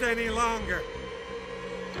resist any longer.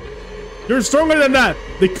 You're stronger than that.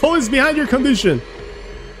 The code is behind your condition.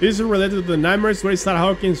 It is related to the nightmares where Sarah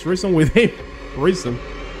Hawkins reason with him. Reason.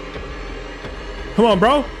 Come on,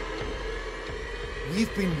 bro.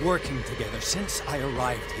 We've been working together since I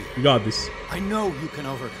arrived here. You got this. I know you can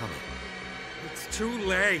overcome it. It's too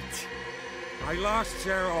late. I lost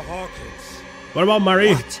Sarah Hawkins. What about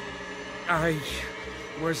Marie? What? I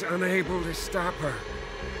was unable to stop her.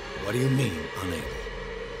 What do you mean, unable?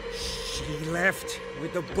 She left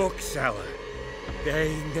with the bookseller.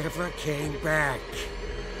 They never came back.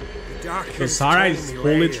 The doctor. So Sarah is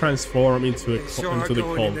fully transformed into the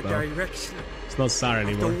cult now. Direction It's not Sarah of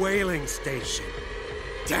anymore. the whaling station.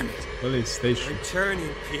 Damn it. Whaling station. I'm turning,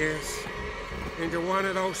 Pierce, into one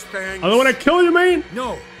of those things. I don't want to kill you, man.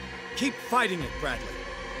 No. Keep fighting it, Bradley.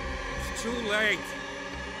 It's too late.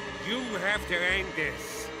 You have to end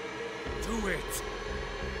this. Do it.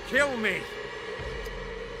 Kill me.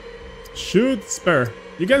 Shoot, spare.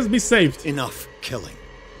 You guys be saved. Enough killing.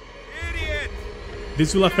 Idiot.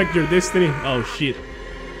 This will affect your destiny. Oh shit.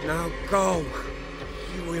 Now go,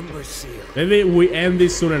 you imbecile. Maybe we end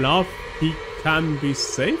this soon enough. He can be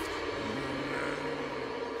saved.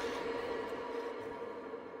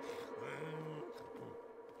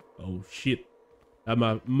 Oh shit. That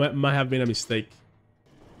might have been a mistake.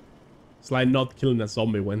 It's like not killing a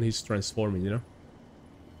zombie when he's transforming, you know?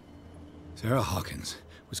 Sarah Hawkins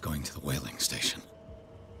was going to the whaling station.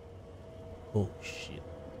 Oh shit.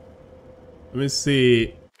 Let me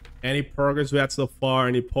see. Any progress we had so far?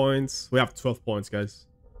 Any points? We have 12 points, guys.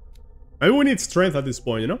 Maybe we need strength at this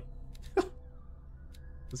point, you know?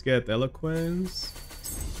 Let's get eloquence.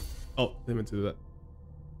 Oh, didn't mean to do that.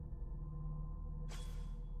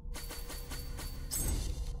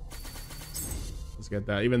 Let's get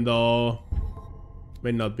that, even though it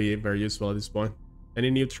may not be very useful at this point. Any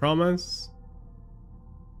new traumas?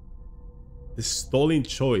 The stolen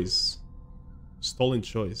choice. Stolen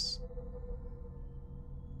choice.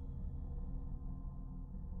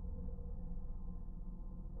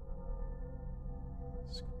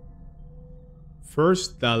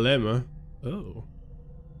 First dilemma. Oh.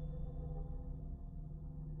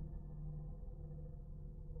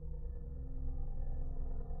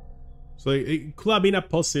 So it could have been a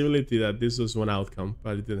possibility that this was one outcome,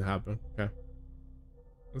 but it didn't happen. Okay.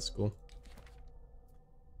 That's cool.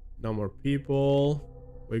 No more people.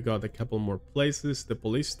 We got a couple more places. The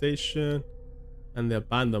police station and the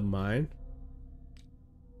abandoned mine.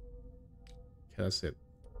 Okay, that's it.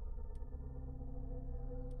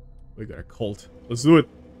 We got a cult. Let's do it.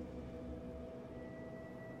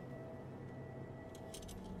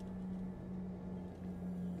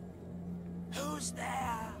 Who's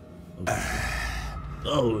there?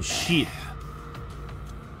 Oh shit.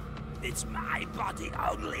 It's my body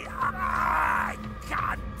only. I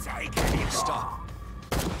can't take it anymore. Stop.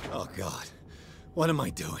 Oh god. What am I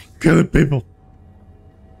doing? Killing people.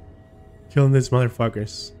 Killing these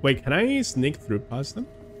motherfuckers. Wait, can I sneak through past them?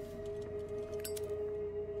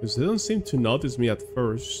 Because they don't seem to notice me at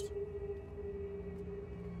first.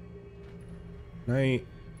 Nah,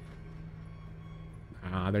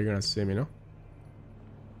 they're gonna see me, no?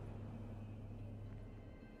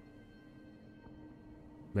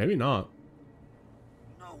 Maybe not.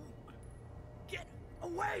 No. Get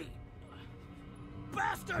away.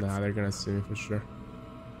 Bastards. Nah, they're gonna see me for sure.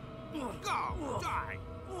 Go, die.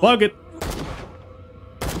 Fuck it.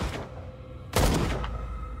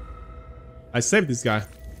 I saved this guy.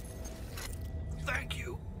 Thank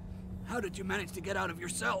you. How did you manage to get out of your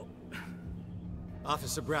cell?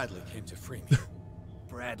 Officer Bradley came to free me.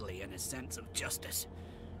 Bradley and his sense of justice.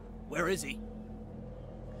 Where is he?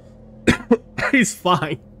 He's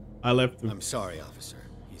fine. I left him. I'm sorry, officer.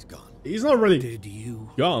 He's gone. He's not really Did you?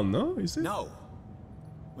 gone, no? Is he? No.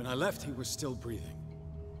 When I left, he was still breathing.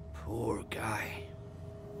 Poor guy.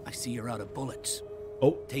 I see you're out of bullets.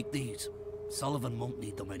 Oh. Take these. Sullivan won't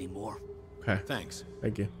need them anymore. Okay. Thanks.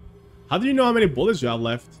 Thank you. How do you know how many bullets you have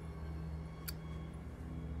left?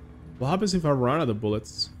 What happens if I run out of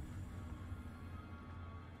bullets?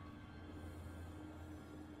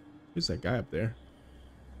 Who's that guy up there?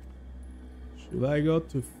 Should I go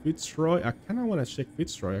to Fitzroy? I kind of want to check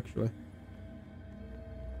Fitzroy, actually.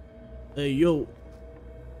 Hey, yo.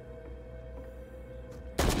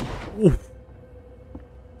 Oof.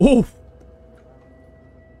 Oof.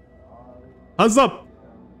 Hands up.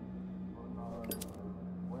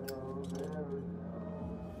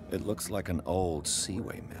 It looks like an old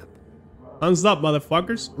Seaway map. Hands up,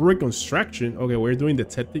 motherfuckers. Reconstruction. Okay, we're doing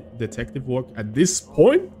detective work at this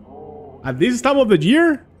point? At this time of the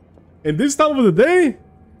year? In this time of the day?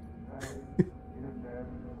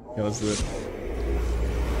 Okay, let's do it.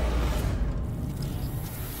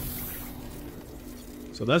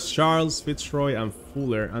 So that's Charles, Fitzroy, and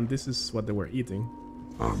Fuller, and this is what they were eating.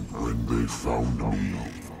 And when they found me,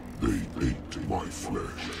 they ate my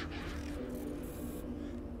flesh.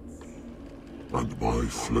 And my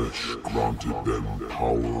flesh granted them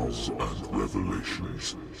powers and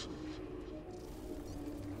revelations.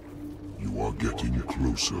 You are getting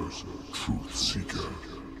closer, Truth Seeker.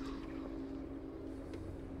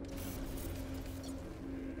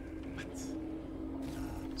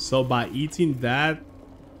 So by eating that...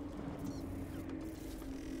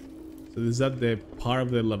 So is that the part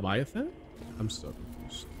of the Leviathan? I'm so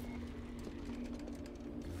confused.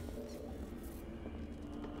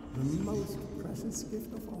 The most precious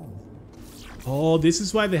gift of all. Oh, this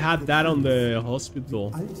is why they had that on the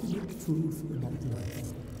hospital. Ultimate truth about life.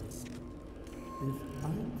 If I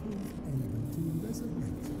prove able to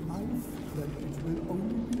resurrect life, then it will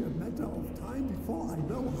only be a matter of time before I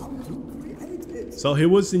know how to create it. So he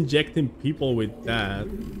was injecting people with that,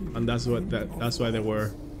 and that's why they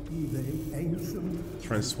were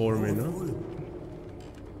transforming, no?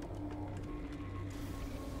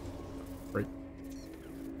 Right.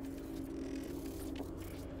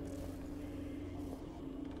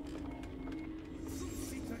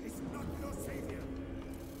 Seeker is not your savior.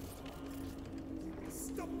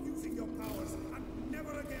 Stop using your powers and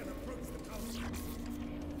never again approach the council.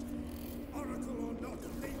 Oracle or not,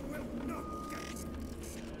 they will not get.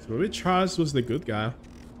 So maybe Charles was the good guy.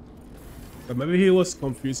 But maybe he was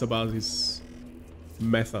confused about his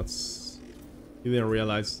methods. He didn't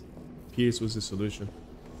realize Pierce was the solution.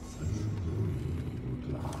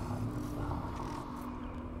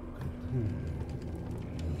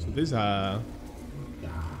 So this is a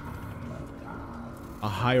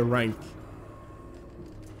high rank.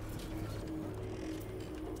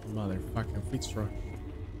 Motherfucking Fitzroy.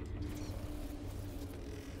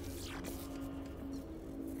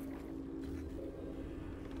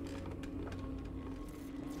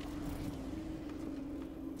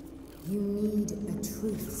 You need a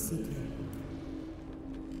truth seeker.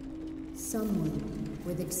 Someone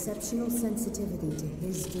with exceptional sensitivity to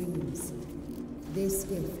his dreams. This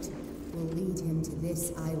gift will lead him to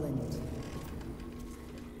this island.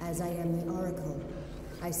 As I am the Oracle,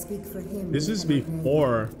 I speak for him. This is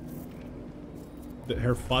before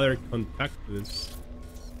her father contacted us.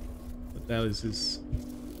 What the hell is this?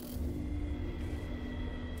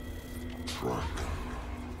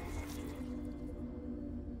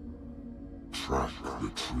 Track the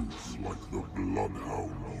truth like the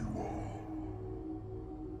bloodhound you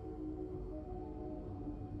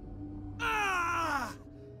are.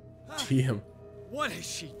 Damn. What has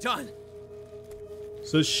she done?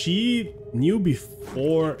 So she knew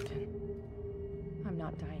before. I'm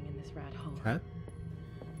not dying in this rat hole. Cat?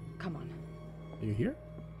 Come on. Are you here?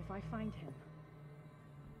 If I find him.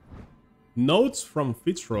 Notes from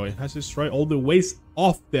Fitzroy has destroyed all the ways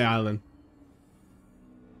off the island.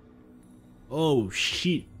 Oh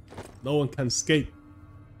shit. No one can escape.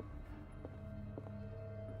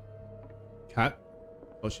 Cat?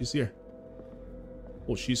 Oh, she's here.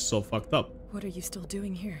 Oh, she's so fucked up. What are you still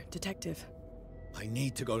doing here, Detective? I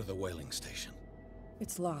need to go to the whaling station.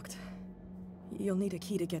 It's locked. You'll need a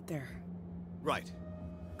key to get there. Right.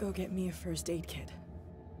 Go get me a first aid kit.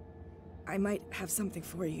 I might have something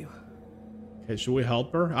for you. Okay, should we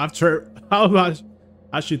help her? After how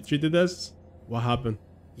she treated us? What happened?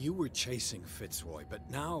 You were chasing Fitzroy, but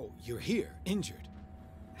now you're here, injured.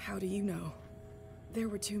 How do you know? There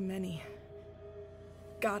were too many.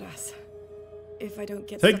 Got us. If I don't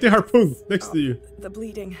get Take the harpoon next to you. The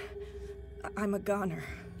bleeding. I'm a goner.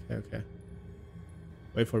 Okay.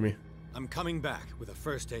 Wait for me. I'm coming back with a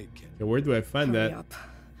first aid kit. Okay, where do I find Hurry that? up.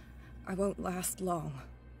 I won't last long.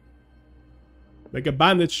 Make a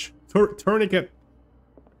bandage. Tourniquet.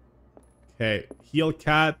 Okay. Heal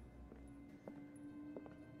cat.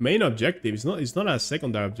 Main objective. It's not a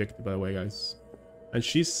secondary objective, by the way, guys. And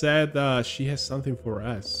she said she has something for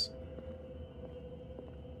us.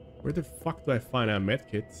 Where the fuck do I find a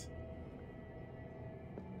medkit?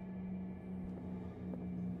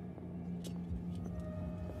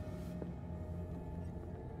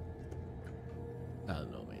 I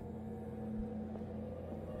don't know, mate.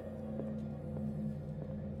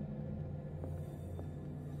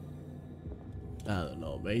 I don't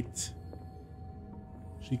know, mate.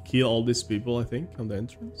 She killed all these people, I think, on the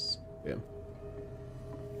entrance. Yeah.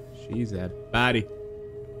 She's a baddie.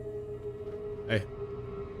 Hey.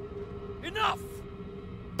 Enough!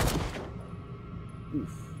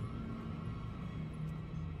 Oof.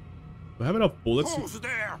 Do I have enough bullets Who's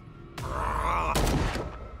there? to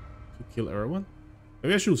kill everyone?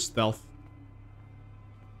 Maybe I should stealth.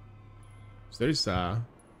 So there's oh.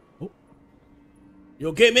 You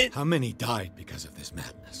okay, man? How many died because of this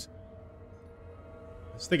madness?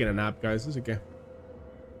 Let's take a nap, guys. It's okay.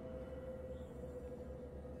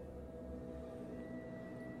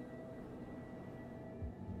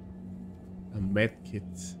 A med kit.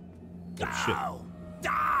 Oh shit.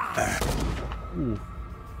 Ooh.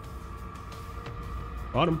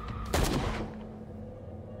 Got him.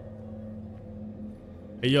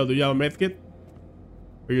 Hey yo, do you have a med kit?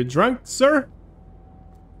 Are you drunk, sir?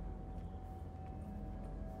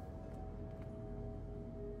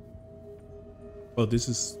 Oh, this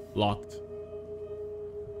is locked.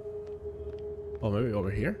 Oh, maybe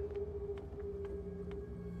over here?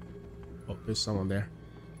 Oh, there's someone there.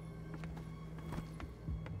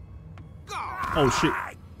 Oh shit.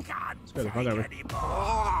 Scare the fuck out of me.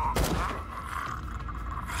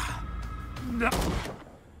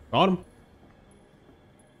 Got him.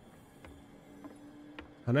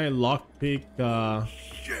 Can I lockpick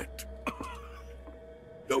Shit.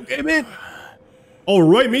 Okay, man. Oh,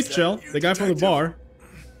 Roy Mitchell, the guy from the bar.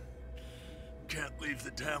 Can't leave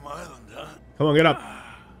the damn island, huh? Come on, get up.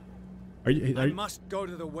 Are you? I must go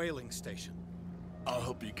to the whaling station. I'll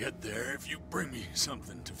help you get there if you bring me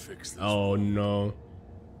something to fix this. Oh no.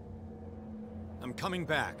 I'm coming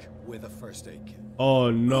back with a first aid kit.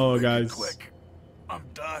 Oh no, guys. Quick. I'm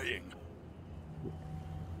dying.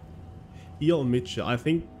 Heal Mitchell. I don't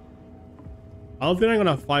think I'm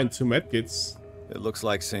gonna find two medkits. It looks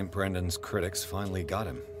like St. Brendan's critics finally got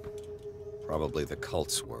him. Probably the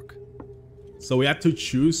cult's work. So we had to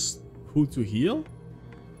choose who to heal?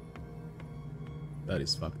 That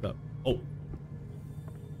is fucked up. Oh.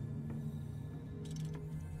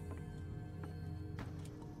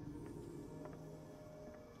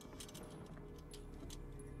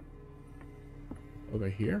 Over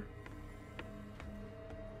here?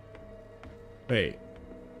 Wait.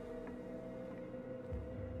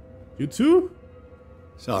 You too?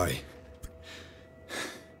 Sorry.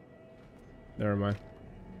 Never mind.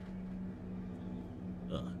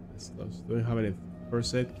 This close. Do we have any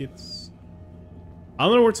first aid kits? I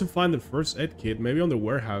don't know where to find the first aid kit. Maybe on the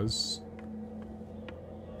warehouse.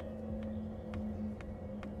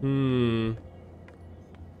 There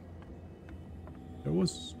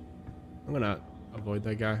was... I'm gonna avoid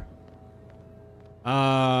that guy.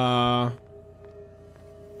 I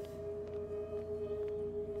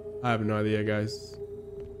have no idea, guys.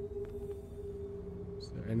 Is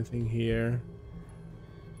there anything here?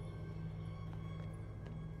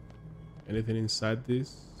 Anything inside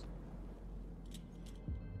this?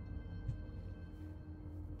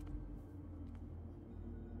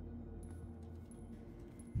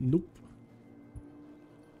 Nope.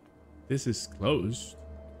 This is closed.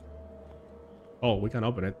 Oh, we can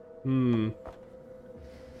open it.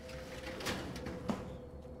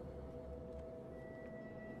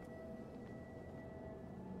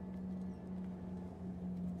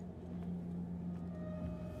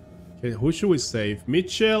 Okay, who should we save?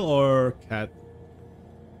 Mitchell or Cat?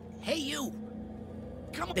 Hey, you!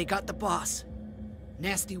 Come on. They got the boss.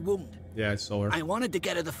 Nasty wound. Yeah, I saw her. I wanted to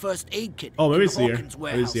get her the first aid kit. Oh, maybe in it's the here. Hawkins Maybe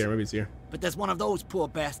warehouse. it's here. Maybe it's here. But there's one of those poor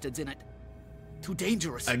bastards in it. Too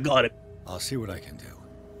dangerous. I got it. I'll see what I can do.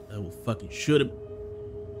 I will fucking shoot him.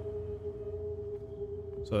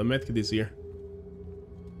 So the medkit is here.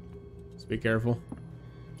 Just be careful.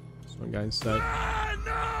 There's one guy inside.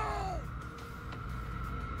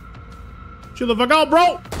 Chill the fuck out,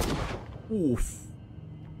 bro! Oof.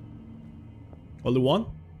 Only one?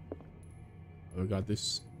 Oh, we got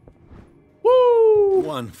this. Woo!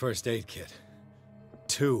 1 first aid kit.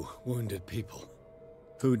 2 wounded people.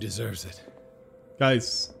 Who deserves it?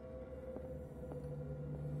 Guys.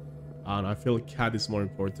 I don't know, I feel Cat is more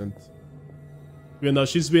important. Even though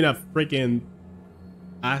she's been a freaking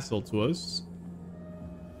asshole to us.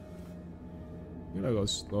 I'm gonna go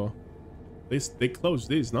slow. They closed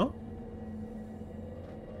this, no?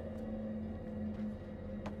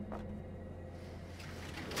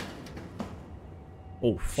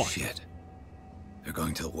 Oh, fuck. Shit. They're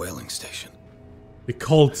going to the whaling station. The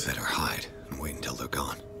cult. Better hide and wait until they're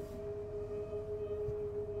gone.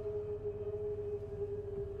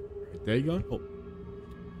 There you go. Oh.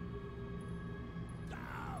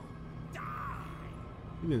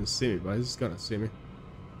 He didn't see me, but he's gonna see me.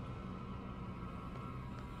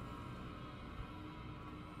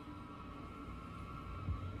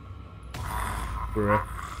 Bruh.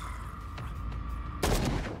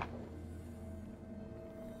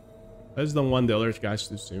 I just don't want the other guys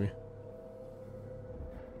to see me.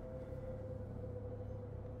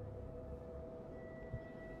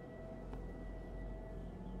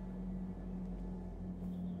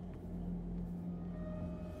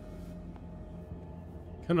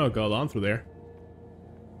 Cannot go down through there.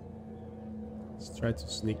 Let's try to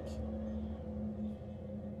sneak.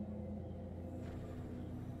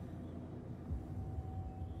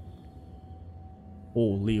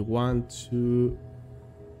 Holy, 1, 2.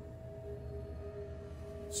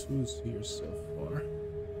 2's here so far.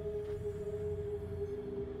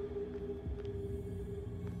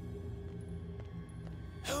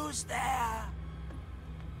 Who's there?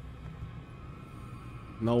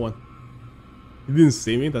 No one. He didn't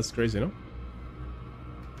see me? That's crazy, no?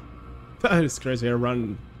 That is crazy. I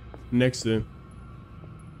ran next to him.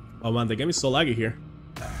 Oh man, the game is so laggy here.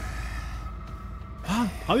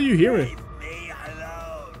 How do you hear me?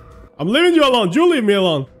 I'm leaving you alone. You leave me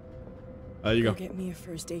alone. There you go. Get me a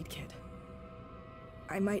first aid kit.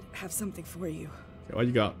 I might have something for you. Okay, what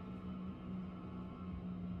you got?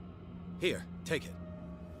 Here, take it.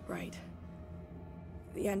 Right.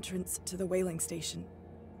 The entrance to the whaling station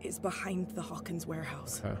is behind the Hawkins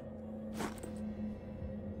warehouse. Okay.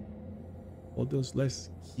 All those less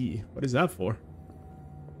key. What is that for?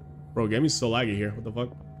 Bro, game is so laggy here. What the fuck?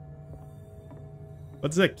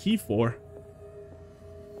 What's that key for?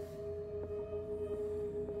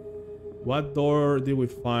 What door did we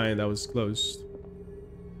find that was closed?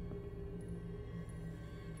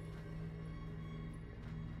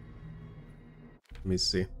 Let me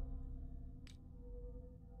see.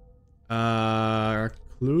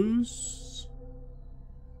 Clues?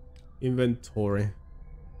 Inventory.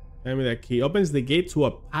 Give me that key. Opens the gate to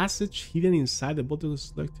a passage hidden inside the bottom of the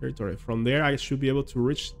select territory. From there, I should be able to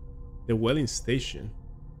reach the whaling station.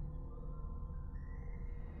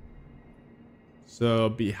 So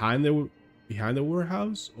behind the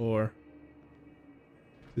warehouse, or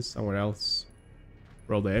is this somewhere else?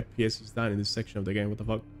 Bro, the FPS is down in this section of the game. What the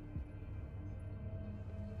fuck?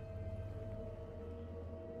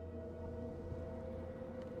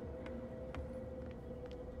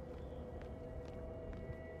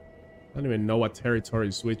 I don't even know what territory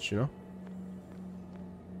to switch, you know?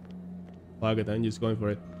 Fuck it, I'm just going for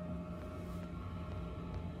it.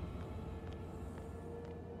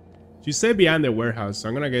 She said behind the warehouse, so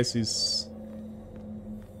I'm gonna guess he's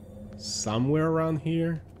somewhere around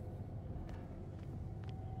here.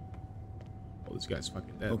 Oh, this guy's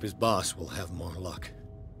fucking dead. Hope his boss will have more luck.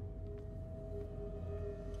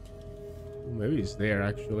 Maybe he's there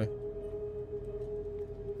actually.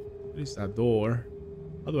 What is that door?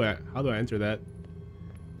 How do I enter that?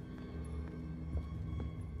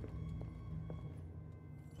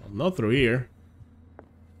 Well, not through here.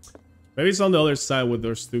 Maybe it's on the other side where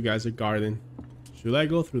those two guys are guarding. Should I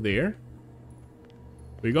go through there?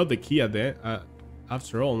 We got the key at the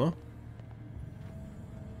after all, no?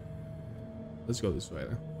 Let's go this way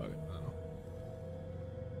then. Fuck it, I don't know.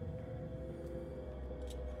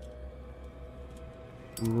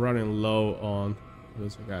 I'm running low on.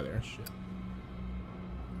 There's a guy there. Shit.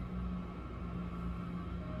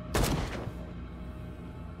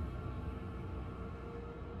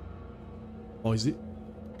 Oh, is it?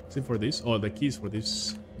 Is it for this? Oh, the keys for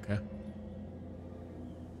this. Okay.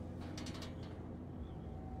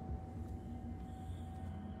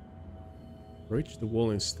 Reach the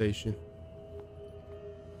whaling station.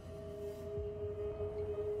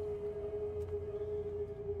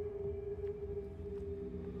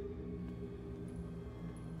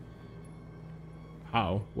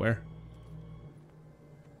 How? Where?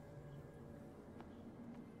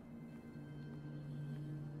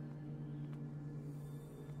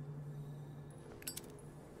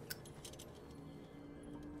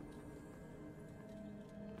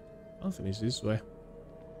 I don't think it's this way.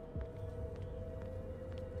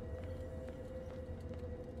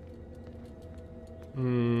 I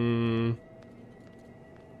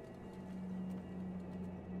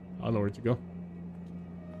don't know where to go.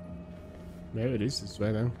 Maybe it is this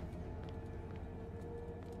way then.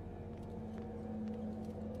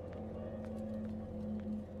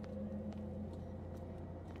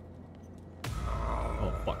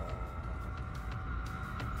 Oh fuck.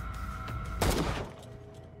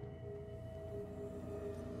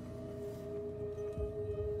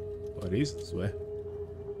 Oh, it is this way.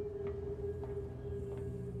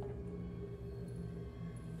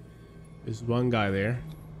 There's one guy there.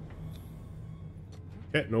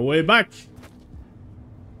 Okay, no way back.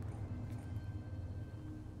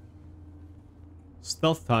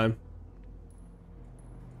 Stealth time.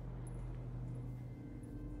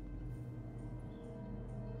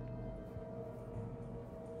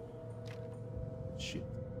 Shit.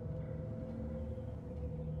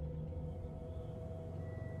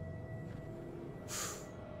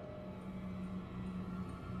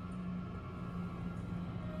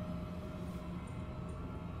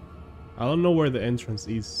 I don't know where the entrance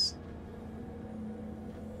is.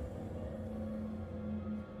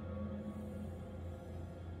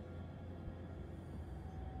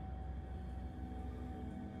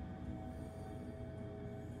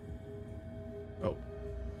 Oh.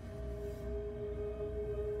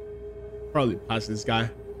 Probably past this guy.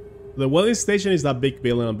 The whaling station is that big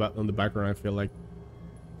building on the background, I feel like.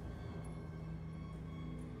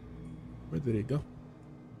 Where did it go?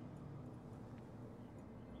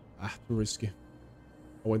 Ah, too risky.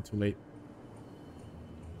 I went too late.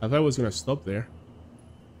 I thought I was gonna stop there.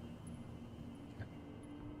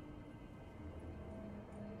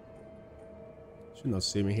 Should not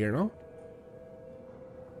see me here, no?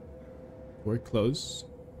 We're close.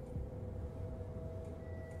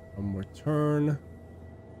 One more turn.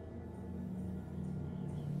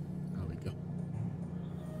 There we go.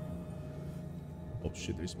 Oh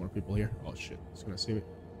shit, there's more people here. Oh shit, it's gonna see me.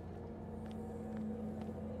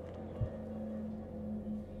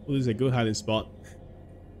 Well, this is a good hiding spot.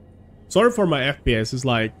 Sorry for my FPS. It's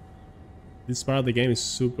like this part of the game is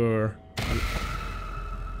super.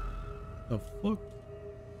 The fuck?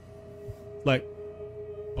 Like,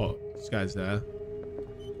 oh, this guy's there.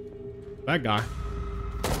 That guy.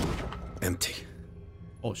 Empty.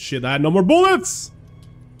 Oh shit! I had no more bullets,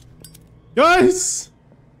 guys.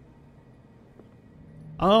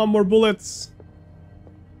 Ah, more bullets.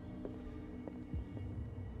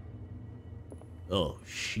 Oh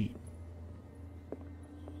shit.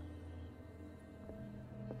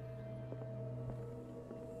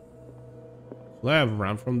 Will I have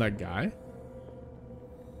run from that guy?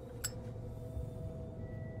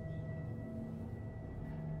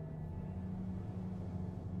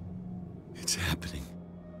 It's happening.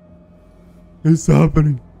 It's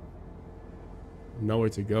happening. Nowhere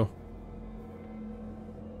to go.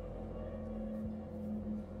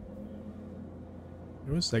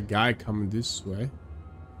 There was a guy coming this way.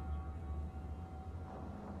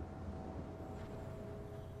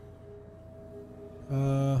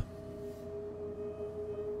 Up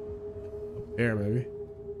there maybe.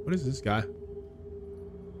 What is this guy? Can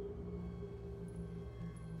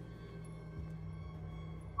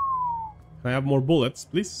I have more bullets,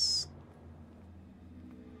 please?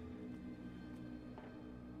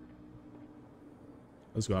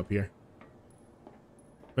 Let's go up here.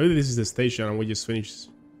 Maybe this is the station and we just finish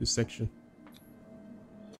this section.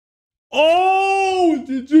 Oh,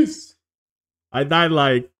 GG's. I died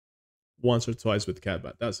like once or twice with cat,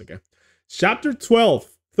 but that's okay. Chapter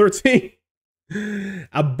 13.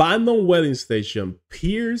 Abandoned wedding station.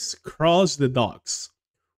 Piers crossed the docks,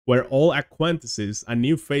 where all acquaintances and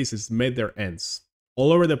new faces made their ends.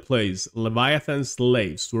 All over the place, Leviathan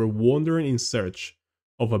slaves were wandering in search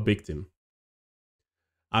of a victim.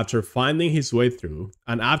 After finding his way through,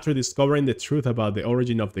 and after discovering the truth about the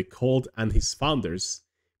origin of the cult and his founders,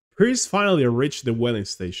 Pierce finally reached the wedding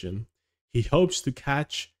station. He hopes to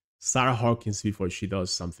catch Sarah Hawkins before she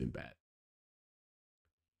does something bad.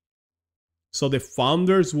 So the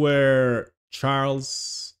founders were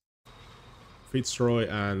Charles, Fitzroy,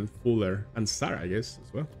 and Fuller, and Sarah, I guess,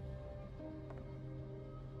 as well.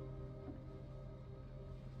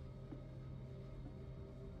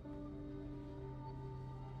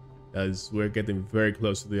 As we're getting very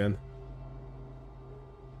close to the end.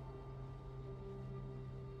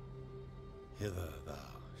 Hither thou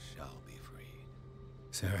shalt be freed.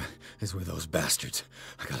 Sarah is with those bastards.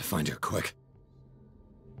 I gotta find her quick.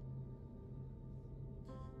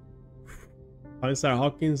 Find Sarah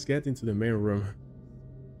Hawkins, get into the main room.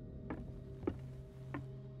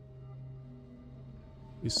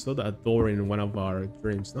 We saw that door in one of our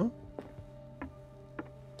dreams, no?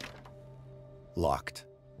 Locked.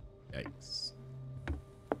 Yikes.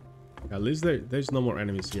 At least there's no more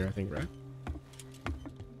enemies here, I think, right?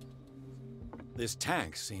 This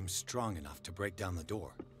tank seems strong enough to break down the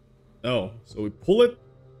door. Oh, so we pull it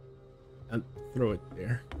and throw it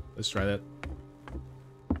there. Let's try that.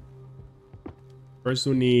 First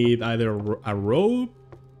we need either a rope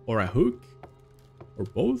or a hook or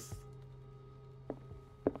both.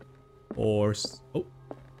 Or oh,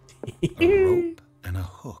 a rope and a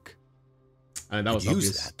hook. And that was use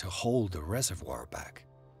obvious. That to hold the reservoir back.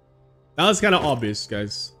 That was kind of obvious,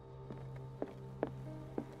 guys.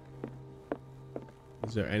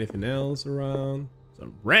 Is there anything else around?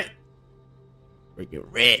 Some red. Freaking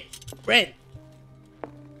red. Red.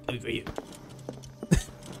 Coming for you.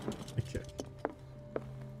 Okay.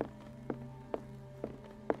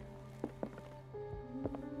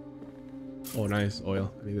 Oh, nice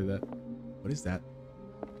oil. I needed that. What is that?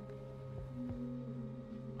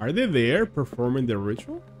 Are they there performing the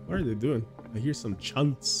ritual? What are they doing? I hear some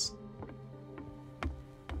chants.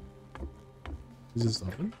 Is this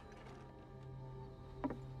open?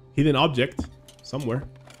 Hidden object somewhere.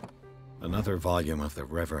 Another volume of the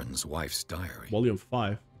Reverend's wife's diary. Volume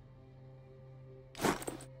 5.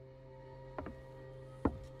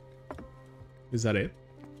 Is that it?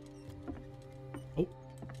 Oh.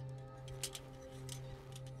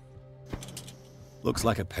 Looks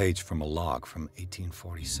like a page from a log from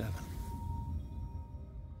 1847.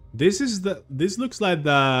 This looks like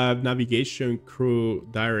the navigation crew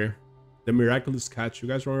diary. The miraculous catch. You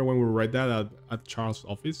guys remember when we read that at Charles'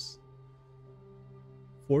 office?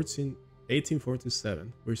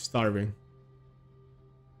 1847. We're starving.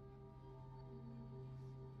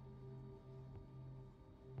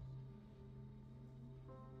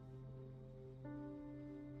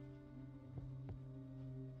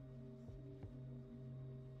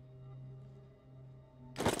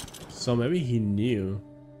 So maybe he knew.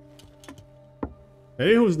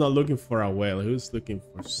 Maybe he was not looking for a whale. He was looking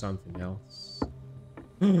for something else.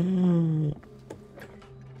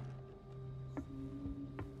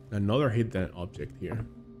 Another hidden object here.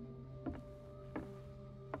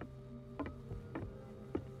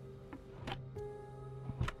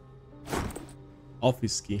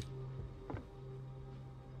 Office key.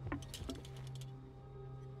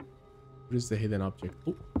 What is the hidden object?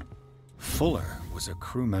 Oh. Fuller was a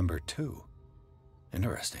crew member too.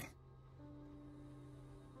 Interesting.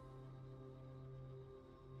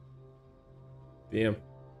 Damn.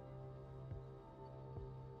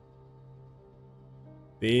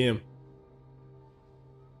 Damn.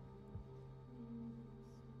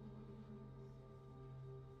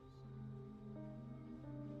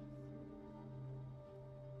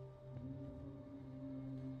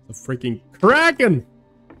 A freaking kraken!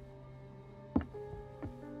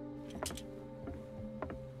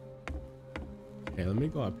 Okay, let me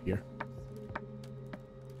go up here.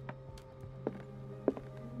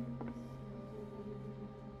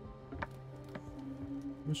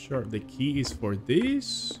 I'm sure the key is for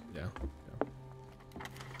this. Yeah.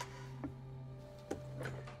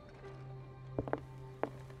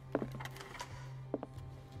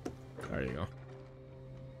 There you go.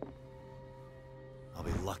 I'll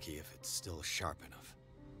be lucky if it's still sharp enough.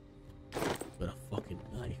 With a fucking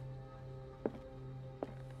knife.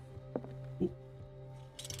 Ooh.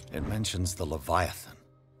 It mentions the Leviathan.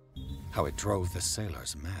 How it drove the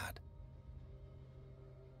sailors mad.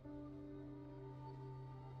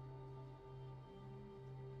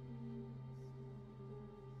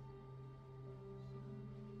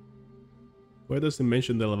 Where does it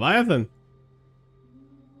mention the Leviathan?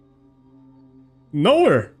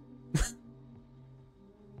 Nowhere.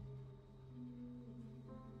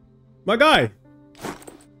 My guy.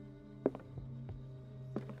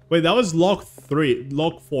 Wait, that was log 3.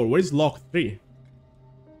 Log 4. Where is log 3?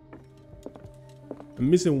 I'm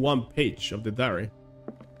missing one page of the diary.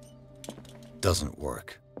 Doesn't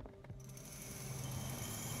work.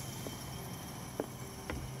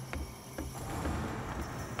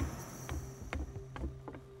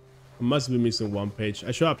 I must be missing one page. I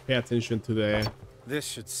should have paid attention to the... This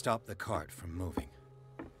should stop the cart from moving.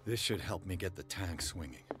 This should help me get the tank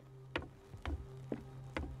swinging.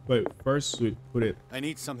 Wait, first we put it... I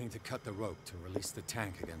need something to cut the rope to release the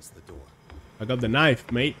tank against the door. I got the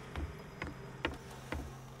knife, mate.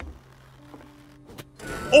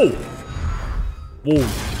 Oh! Boom.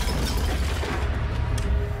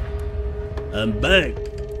 I'm back,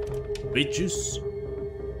 bitches.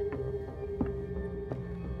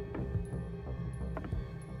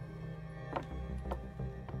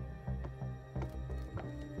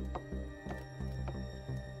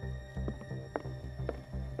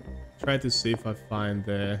 Try to see if I find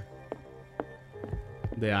the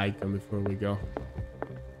icon before we go.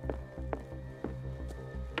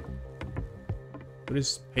 What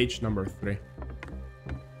is page number 3?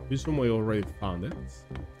 This one we already found it.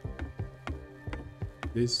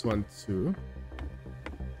 This one too.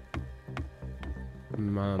 I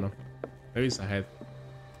don't know. Maybe it's ahead.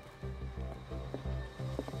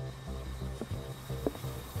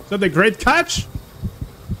 Is that the great catch?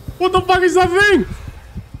 What the fuck is that thing?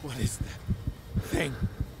 What is that thing?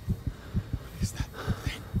 What is that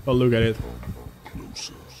thing? Oh, look at it.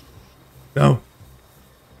 No.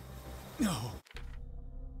 No.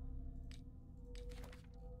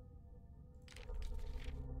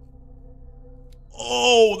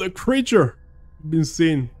 Oh, the creature been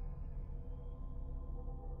seen.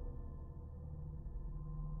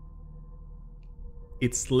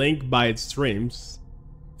 It's linked by its dreams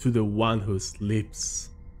to the one who sleeps.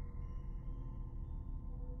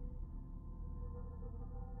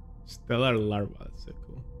 Stellar larva, that's so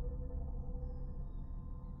cool.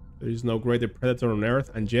 There is no greater predator on Earth,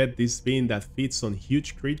 and yet this being that feeds on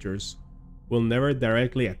huge creatures will never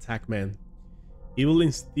directly attack men. It will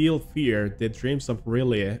instill fear, the dreams of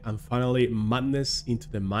Relia, and finally madness into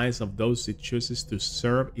the minds of those it chooses to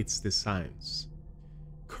serve its designs.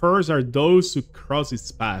 Cursed are those who cross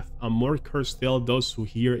its path, and more cursed still those who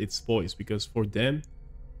hear its voice, because for them,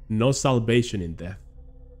 no salvation in death.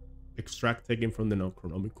 Extract taken from the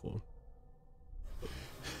Necronomicon.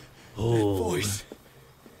 Oh. That voice.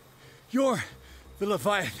 You're the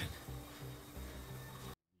Leviathan.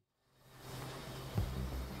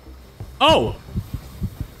 Oh!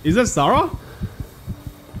 Is that Sarah?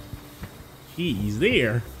 He's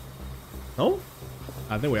there. No?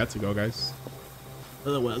 I think we have to go, guys.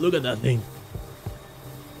 Look at that thing.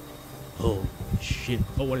 Oh, shit.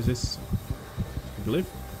 Oh, what is this? I believe.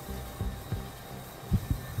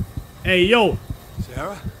 Hey, yo!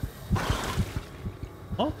 Sarah?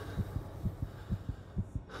 Huh?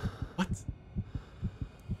 What?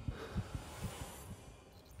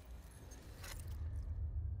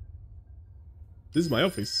 This is my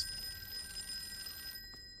office.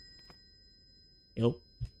 Yo.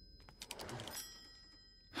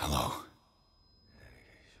 Hello.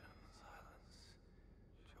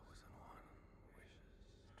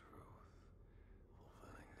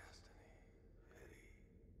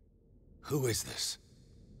 Who is this?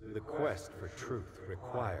 The quest for truth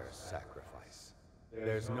requires sacrifice.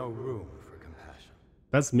 There's no room for compassion.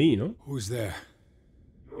 That's me, no? Who's there?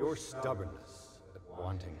 Your stubbornness at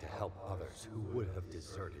wanting to help others who would have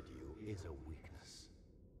deserted you is a weakness.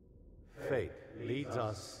 Fate leads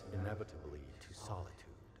us inevitably to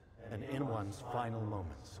solitude, and in one's final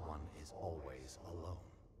moments, one is always alone.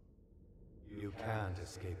 You can't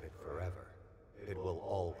escape it forever. It will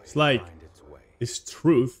always It's like, find its way. it's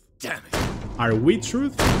truth. Damn it. Are we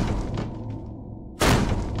truth?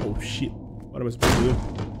 Oh shit. What am I supposed to do?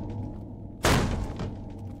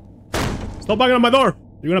 Stop banging on my door!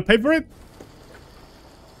 You gonna pay for it?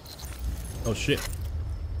 Oh shit.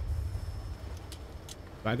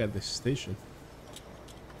 Back at the station.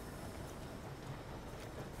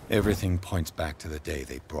 Everything points back to the day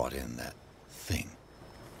they brought in that thing.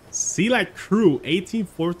 Sea Light Crew,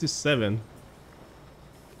 1847.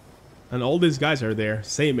 And all these guys are there.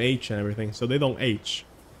 Same age and everything, so they don't age.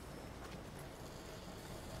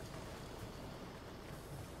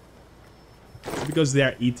 Because they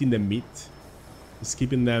are eating the meat. It's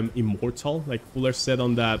keeping them immortal, like Fuller said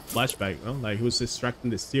on that flashback, no? Like he was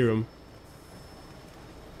extracting the serum.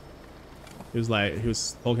 He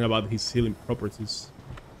was talking about his healing properties.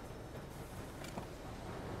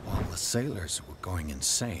 While the sailors were going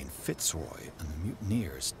insane, Fitzroy and the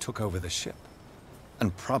mutineers took over the ship.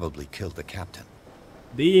 And probably killed the captain.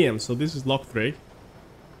 Damn, so this is Lock 3.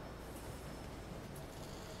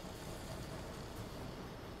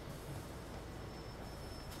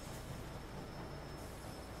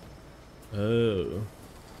 Oh.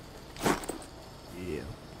 Yeah.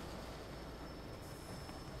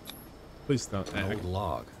 Please don't. An old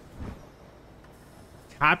log.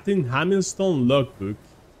 Captain Hamilton logbook.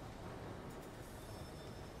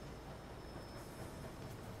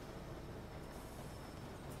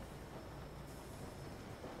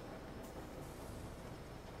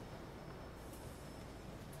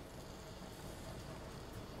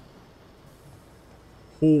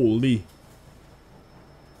 Holy.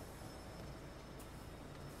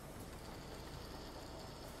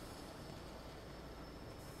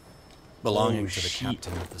 Belonging to the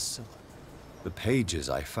captain of the Scylla. The pages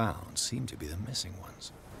I found seem to be the missing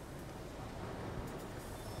ones.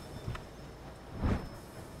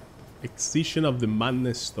 Excision of the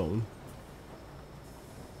Madness Stone.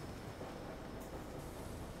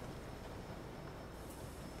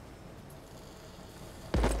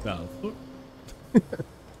 No.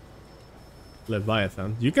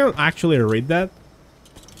 Leviathan. You can actually read that,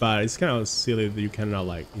 but it's kind of silly that you cannot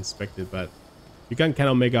like inspect it, but you can kind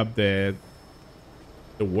of make up the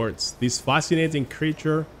words. This fascinating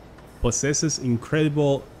creature possesses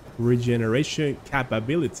incredible regeneration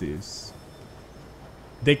capabilities.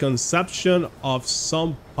 The consumption of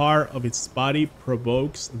some part of its body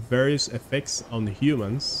provokes various effects on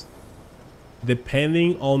humans,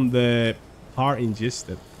 depending on the part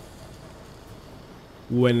ingested.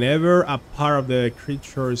 Whenever a part of the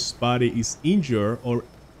creature's body is injured or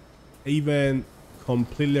even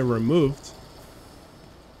completely removed,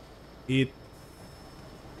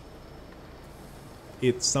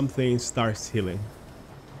 something starts healing.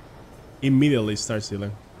 Immediately starts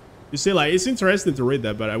healing. You see, like, it's interesting to read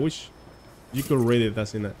that, but I wish you could read it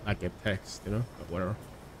as in like a text, you know? But whatever.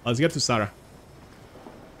 Let's get to Sarah.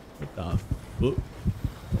 What the? Ooh.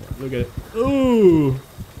 Look at it. Ooh.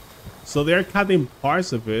 So they're cutting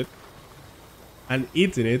parts of it and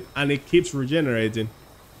eating it, and it keeps regenerating.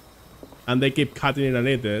 And they keep cutting it and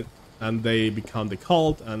eating it, and they become the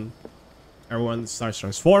cult, and everyone starts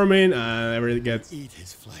transforming, and everything gets... Eat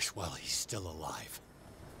his flesh while he's still alive.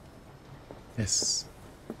 Yes.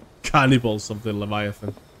 Cannibals of the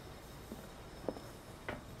Leviathan.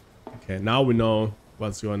 Okay, now we know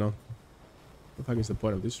what's going on. What the fuck is the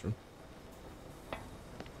point of this room?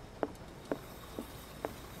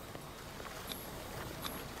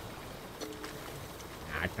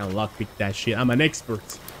 I can lockpick that shit. I'm an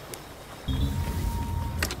expert.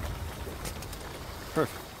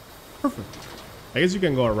 Perfect. Perfect. I guess you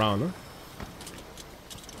can go around, huh?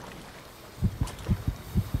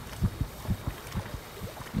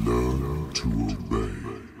 Learn to obey.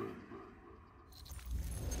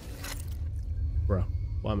 Bro,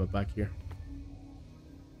 why am I back here?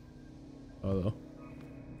 Hello.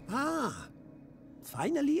 Ah,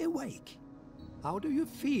 finally awake. How do you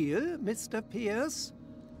feel, Mr. Pierce?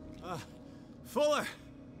 Fuller!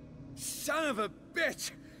 Son of a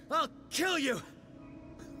bitch! I'll kill you!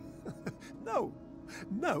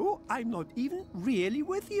 No, I'm not even really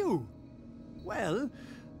with you. Well,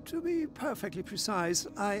 to be perfectly precise,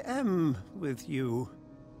 I am with you,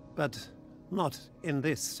 but not in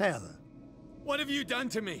this cell. What have you done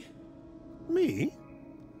to me? Me?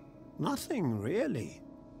 Nothing, really.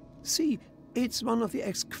 See, it's one of the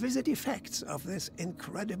exquisite effects of this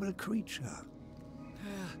incredible creature.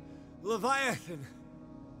 Leviathan!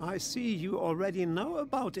 I see you already know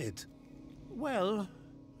about it. Well,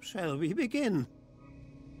 shall we begin?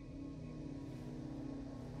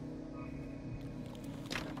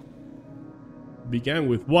 Began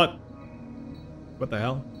with what? What the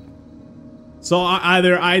hell? So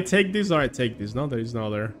either I take this or I take this. No, there is no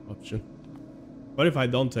other option. What if I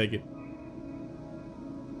don't take it?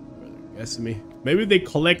 Guess me. Maybe they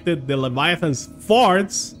collected the Leviathan's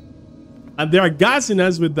farts and they are gassing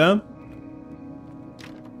us with them.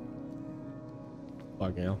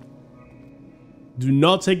 Fucking hell. Do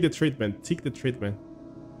not take the treatment. Take the treatment.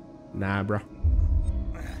 Nah, bro.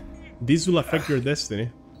 This will affect your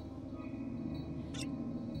destiny.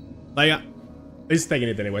 Like, he's taking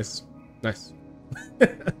it anyways. Nice.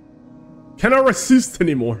 Cannot resist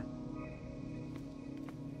anymore.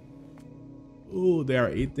 Oh, they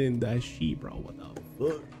are eating that sheep, bro. What the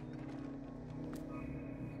fuck?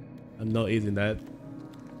 I'm not eating that.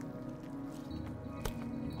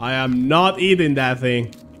 I am not eating that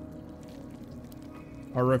thing.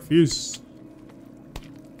 I refuse.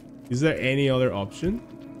 Is there any other option?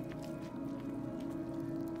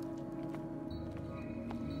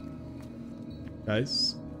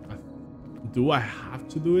 Guys, do I have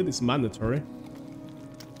to do it? It's mandatory.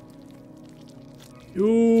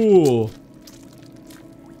 Ooh.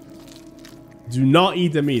 Do not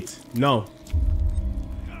eat the meat. No.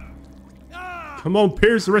 Come on,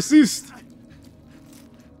 Pierce, resist.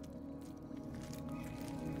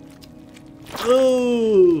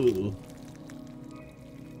 Oh.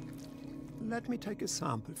 Let me take a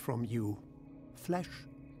sample from you. Flesh,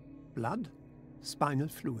 blood, spinal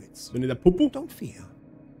fluids. You need a poo-poo? Don't fear.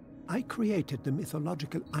 I created the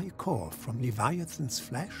mythological ichor from Leviathan's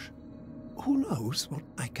flesh. Who knows what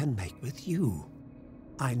I can make with you?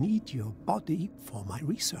 I need your body for my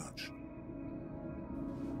research.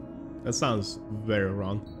 That sounds very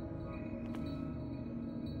wrong.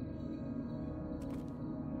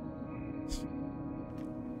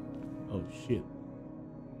 Oh shit.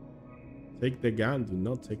 Take the gun, do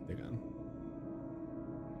not take the gun.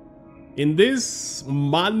 In this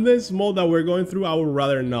madness mode that we're going through, I would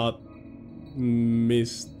rather not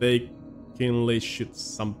mistakenly shoot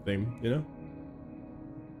something, you know?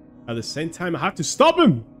 At the same time, I have to stop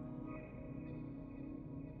him!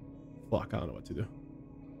 Fuck, I don't know what to do.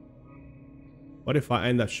 What if I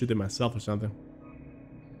end up shooting myself or something?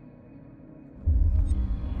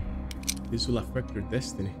 This will affect your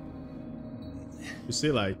destiny. You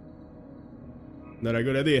see, like, not a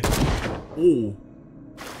good idea. Oh.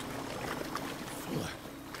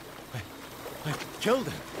 I killed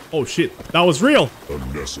him. Oh shit, that was real. A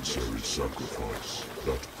necessary sacrifice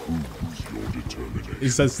that proves your determination.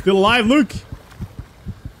 Is that still alive? Look.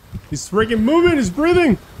 He's freaking moving, he's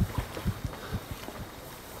breathing.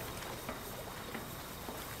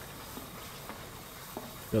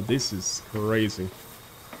 Yo, this is crazy.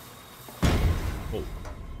 Oh.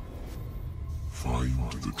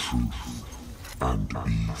 Find the truth and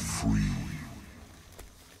be free.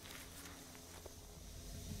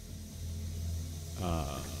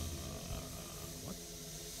 What?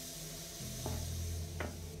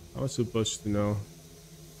 I was supposed to know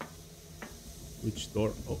which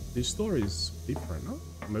door. Oh, this door is different, no?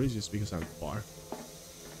 Maybe it's just because I'm far.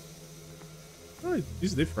 Oh,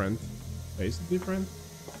 it's different. Okay, is it different?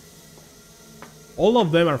 All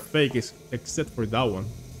of them are fake except for that one.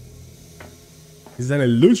 It's an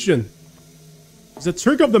illusion. It's a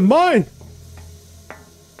trick of the mind.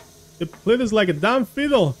 It played us like a damn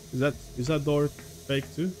fiddle. Is that door fake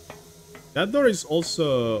too? That door is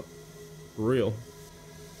also real.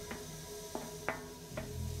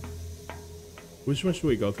 Which one should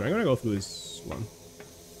we go through? I'm gonna go through this one.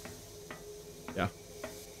 Yeah.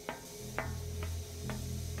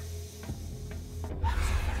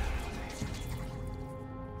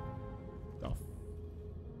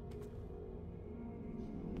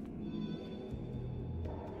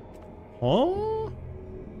 Huh?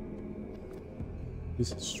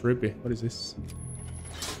 This is trippy. What is this?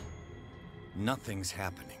 Nothing's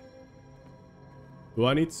happening. Do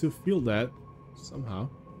I need to feel that somehow?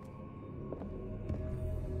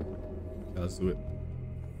 Yeah, let's do it.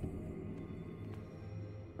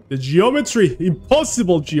 The geometry!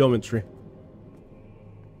 Impossible geometry!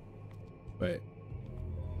 Wait.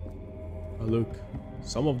 Oh, look.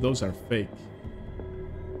 Some of those are fake.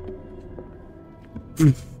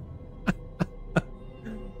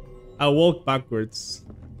 I walked backwards.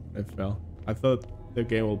 I fell. I thought the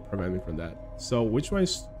game will prevent me from that. So, which one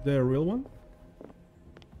is the real one?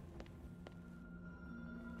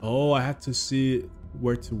 Oh, I had to see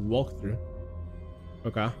where to walk through.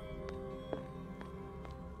 Okay.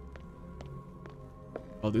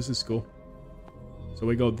 Oh, this is cool. So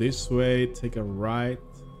we go this way, take a right,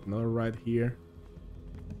 another right here.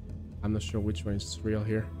 I'm not sure which one is real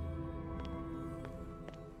here.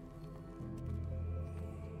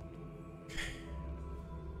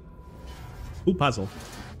 Cool puzzle.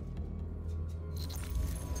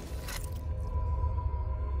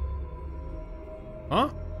 Huh?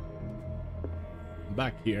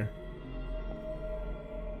 Back here.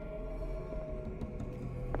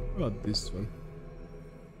 What about this one?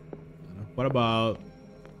 What about...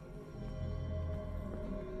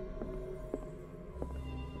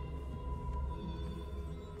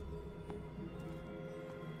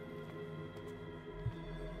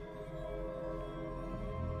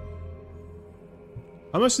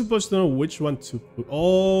 How am I supposed to know which one to put?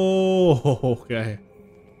 Oh, okay.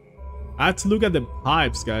 I have to look at the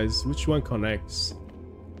pipes, guys. Which one connects?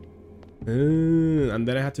 And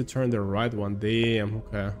then I had to turn the right one. Damn,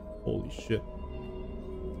 okay. Holy shit.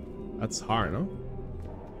 That's hard, no?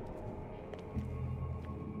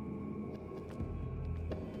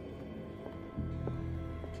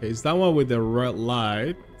 Okay, it's that one with the red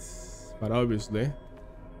light. But obviously...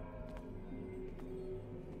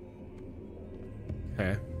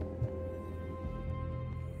 Okay.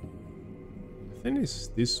 I think it's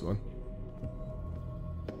this one.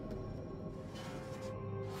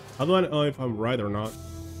 How do I know if I'm right or not?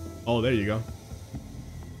 Oh, there you go.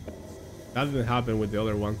 That didn't happen with the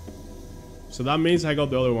other one. So that means I got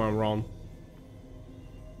the other one wrong.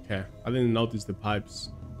 Okay, I didn't notice the pipes.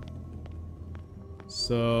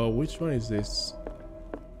 So, which one is this?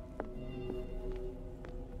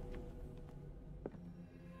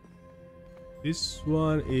 This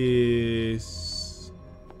one is...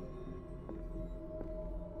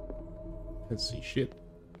 Can't see shit.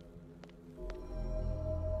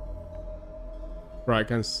 Bro, I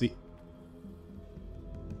can't see.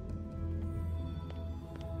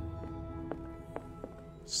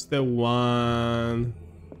 It's the one...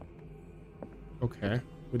 Okay,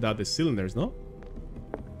 without the cylinders, no?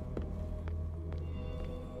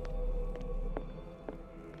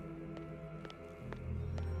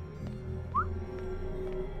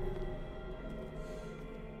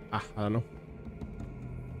 I don't know.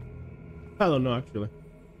 I don't know, actually.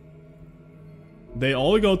 They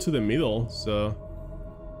all go to the middle, so...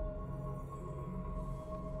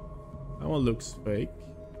 That one looks fake.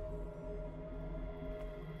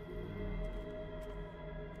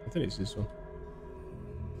 I think it's this one.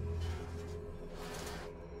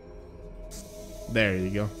 There you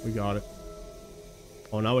go. We got it.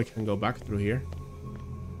 Oh, now we can go back through here.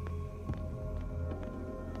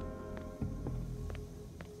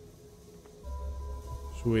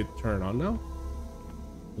 Should we turn on now?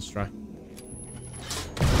 Let's try.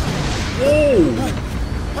 Oh!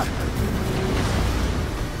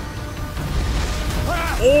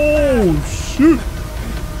 Oh, shoot!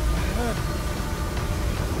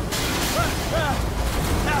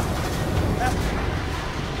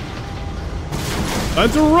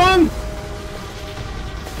 Time to run!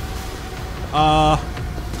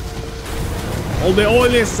 All the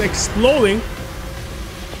oil is exploding.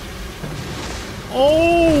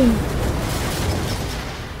 Oh!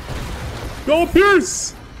 Go,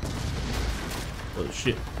 Pierce! Oh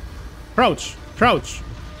shit! Crouch, crouch.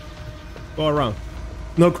 Go around.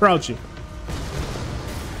 No crouching.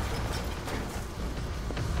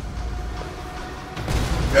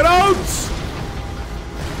 Get out!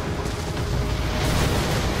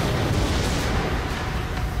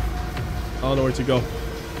 I don't know where to go.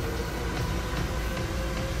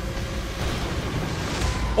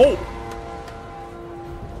 Oh!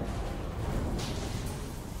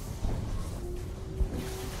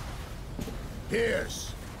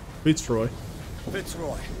 Pierce. Fitzroy.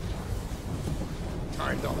 Fitzroy.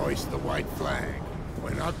 Time to hoist the white flag.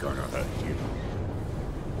 We're not gonna hurt you.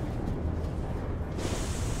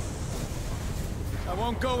 I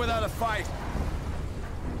won't go without a fight.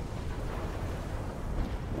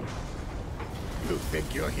 You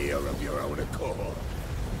think you're here of your own accord?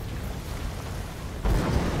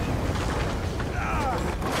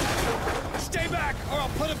 Stay back, or I'll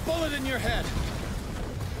put a bullet in your head.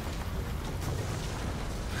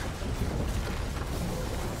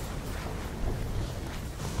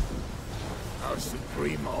 Our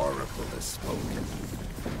supreme oracle has spoken.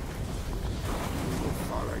 You will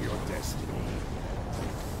follow your destiny.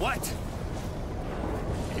 What?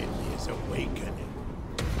 In his awakening.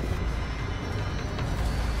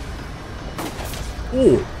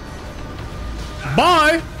 Oh.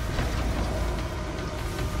 Bye.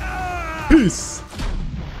 Peace.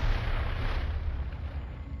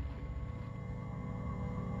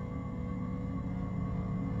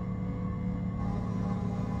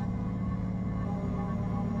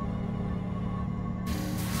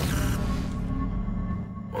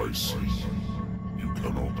 I see. You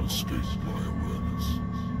cannot escape my awareness.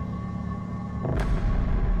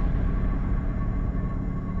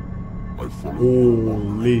 I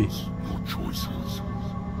Holy. Your choices,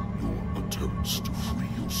 your attempts to free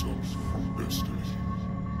yourself from destiny.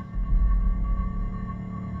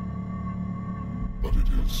 But it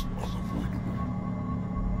is unavoidable.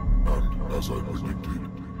 And as I predicted,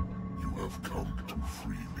 you have come to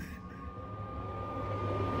free me.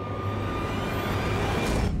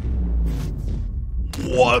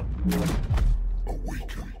 What?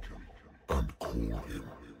 Awaken and call him.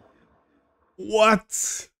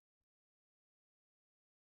 What?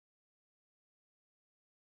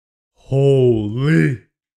 Holy.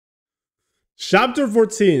 Chapter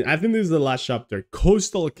 14. I think this is the last chapter.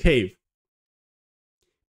 Coastal Cave.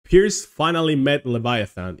 Pierce finally met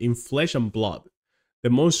Leviathan in flesh and blood. The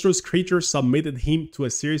monstrous creature submitted him to a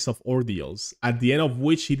series of ordeals, at the end of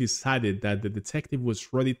which he decided that the detective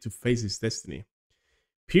was ready to face his destiny.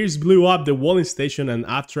 Pierce blew up the walling station, and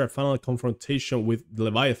after a final confrontation with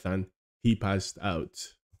Leviathan, he passed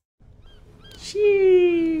out.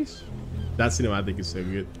 Sheesh. That cinematic is so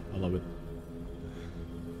good. I love it.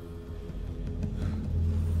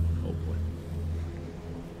 Oh boy.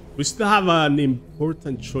 We still have an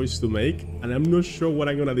important choice to make, and I'm not sure what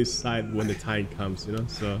I'm gonna decide when the time comes, you know?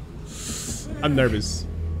 So, I'm nervous.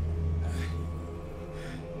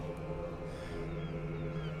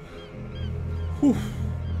 Whew.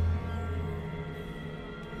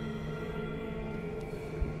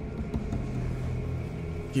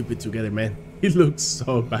 Keep it together, man. He looks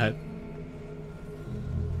so bad.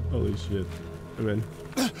 Holy shit. I mean,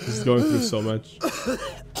 he's going through so much.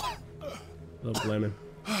 Don't blame him.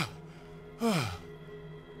 The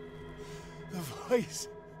voice.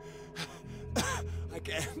 I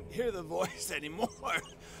can't hear the voice anymore.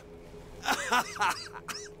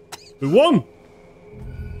 We won!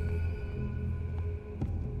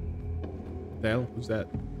 The hell? Who's that?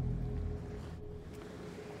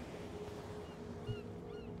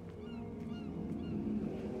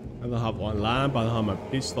 I don't have one lamp, I don't have my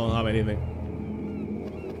pistol, I don't have anything.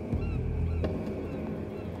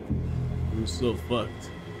 I'm so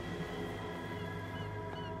fucked.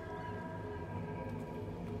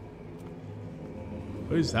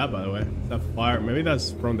 What is that, by the way? Is that fire? Maybe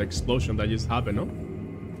that's from the explosion that just happened, no?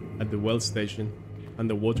 At the well station. And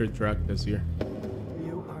the water truck that's here.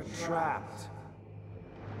 You are trapped.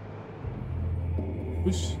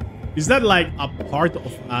 Is that like a part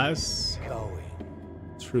of us? Going.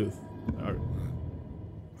 Truth.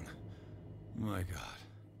 My God.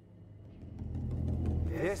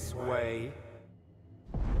 This way.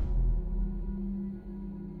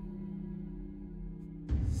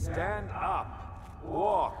 Stand up.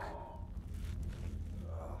 Walk.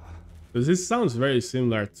 Because this sounds very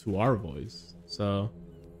similar to our voice, so...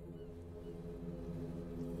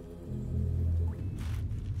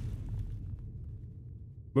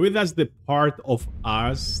 Maybe that's the part of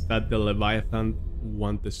us that the Leviathan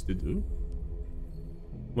wants us to do.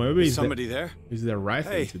 Maybe is somebody there? Is the right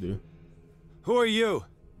thing to do? Who are you?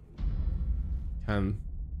 Can't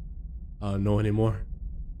know anymore.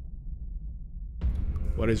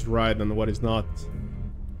 What is right and what is not?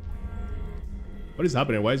 What is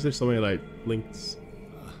happening? Why is there so many like links?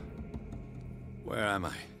 Where am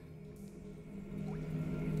I?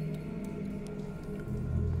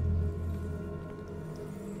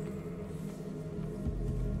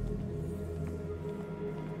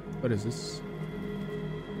 What is this?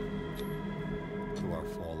 To our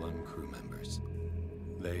fallen crew members.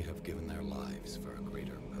 They have given their lives for a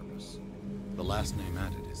greater purpose. The last name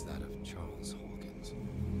added is that of Charles Hawkins.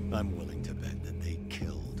 I'm willing to bet that they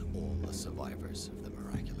killed all the survivors of the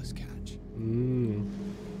miraculous catch.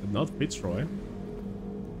 But not Fitzroy.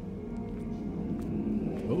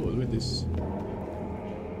 Oh, look at this.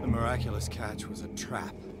 The miraculous catch was a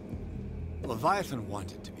trap. Leviathan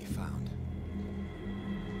wanted to be found.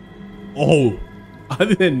 Oh, I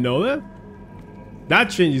didn't know that. That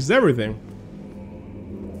changes everything.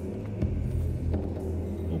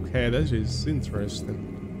 Okay, that is interesting.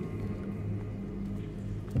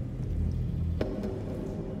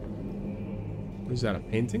 Is that a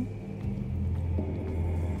painting?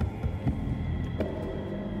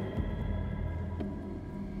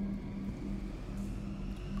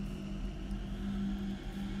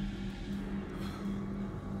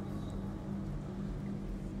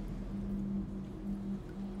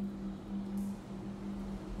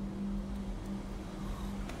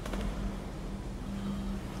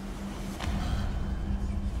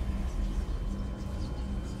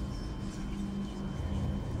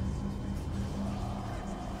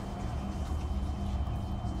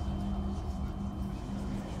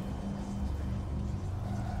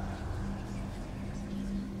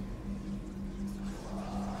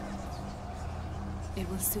 It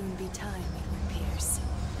will soon be time, Edward Pierce.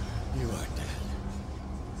 You are dead.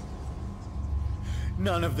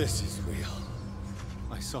 None of this is real.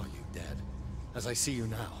 I saw you dead, as I see you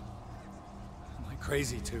now. Am I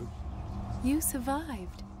crazy too? You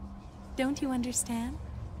survived. Don't you understand?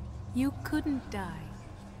 You couldn't die.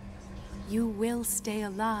 You will stay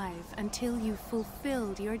alive until you've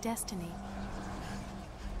fulfilled your destiny.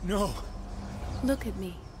 No. Look at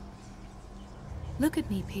me. Look at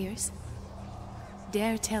me, Pierce.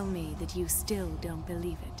 Dare tell me that you still don't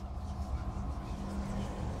believe it.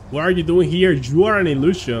 What are you doing here? You are an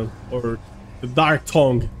illusion, or the Dark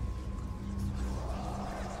Tongue.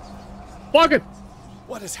 Fuck it!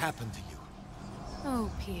 What has happened to you?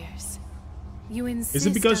 Oh, Pierce. You insist Is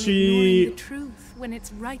it because on she ignoring the truth when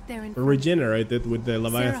it's right there in front. regenerated with the Sarah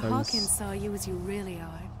Leviathans? Hawkins saw you as you really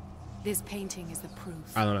are. This painting is the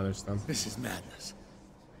proof. I don't understand. This is madness.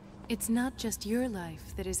 It's not just your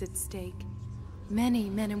life that is at stake. Many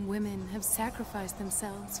men and women have sacrificed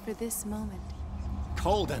themselves for this moment.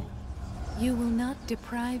 Colden! You will not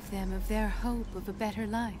deprive them of their hope of a better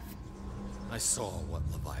life. I saw what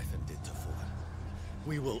Leviathan did to Ford.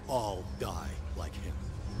 We will all die like him.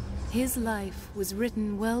 His life was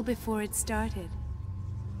written well before it started.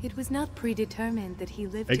 It was not predetermined that he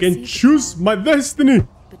lived I to can see choose my destiny!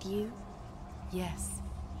 But you? Yes.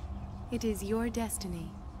 It is your destiny.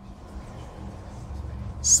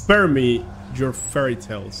 Spare me your fairy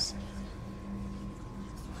tales.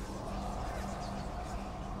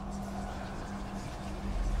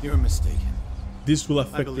 You're mistaken. This will I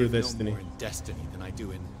affect your believe destiny. no more in destiny than I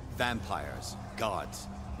do in vampires, gods,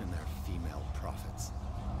 and their female prophets.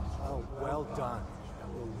 Oh, well done. That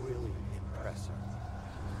will really impress her.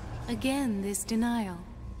 Again, this denial.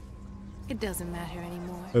 It doesn't matter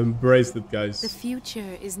anymore. Embrace it, guys. The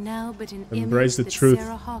future is now but an Embrace the image that truth.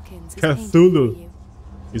 Sarah Hawkins has painted for Cthulhu you.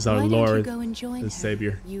 is our Why don't Lord you go and join and her,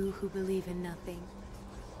 Savior. you who believe in nothing.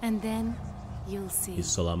 And then you'll see.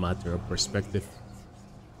 It's all a matter of perspective.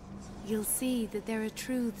 You'll see that there are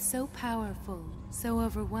truths so powerful, so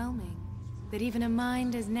overwhelming, that even a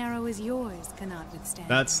mind as narrow as yours cannot withstand.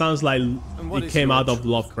 That sounds like what it is came your out of truth?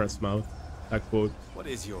 Lovecraft's mouth. That quote. What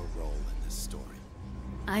is your role in this story?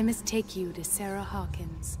 I must take you to Sarah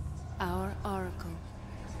Hawkins, our oracle.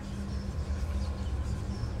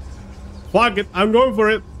 Fuck it, I'm going for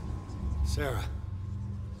it. Sarah,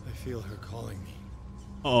 I feel her calling me.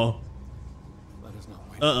 Uh-oh. Let us not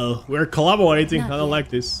wait. Uh-oh. We're collaborating. Not I don't yet. like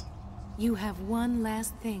this. You have one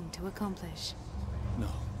last thing to accomplish. No,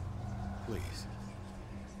 please.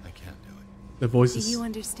 I can't do it. The Do voices. you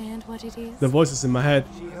understand what it is? The voices in my head.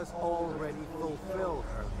 She has already fulfilled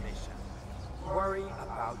her mission. Worry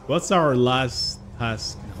about What's our last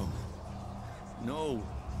task? No.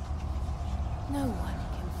 No one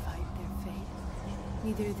can fight their fate.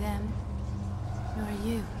 Neither them, nor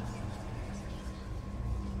you.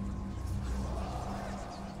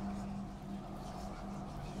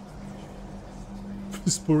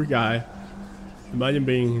 This poor guy. Imagine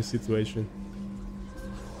being in his situation.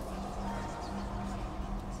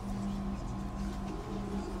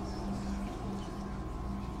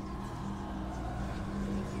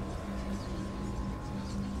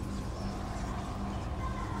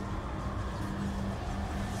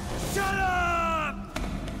 Shut up!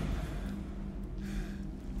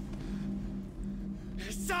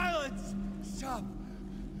 Silence! Stop!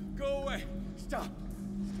 Go away! Stop!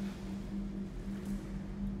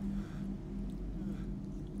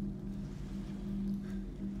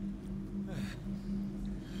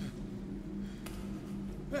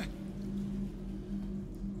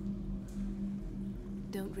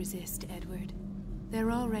 Don't resist, Edward.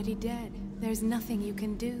 They're already dead. There's nothing you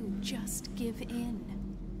can do. Just give in.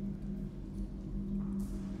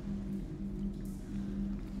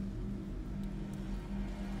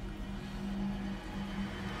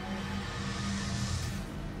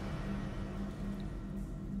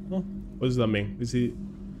 Oh, what does that mean? Does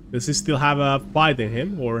he still have a fight in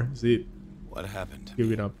him, or is he What happened?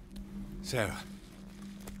 giving up? Sarah.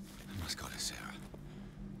 I must go to Sarah.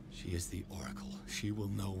 She is the Oracle. She will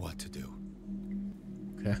know what to do.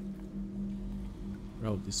 Okay.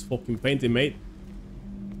 Bro, this fucking painting, mate.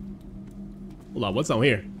 Hold on, what's down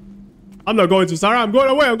here? I'm not going to Sarah. I'm going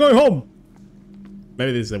away. I'm going home.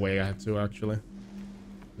 Maybe this is the way I have to, actually.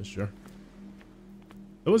 Not sure.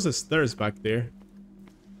 There was a stairs back there.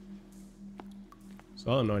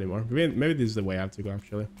 So I don't know anymore. Maybe this is the way I have to go,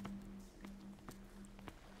 actually.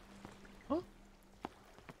 Huh?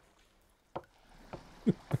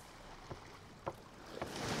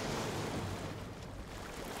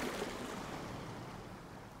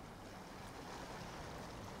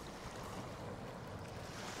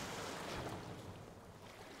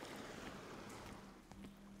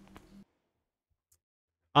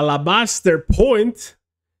 Alabaster Point.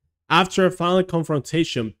 After a final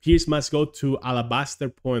confrontation, Pierce must go to Alabaster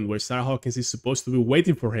Point, where Sarah Hawkins is supposed to be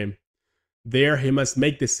waiting for him. There, he must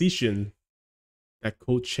make decisions that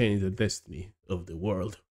could change the destiny of the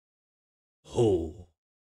world. Oh.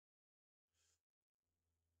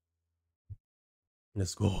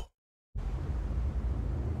 Let's go.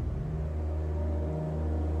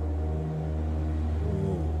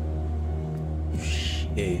 Oh.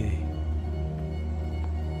 Shit.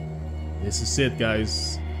 This is it,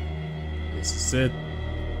 guys. This is it.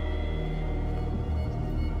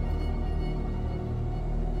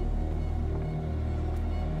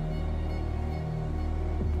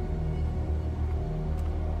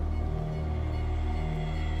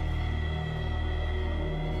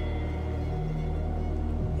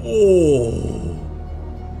 Oh,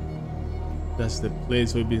 that's the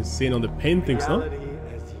place we've been seeing on the paintings, no? Reality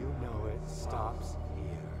as you know it stops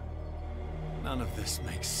here. None of this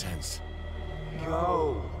makes sense.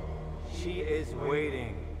 Go. She is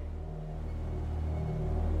waiting.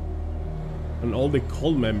 And all the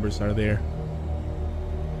cult members are there.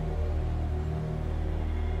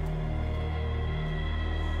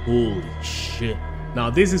 Holy shit. Now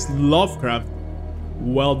this is Lovecraft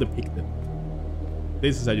well depicted.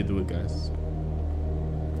 This is how you do it, guys.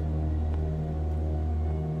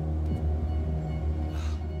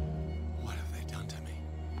 What have they done to me?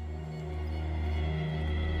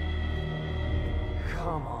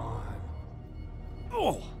 Come on.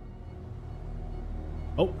 Oh!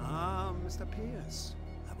 Oh. Ah, Mr. Pierce.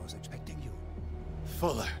 I was expecting you.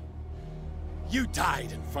 Fuller. You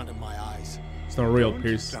died in front of my eyes. It's not real, Don't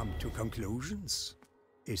Pierce. jump to conclusions.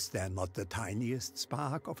 Is there not the tiniest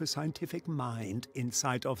spark of a scientific mind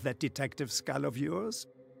inside of that detective skull of yours?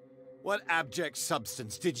 What abject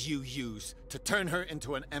substance did you use to turn her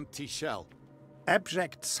into an empty shell?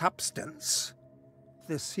 Abject substance.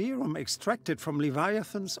 The serum extracted from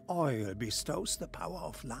Leviathan's oil bestows the power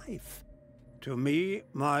of life. To me,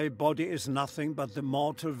 my body is nothing but the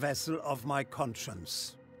mortal vessel of my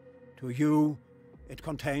conscience. To you, it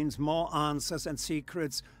contains more answers and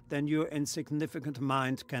secrets than your insignificant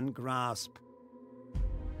mind can grasp.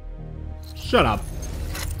 Shut up.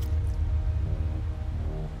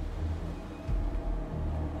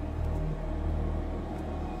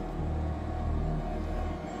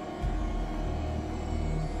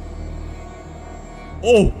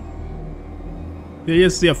 Oh! Did you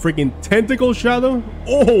see a freaking tentacle shadow?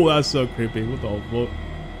 Oh, that's so creepy. What the fuck? I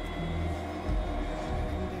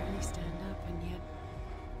can barely stand up, and yet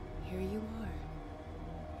here you are.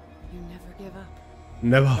 You never give up.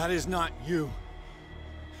 Never. That is not you.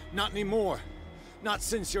 Not anymore. Not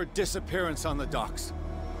since your disappearance on the docks.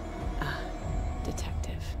 Ah,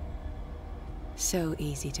 detective. So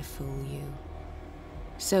easy to fool you.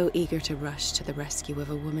 So eager to rush to the rescue of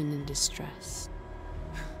a woman in distress.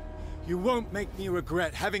 You won't make me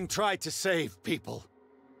regret having tried to save people.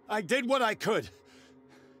 I did what I could.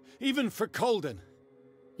 Even for Colden.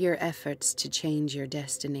 Your efforts to change your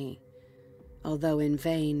destiny, although in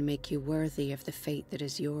vain, make you worthy of the fate that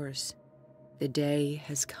is yours. The day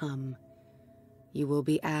has come. You will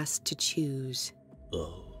be asked to choose.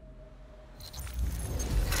 Oh.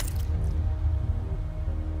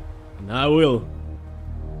 And I will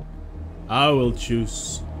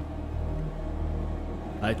choose.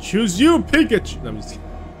 I choose you, Pikachu! No, I'm just kidding.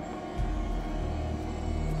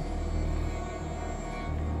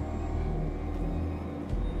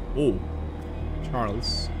 Oh,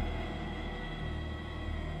 Charles.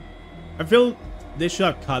 I feel they should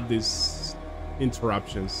have cut these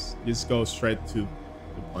interruptions. Just go straight to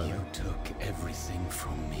the point. You took everything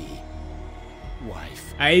from me.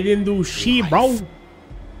 Wife. I didn't do shit, bro.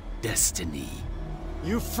 Destiny.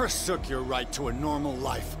 You forsook your right to a normal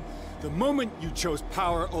life. The moment you chose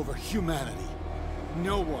power over humanity.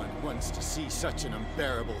 No one wants to see such an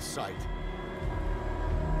unbearable sight.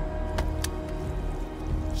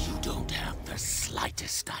 You don't have the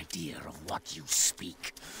slightest idea of what you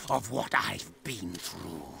speak, of what I've been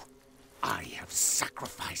through. I have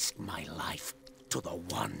sacrificed my life to the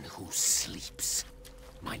one who sleeps.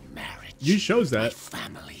 My marriage. You chose that. My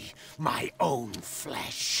family. My own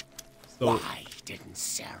flesh. So, why didn't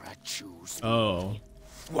Sarah choose me? Oh.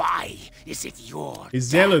 Why is it your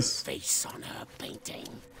He's jealous. face on her painting?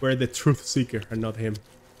 We're the truth seeker and not him.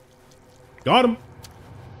 Got him.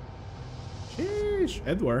 Sheesh,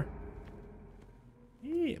 Edward.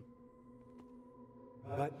 Yeah.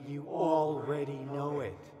 But you already know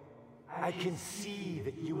it. I can see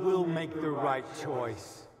that you will make the right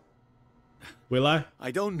choice. Will I?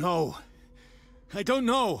 I don't know. I don't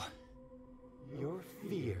know. Your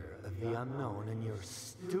fear of the unknown and your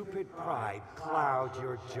stupid pride cloud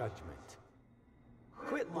your judgment.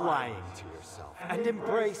 Quit lying to yourself and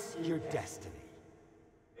embrace your destiny.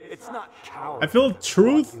 It's not cowardly. I feel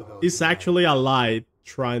truth is actually a lie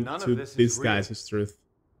trying to disguise his truth.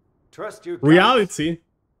 Trust your reality.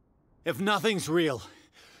 If nothing's real,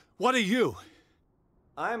 what are you?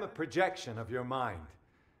 I am a projection of your mind.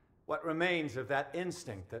 What remains of that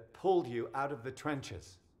instinct that pulled you out of the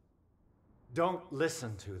trenches. Don't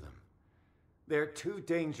listen to them. They're too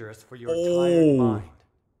dangerous for your tired mind.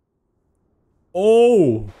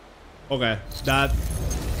 Oh, okay. That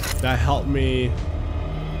helped me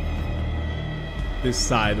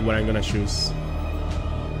decide what I'm gonna choose.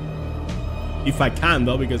 If I can,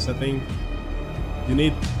 though, because I think you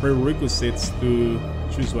need prerequisites to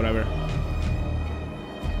choose whatever.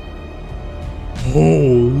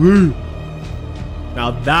 Holy!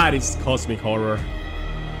 Now that is cosmic horror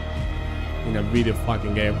in a video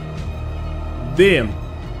fucking game. Damn,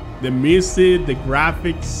 the music, the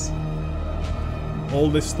graphics, all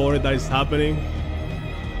the story that is happening.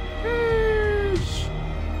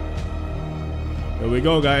 Here we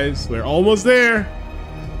go, guys. We're almost there.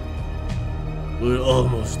 We're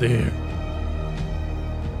almost there.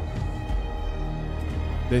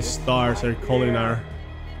 The stars are calling our.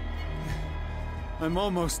 I'm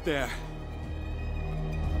almost there.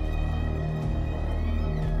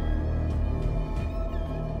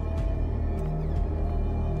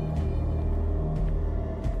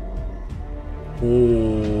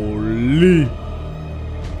 Holy.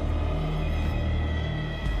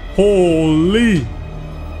 Holy.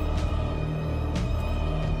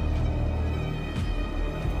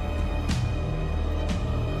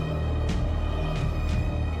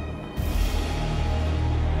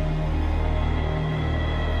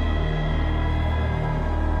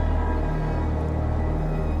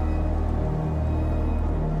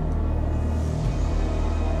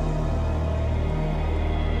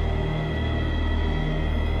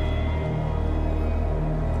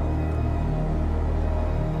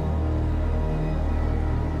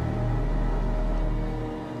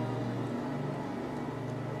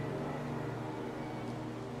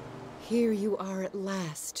 Here you are at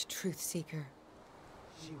last, Truth Seeker.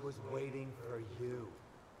 She was waiting for you.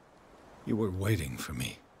 You were waiting for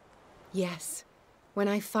me. Yes. When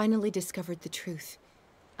I finally discovered the truth,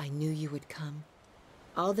 I knew you would come.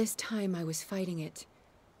 All this time I was fighting it,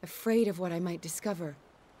 afraid of what I might discover.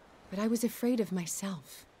 But I was afraid of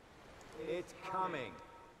myself. It's coming.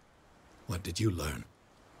 What did you learn?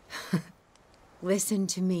 Listen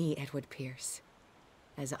to me, Edward Pierce,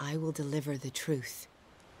 as I will deliver the truth.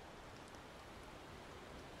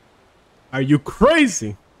 Are you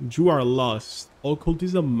crazy? You are lost.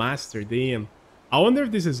 Occultism master, damn. I wonder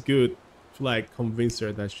if this is good to like convince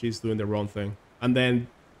her that she's doing the wrong thing. And then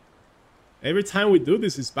every time we do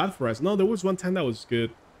this, it's bad for us. No, there was one time that was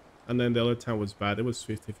good. And then the other time was bad. It was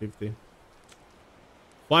 50-50.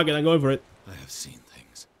 Fuck it, I'm going for it. I have seen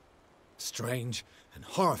things. Strange and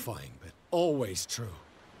horrifying, but always true.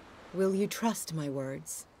 Will you trust my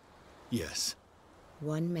words? Yes.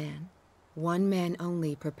 One man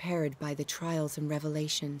only, prepared by the trials and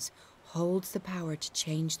revelations, holds the power to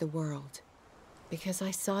change the world. Because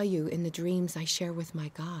I saw you in the dreams I share with my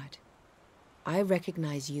God. I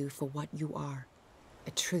recognize you for what you are,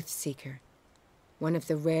 a truth seeker. One of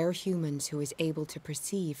the rare humans who is able to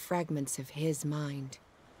perceive fragments of his mind.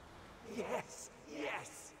 Yes,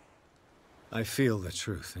 yes. I feel the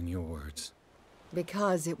truth in your words.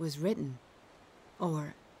 Because it was written.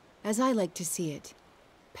 Or, as I like to see it,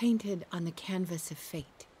 painted on the canvas of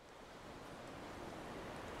fate.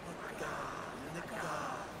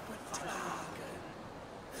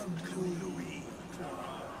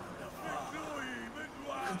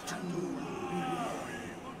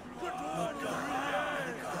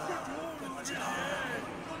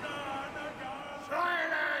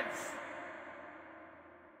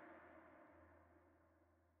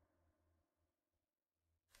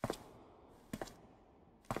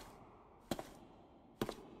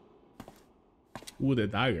 Ooh, the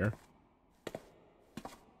dagger.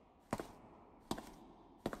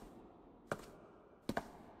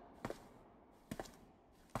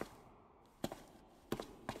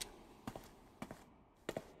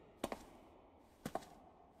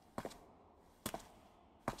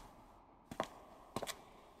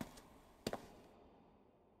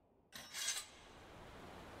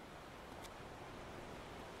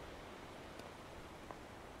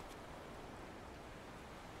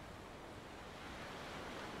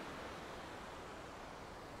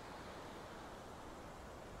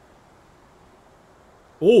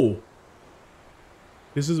 Oh,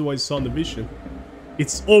 this is what I saw in the vision.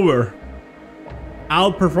 It's over.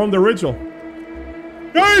 I'll perform the ritual.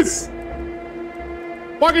 Guys!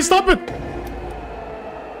 Fucking stop it!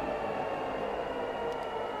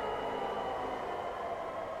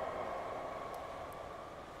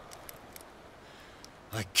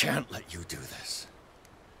 I can't let you do this.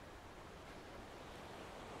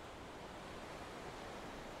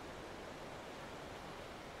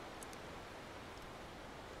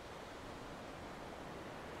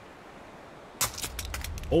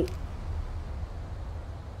 Oh.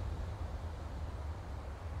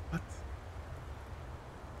 What?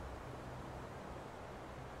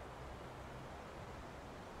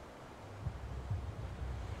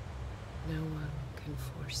 No one can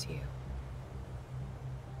force you.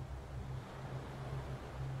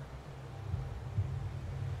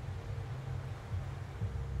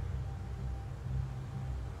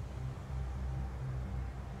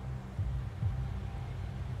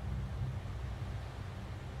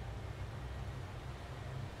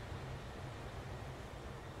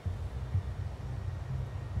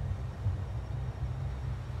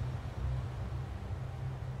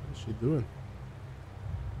 What's she doing?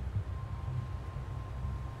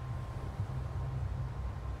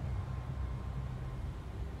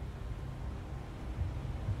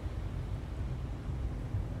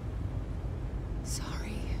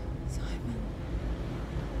 Sorry, Simon.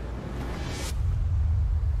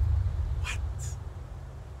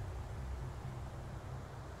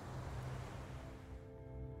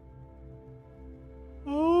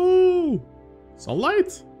 Oh!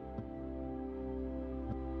 Sunlight?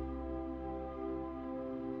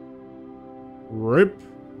 Rip.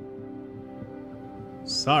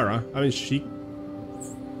 Sarah. I mean, she...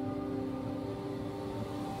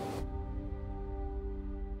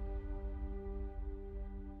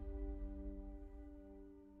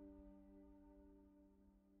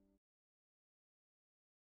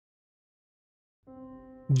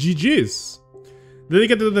 GG's.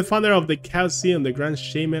 Dedicated to the founder of the Kelsey and the Grand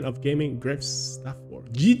Shaman of Gaming, Grave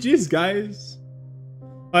Stafford. GG's, guys.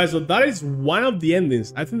 Alright, so that is one of the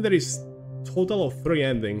endings. I think there is total of 3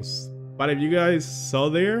 endings. But if you guys saw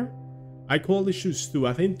there, I could only choose 2.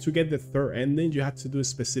 I think to get the 3rd ending, you had to do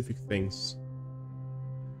specific things.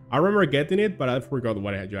 I remember getting it, but I forgot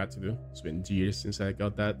what you had to do. It's been years since I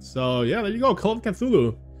got that. So yeah, there you go, Call of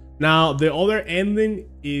Cthulhu. Now, the other ending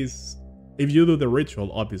is if you do the ritual,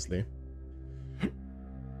 obviously.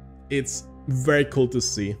 It's very cool to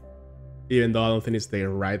see, even though I don't think it's the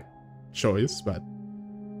right choice, but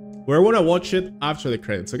we're gonna watch it after the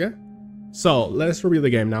credits, okay? So let's review the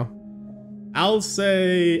game now. I'll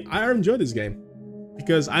say I enjoyed this game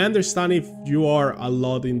because I understand if you are a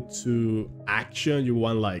lot into action, you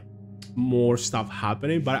want like more stuff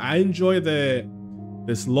happening, but I enjoy the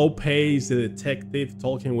slow pace, the detective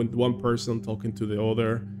talking with one person, talking to the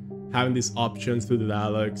other, having these options through the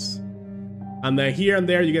dialogues. And then here and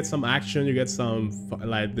there you get some action, you get some,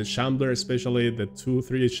 like the Shambler especially, the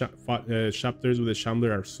 2-3 chapters with the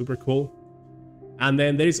Shambler are super cool. And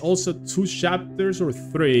then there is also 2 chapters or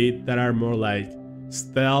 3 that are more like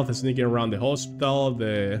stealth, sneaking around the hospital,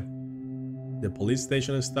 the police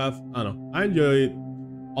station and stuff. I don't know, I enjoyed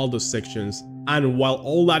all those sections. And while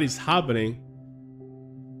all that is happening,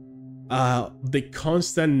 the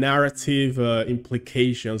constant narrative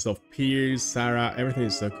implications of Pierce, Sarah, everything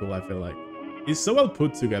is so cool, I feel like. It's so well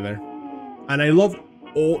put together, and I love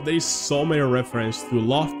there is so many references to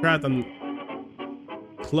Lovecraft and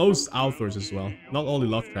close authors as well. Not only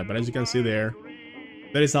Lovecraft, but as you can see there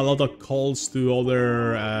is a lot of calls to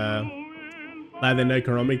other like the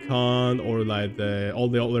Necronomicon or like all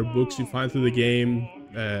the other books you find through the game.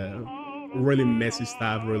 Really messy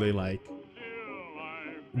stuff, really like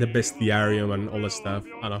the bestiarium and all that stuff.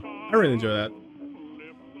 I don't know, I really enjoy that.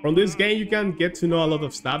 From this game, you can get to know a lot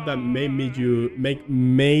of stuff that may make you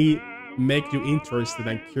interested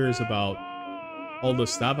and curious about all the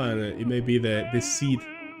stuff, and it may be the seed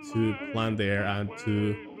to plant there and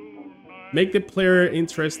to make the player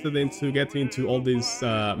interested into getting into all this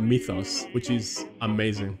mythos, which is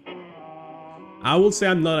amazing. I will say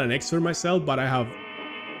I'm not an expert myself, but I have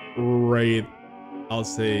read, I'll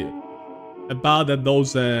say, about a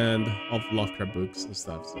dozen of Lovecraft books and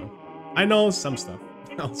stuff, so I know some stuff.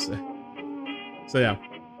 I'll say. So yeah.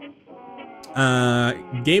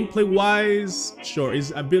 Gameplay wise, sure,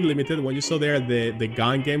 it's a bit limited. When you saw there the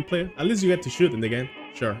gun gameplay, at least you get to shoot in the game.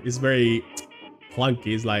 Sure, it's very clunky.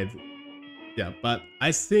 It's like, yeah, but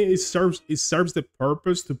I think it serves the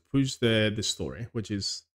purpose to push the story, which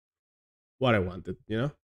is what I wanted,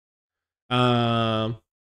 you know.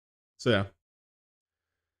 So yeah.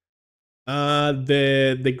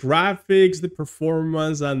 The graphics, the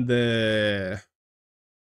performance, and the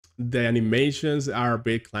the animations are a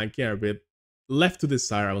bit clunky, are a bit left to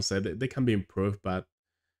desire, I would say. They can be improved, but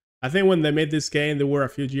I think when they made this game, they were a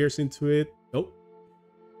few years into it. Oh.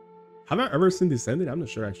 Have I ever seen this ending? I'm not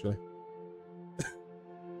sure, actually.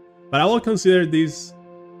 But I will consider this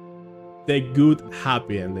the good,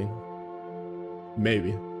 happy ending.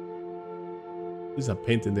 Maybe. There's a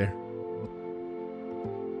painting there.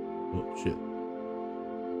 Oh, shit.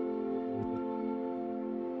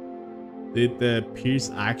 Did the Pierce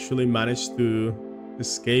actually manage to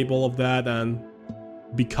escape all of that and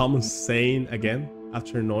become sane again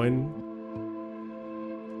after knowing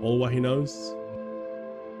all what he knows?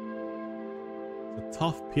 It's a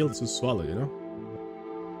tough pill to swallow, you know?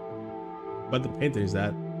 But the painting is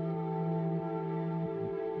that.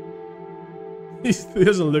 He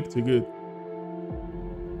doesn't look too good.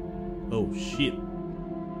 Oh shit.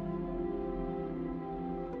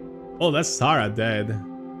 Oh, that's Sarah dead.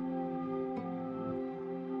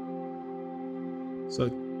 So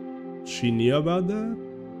she knew about that?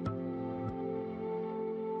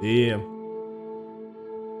 Damn.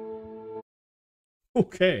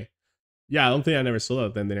 Okay. Yeah, I don't think I never saw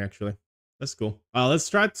that ending actually. That's cool. Let's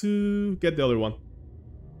try to get the other one.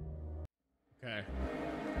 Okay.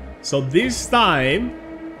 So this time,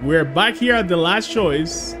 we're back here at the last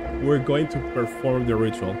choice. We're going to perform the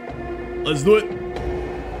ritual. Let's do it.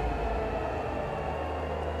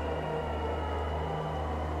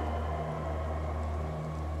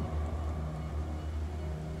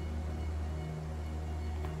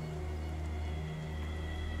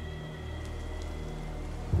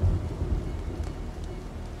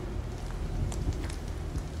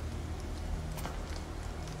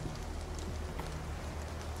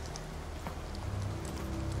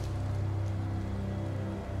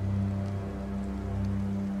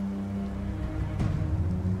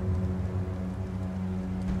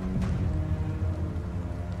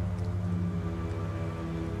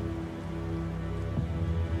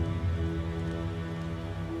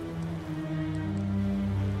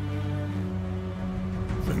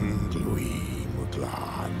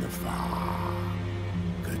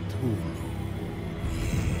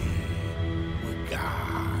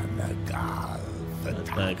 That's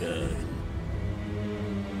not good.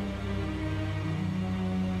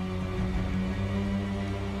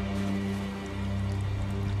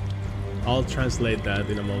 I'll translate that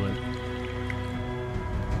in a moment.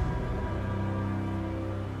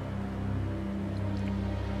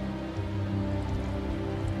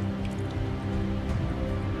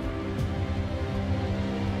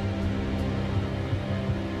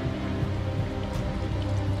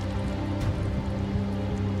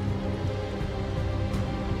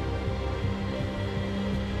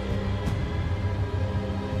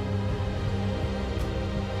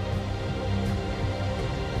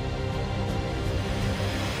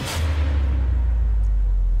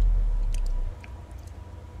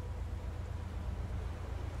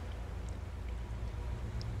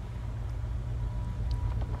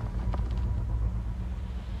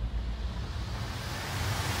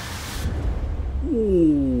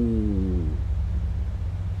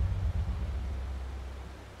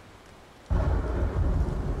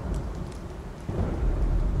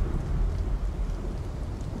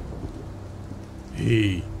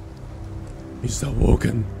 He is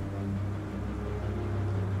awoken.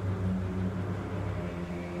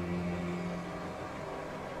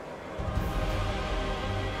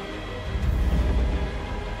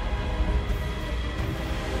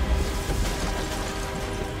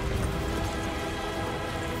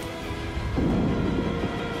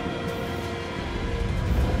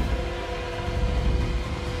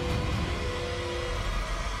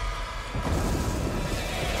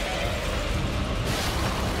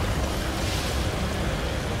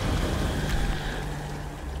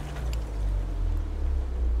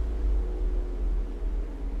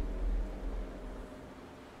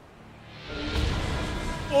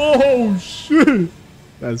 Oh shit!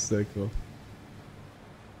 That's so cool.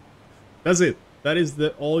 That's it. That is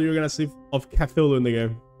the all you're gonna see of Cthulhu in the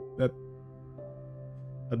game.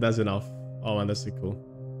 That's enough. Oh man, that's so cool.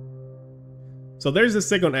 So there's the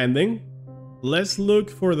second ending. Let's look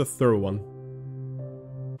for the third one.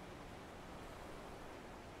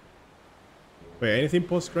 Wait, anything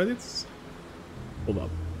post credits? Hold up.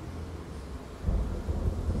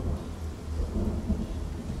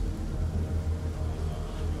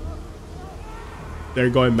 They're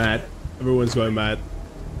going mad. Everyone's going mad.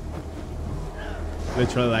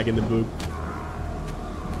 Literally like in the book.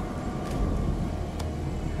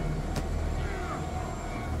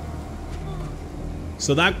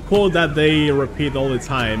 So that quote that they repeat all the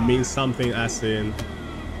time means something as in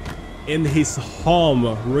in his home,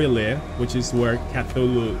 really, which is where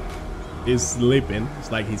Cthulhu is sleeping.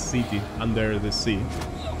 It's like his city under the sea.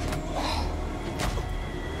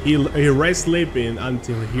 He rests sleeping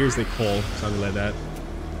until he hears the call, something like that.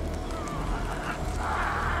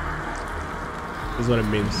 That's what it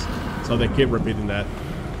means. So they keep repeating that.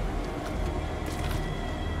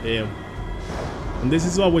 Damn. And this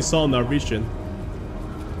is what we saw in our vision.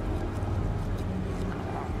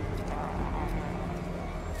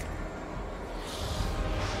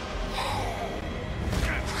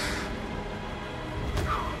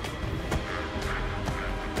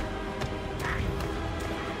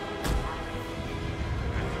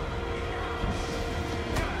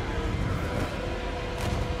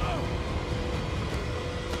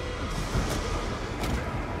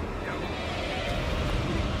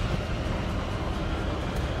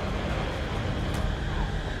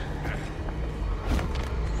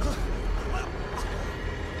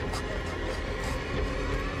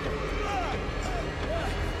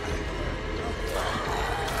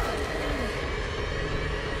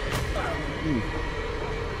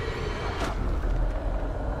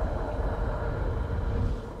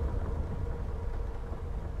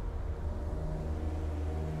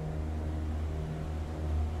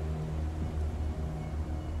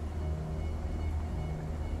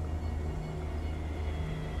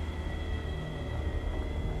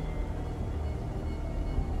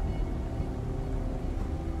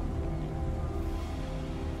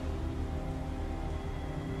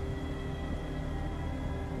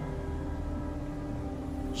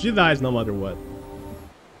 She dies no matter what.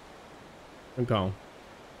 Okay.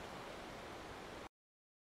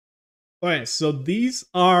 Alright, so these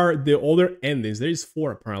are the other endings. There is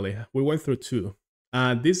 4 apparently. We went through 2.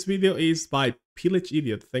 This video is by Pillage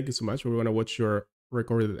Idiot. Thank you so much. We're gonna watch your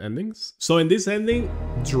recorded endings. So in this ending,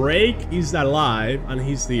 Drake is alive and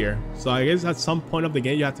he's there. So I guess at some point of the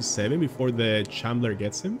game you have to save him before the Chambler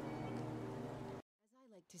gets him. As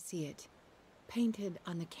I like to see it, painted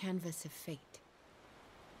on the canvas of fate.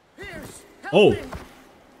 Oh.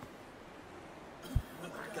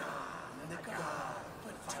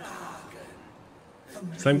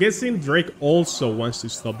 So I'm guessing Drake also wants to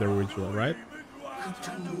stop the ritual, right?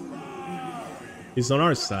 He's on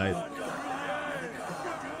our side.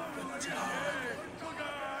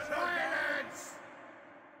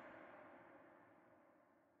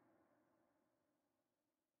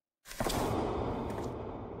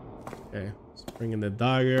 Okay, let's bring in the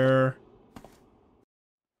dagger.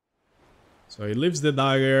 So he leaves the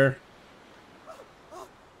dagger.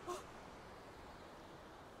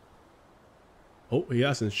 Oh, he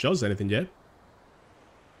hasn't chosen anything yet.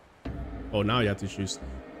 Oh, now you have to choose.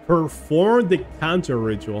 Perform the counter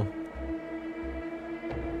ritual.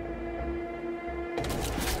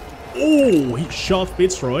 Oh, he shot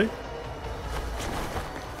Fitzroy.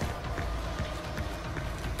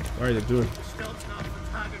 What are they doing?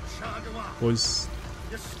 Was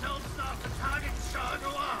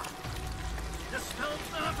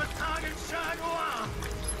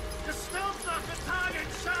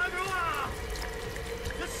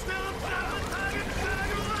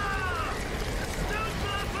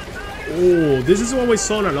oh, this is what we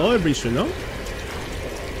saw in another vision, no?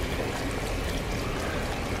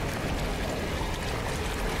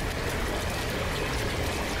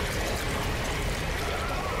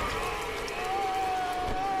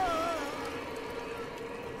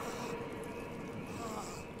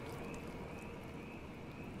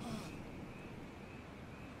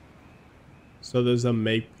 So does that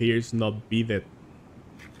make Pierce not be the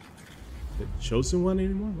chosen one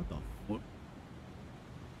anymore? What the fuck?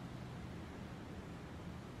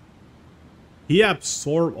 He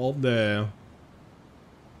absorbed all the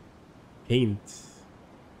paint.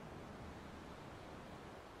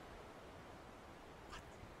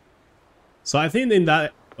 So I think in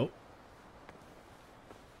that... Oh.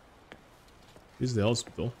 This is the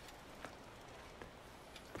hospital.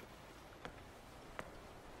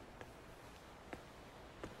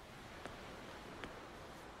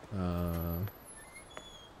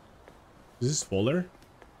 Is this Fuller?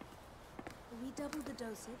 We doubled the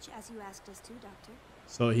dosage as you asked us to, Doctor.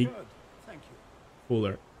 So he... Good. Thank you.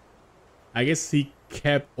 Fuller. I guess he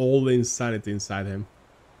kept all the insanity inside him.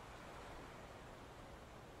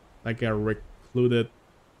 Like a recluded...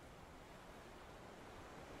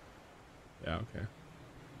 Yeah, okay.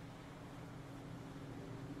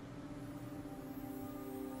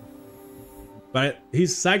 But he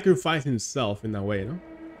sacrificed himself in a way, no?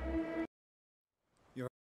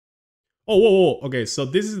 Oh, whoa, whoa. Okay, so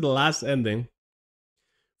this is the last ending.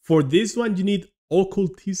 For this one, you need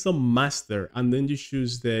occultism master, and then you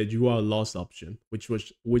choose the you are lost option, which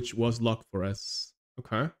was locked for us.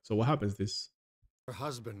 Okay, so what happens this? Your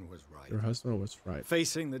husband was right. Your husband was right.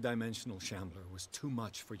 Facing the dimensional shambler was too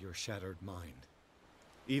much for your shattered mind.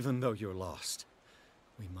 Even though you're lost,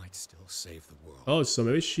 we might still save the world. Oh, so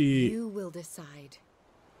maybe she You will decide.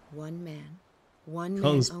 One man, one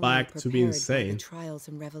comes man back only to be prepared by insane. the trials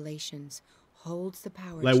and revelations holds the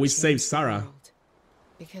power Like to we change saved the Sarah. world.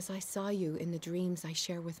 Because I saw you in the dreams I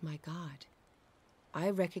share with my God.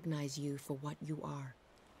 I recognize you for what you are,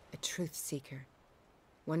 a truth seeker.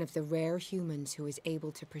 One of the rare humans who is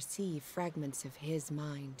able to perceive fragments of his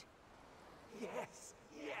mind. Yes,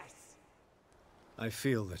 yes. I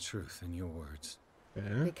feel the truth in your words.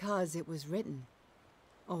 Yeah. Because it was written.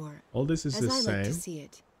 Or, All this is as the I like to same. see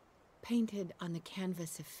it, painted on the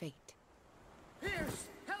canvas of fate. Pierce,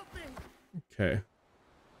 help me! Okay.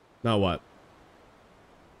 Now what?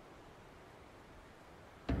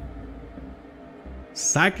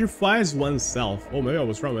 Sacrifice oneself. Oh, maybe I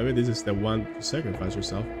was wrong. Maybe this is the one to sacrifice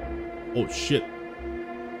yourself. Oh, shit.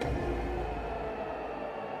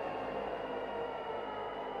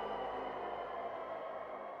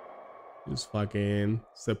 Just fucking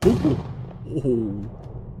seppuku. Oh.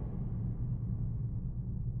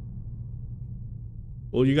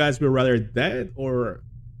 Will you guys be rather dead or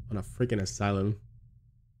on a freaking asylum?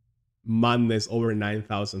 Madness over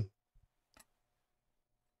 9,000.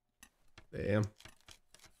 Damn.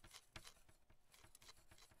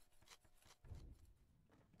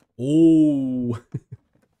 Oh.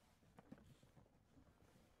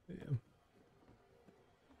 Damn.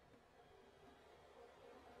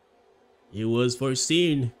 It was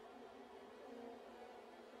foreseen.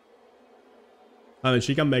 I mean,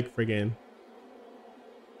 she can make freaking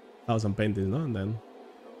 1,000 paintings, no? And then.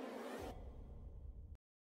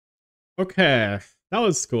 Okay, that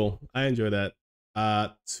was cool. I enjoyed that.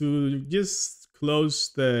 To just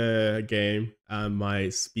close the game and my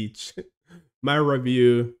speech, my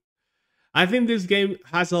review. I think this game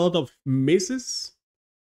has a lot of misses,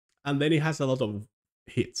 and then it has a lot of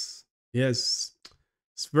hits. Yes,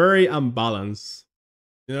 it's very unbalanced.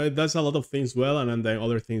 You know, it does a lot of things well, and then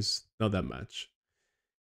other things not that much.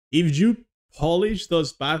 If you polish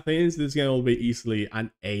those bad things, this game will be easily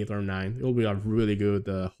an 8 or 9. It will be a really good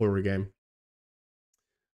horror game.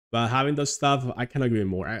 But having those stuff, I cannot give it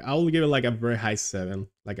more. I will give it like a very high 7,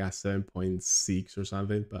 like a 7.6 or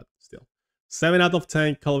something, but still. 7 out of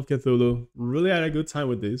 10, Call of Cthulhu. Really had a good time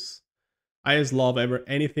with this. I just love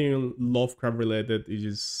anything Lovecraft related is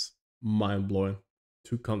just mind-blowing.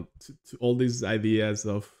 To come to all these ideas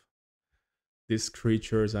of these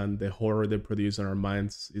creatures and the horror they produce in our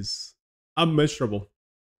minds is unmeasurable.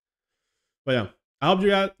 But yeah, I hope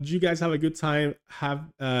you guys have a good time.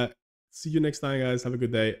 See you next time, guys. Have a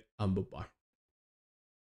good day, and bye-bye.